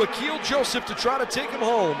over to Akil Joseph to try to take him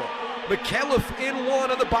home. McAuliffe in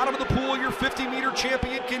one on the bottom of the pool, your 50-meter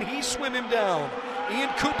champion. Can he swim him down? Ian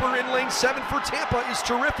Cooper in lane 7 for Tampa is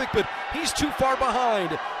terrific, but he's too far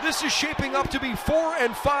behind. This is shaping up to be 4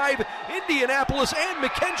 and 5, Indianapolis and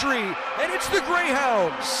McKendree, and it's the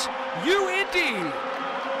Greyhounds. UIndy.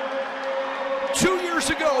 2 years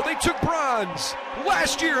ago, they took bronze.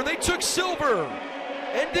 Last year, they took silver.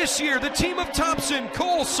 And this year, the team of Thompson,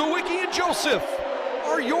 Cole, Sawicki, and Joseph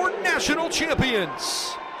are your national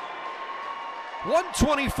champions.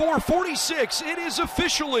 124.46. It is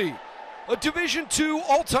officially a Division II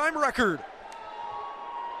all-time record.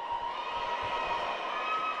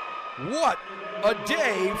 What a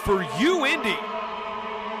day for UIndy.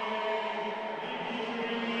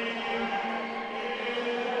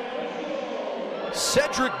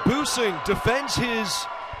 Cedric Boosing defends his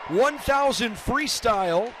 1,000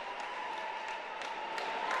 freestyle.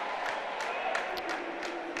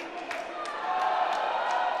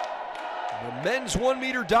 The men's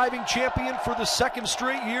 1-meter diving champion for the second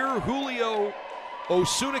straight year, Julio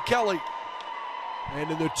Osuna-Kelly.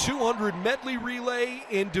 And in the 200 medley relay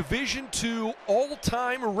in Division II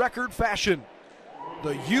all-time record fashion,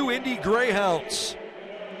 the UIndy Greyhounds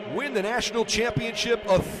win the national championship,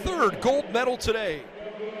 a third gold medal today.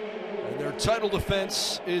 And their title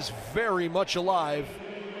defense is very much alive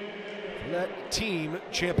for that team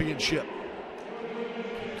championship.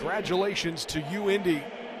 Congratulations to UIndy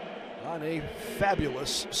on a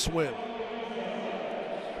fabulous swim.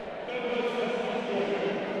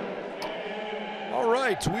 All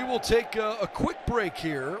right, we will take a quick break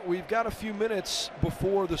here. We've got a few minutes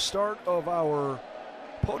before the start of our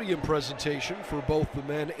podium presentation for both the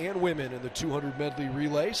men and women in the 200 medley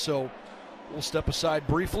relay, so we'll step aside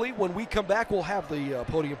briefly. When we come back, we'll have the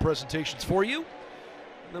podium presentations for you,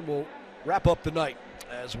 and then we'll wrap up the night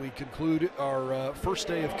as we conclude our first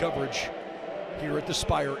day of coverage here at the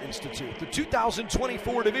Spire Institute. The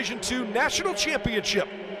 2024 Division II National Championship.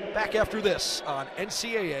 Back after this on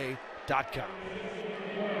NCAA.com.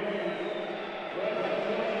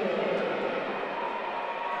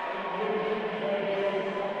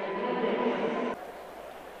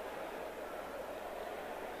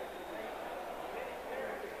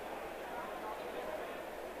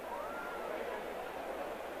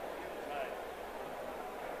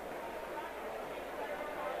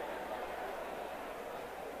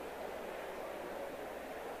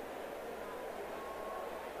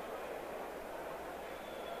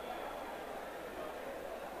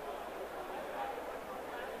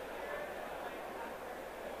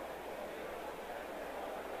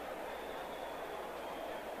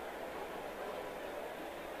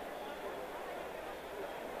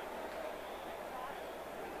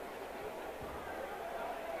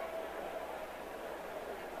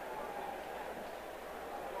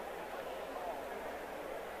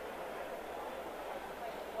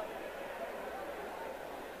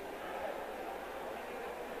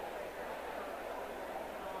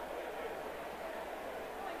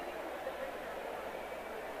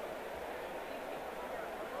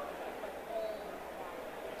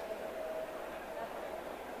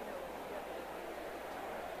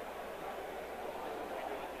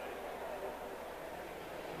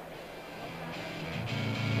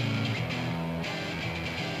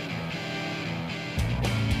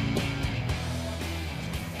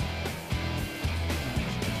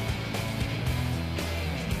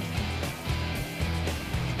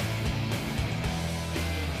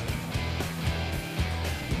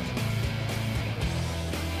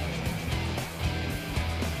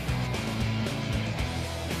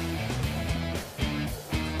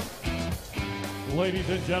 Ladies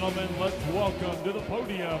and gentlemen, let's welcome to the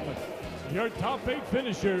podium your top 8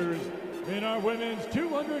 finishers in our women's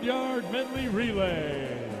 200-yard medley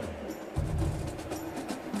relay.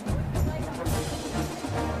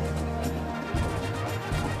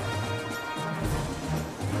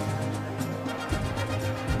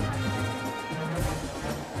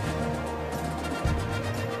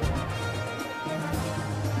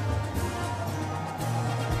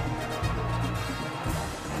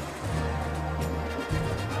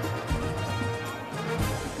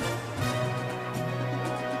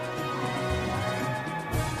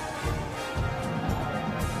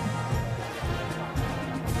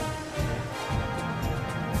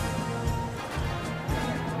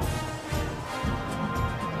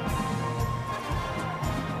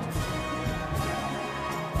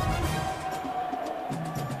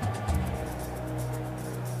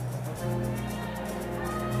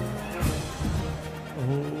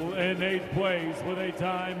 In 8th place with a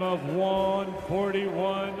time of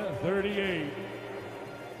 1:41.38,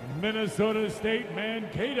 Minnesota State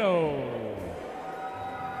Mankato.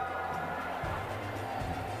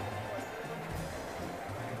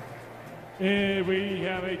 We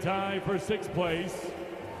have a tie for sixth place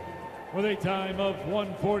with a time of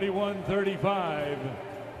 1:41.35.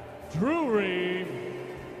 Drury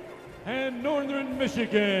and Northern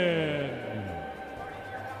Michigan.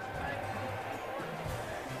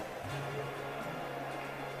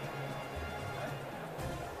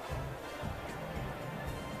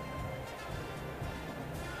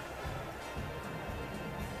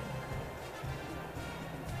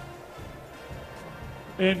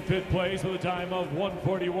 In fifth place with a time of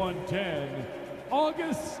 1:41.10,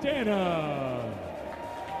 Augustana.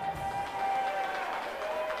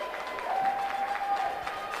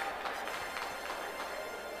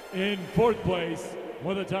 In fourth place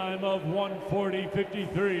with a time of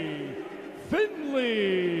 1:40.53,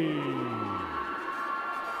 Findlay.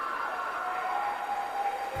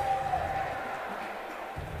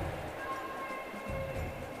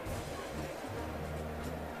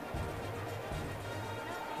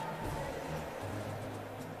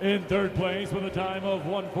 In third place with a time of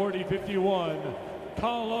 1:40.51,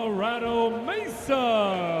 Colorado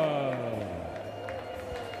Mesa.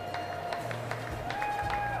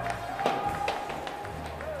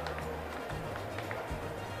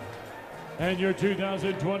 And your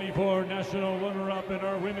 2024 national runner-up in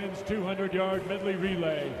our women's 200-yard medley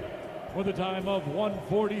relay with a time of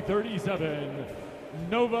 1:40.37,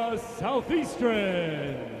 Nova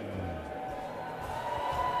Southeastern.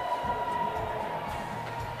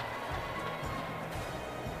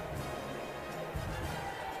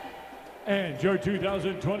 And your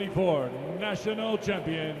 2024 national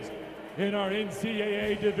champions in our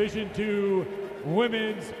NCAA Division II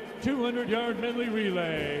Women's 200-yard medley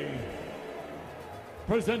relay.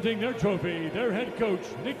 Presenting their trophy, their head coach,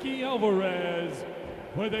 Nikki Alvarez,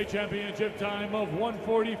 with a championship time of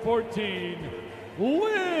 1:40.14,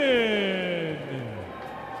 Lynn.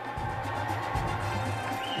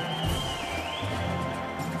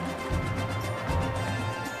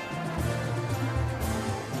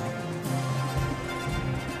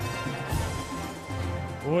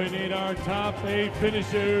 We need our top 8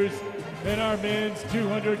 finishers in our men's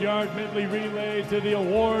 200-yard medley relay to the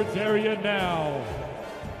awards area now.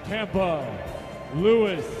 Tampa,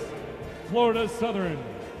 Lewis, Florida Southern,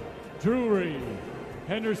 Drury,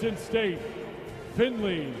 Henderson State,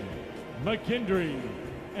 Findlay, McKendree,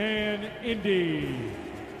 and Indy.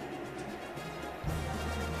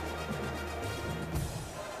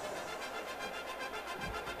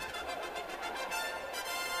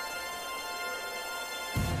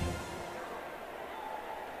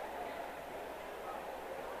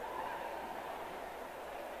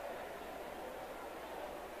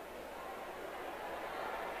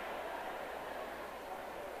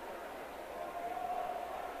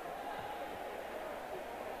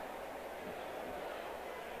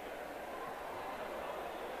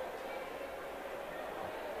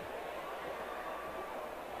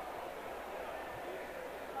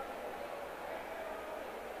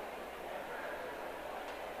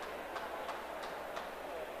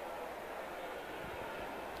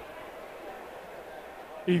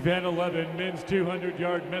 Event 11, men's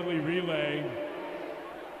 200-yard medley relay.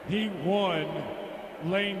 Heat 1,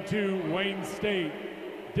 lane 2, Wayne State,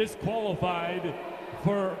 disqualified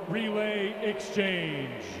for relay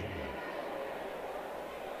exchange.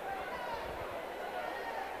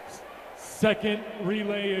 Second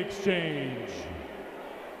relay exchange.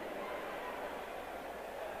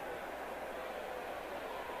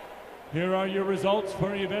 Here are your results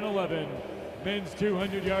for Event 11, men's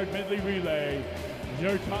 200-yard medley relay.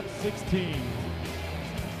 Your top 16.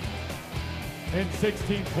 In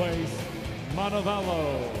 16th place,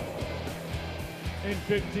 Montevallo. In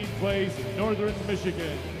 15th place, Northern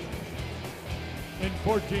Michigan. In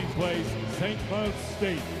 14th place, St. Cloud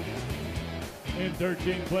State. In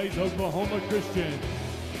 13th place, Oklahoma Christian.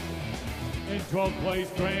 In 12th place,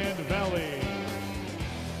 Grand Valley.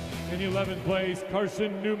 In 11th place,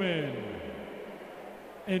 Carson Newman.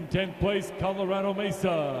 In 10th place, Colorado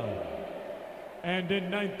Mesa. And in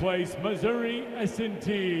 9th place, Missouri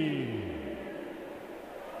S&T.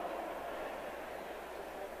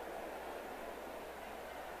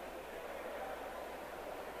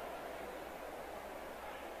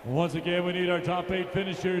 Once again, we need our top 8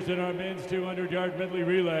 finishers in our men's 200-yard medley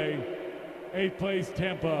relay. 8th place,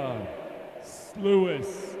 Tampa,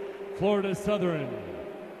 Lewis, Florida Southern,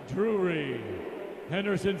 Drury,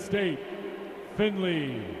 Henderson State,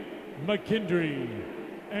 Findlay, McKendree,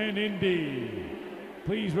 and Indy.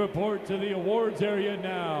 Please report to the awards area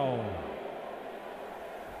now.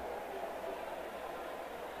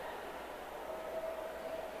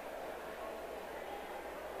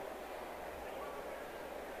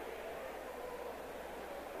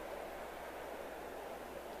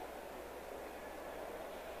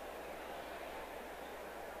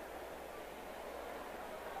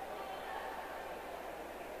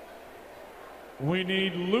 We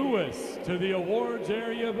need Lewis to the awards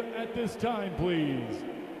area at this time, please.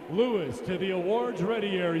 Lewis to the awards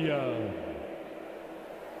ready area.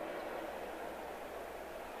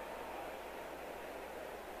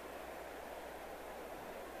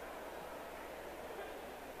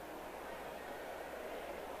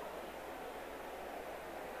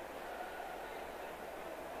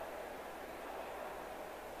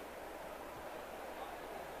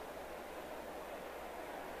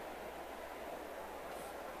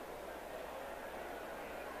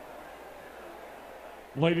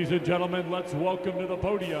 Ladies and gentlemen, let's welcome to the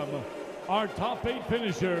podium our top 8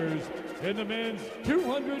 finishers in the men's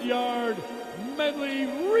 200-yard medley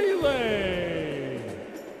relay.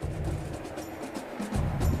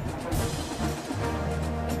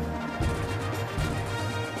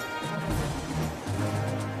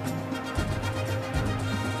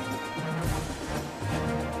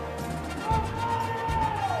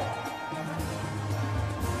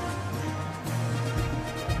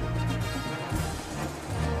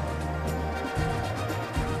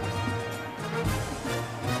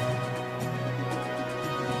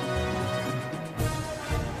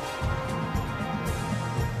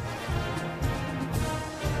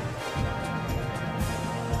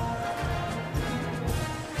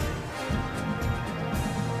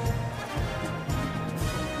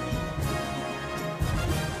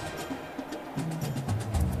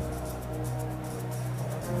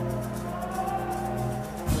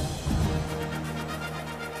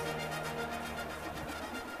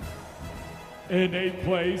 In 8th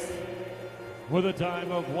place, with a time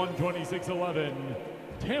of 1:26.11,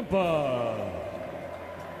 Tampa.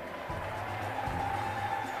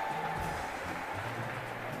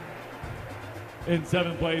 In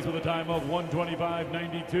 7th place, with a time of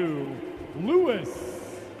 1:25.92,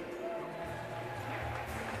 Lewis.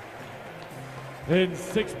 In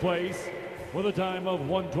 6th place, with a time of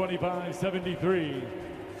 1:25.73,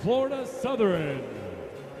 Florida Southern.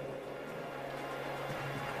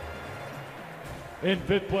 In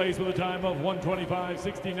 5th place with a time of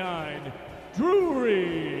 1:25.69,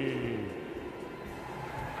 Drury.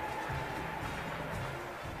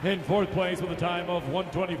 In 4th place with a time of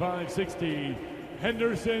 1:25.60,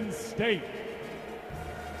 Henderson State.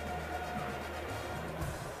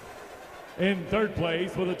 In 3rd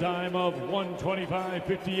place with a time of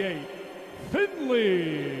 1:25.58,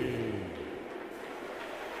 Findlay.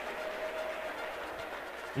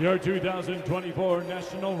 Your 2024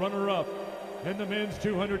 national runner-up in the men's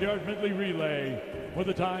 200-yard medley relay with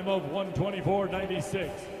a time of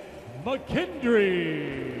 1:24.96,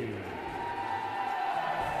 McKendree.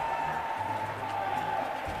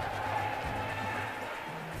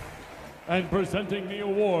 And presenting the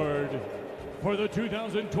award for the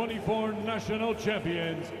 2024 national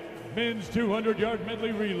champions, men's 200-yard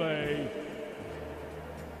medley relay,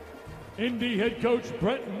 Indy head coach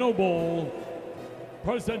Brett Noble,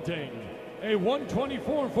 presenting a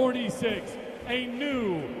 1:24.46, a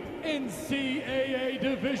new NCAA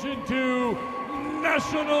Division II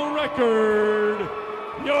national record.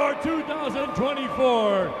 Your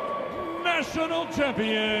 2024 national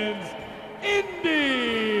champions,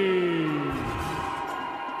 Indy.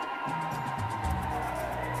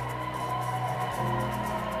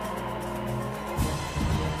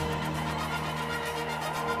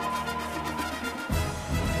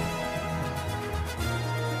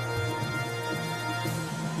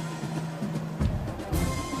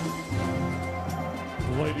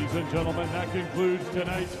 Ladies and gentlemen, that concludes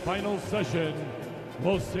tonight's final session.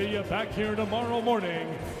 We'll see you back here tomorrow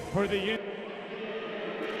morning for the...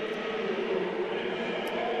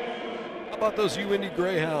 How about those UIndy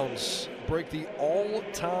Greyhounds break the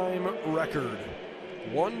all-time record,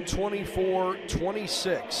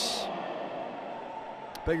 1:24.26.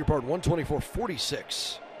 Beg your pardon,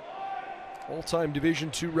 1:24.46. All-time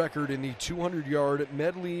Division II record in the 200-yard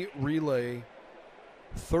medley relay.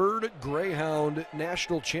 3rd Greyhound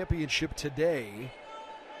National Championship today.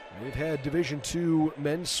 We've had Division II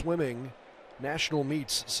men's swimming national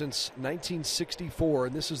meets since 1964,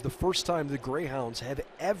 and this is the first time the Greyhounds have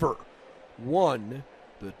ever won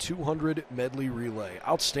the 200 medley relay.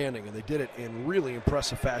 Outstanding, and they did it in really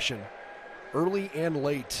impressive fashion, early and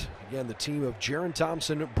late. Again, the team of Jaron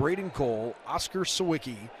Thompson, Braden Cole, Oscar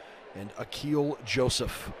Sawicki, and Akil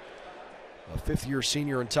Joseph. A 5th-year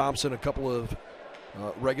senior in Thompson, a couple of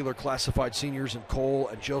regular classified seniors in Cole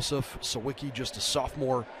and Joseph. Sawicki just a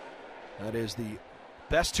sophomore. That is the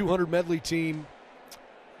best 200 medley team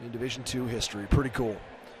in Division II history. Pretty cool.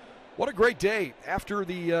 What a great day after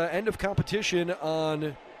the end of competition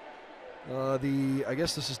on I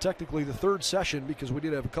guess this is technically the 3rd session because we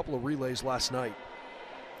did have a couple of relays last night.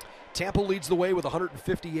 Tampa leads the way with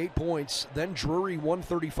 158 points, then Drury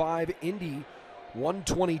 135, Indy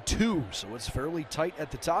 122, so it's fairly tight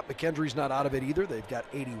at the top. McKendree's not out of it either. They've got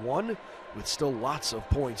 81 with still lots of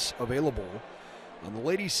points available. On the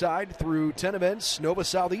ladies' side, through 10 events, Nova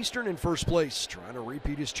Southeastern in first place, trying to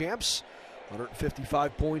repeat as champs.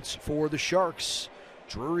 155 points for the Sharks.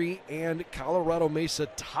 Drury and Colorado Mesa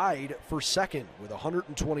tied for second with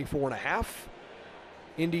 124.5.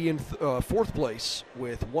 Indy in fourth place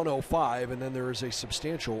with 105, and then there is a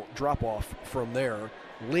substantial drop-off from there.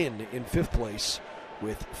 Lynn in fifth place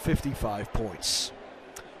with 55 points.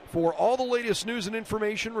 For all the latest news and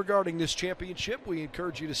information regarding this championship, we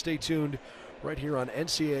encourage you to stay tuned right here on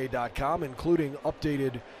NCAA.com, including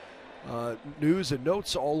updated news and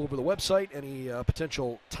notes all over the website. Any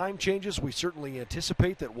potential time changes, we certainly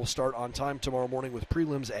anticipate that we'll start on time tomorrow morning with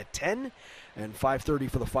prelims at 10 and 5:30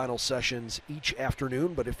 for the final sessions each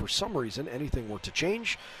afternoon. But if for some reason anything were to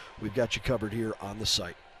change, we've got you covered here on the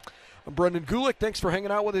site. I'm Brendan Gulick. Thanks for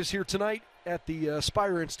hanging out with us here tonight at the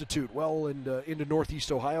Spire Institute, well into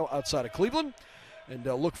Northeast Ohio outside of Cleveland. And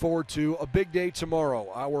look forward to a big day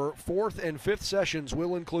tomorrow. Our fourth and fifth sessions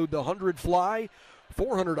will include the 100 fly,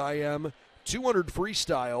 400 IM, 200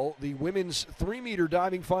 freestyle, the women's 3-meter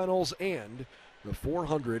diving finals, and the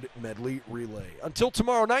 400 medley relay. Until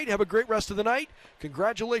tomorrow night, have a great rest of the night.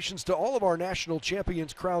 Congratulations to all of our national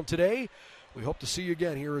champions crowned today. We hope to see you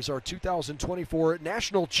again here as our 2024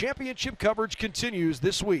 National Championship coverage continues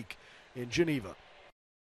this week in Geneva.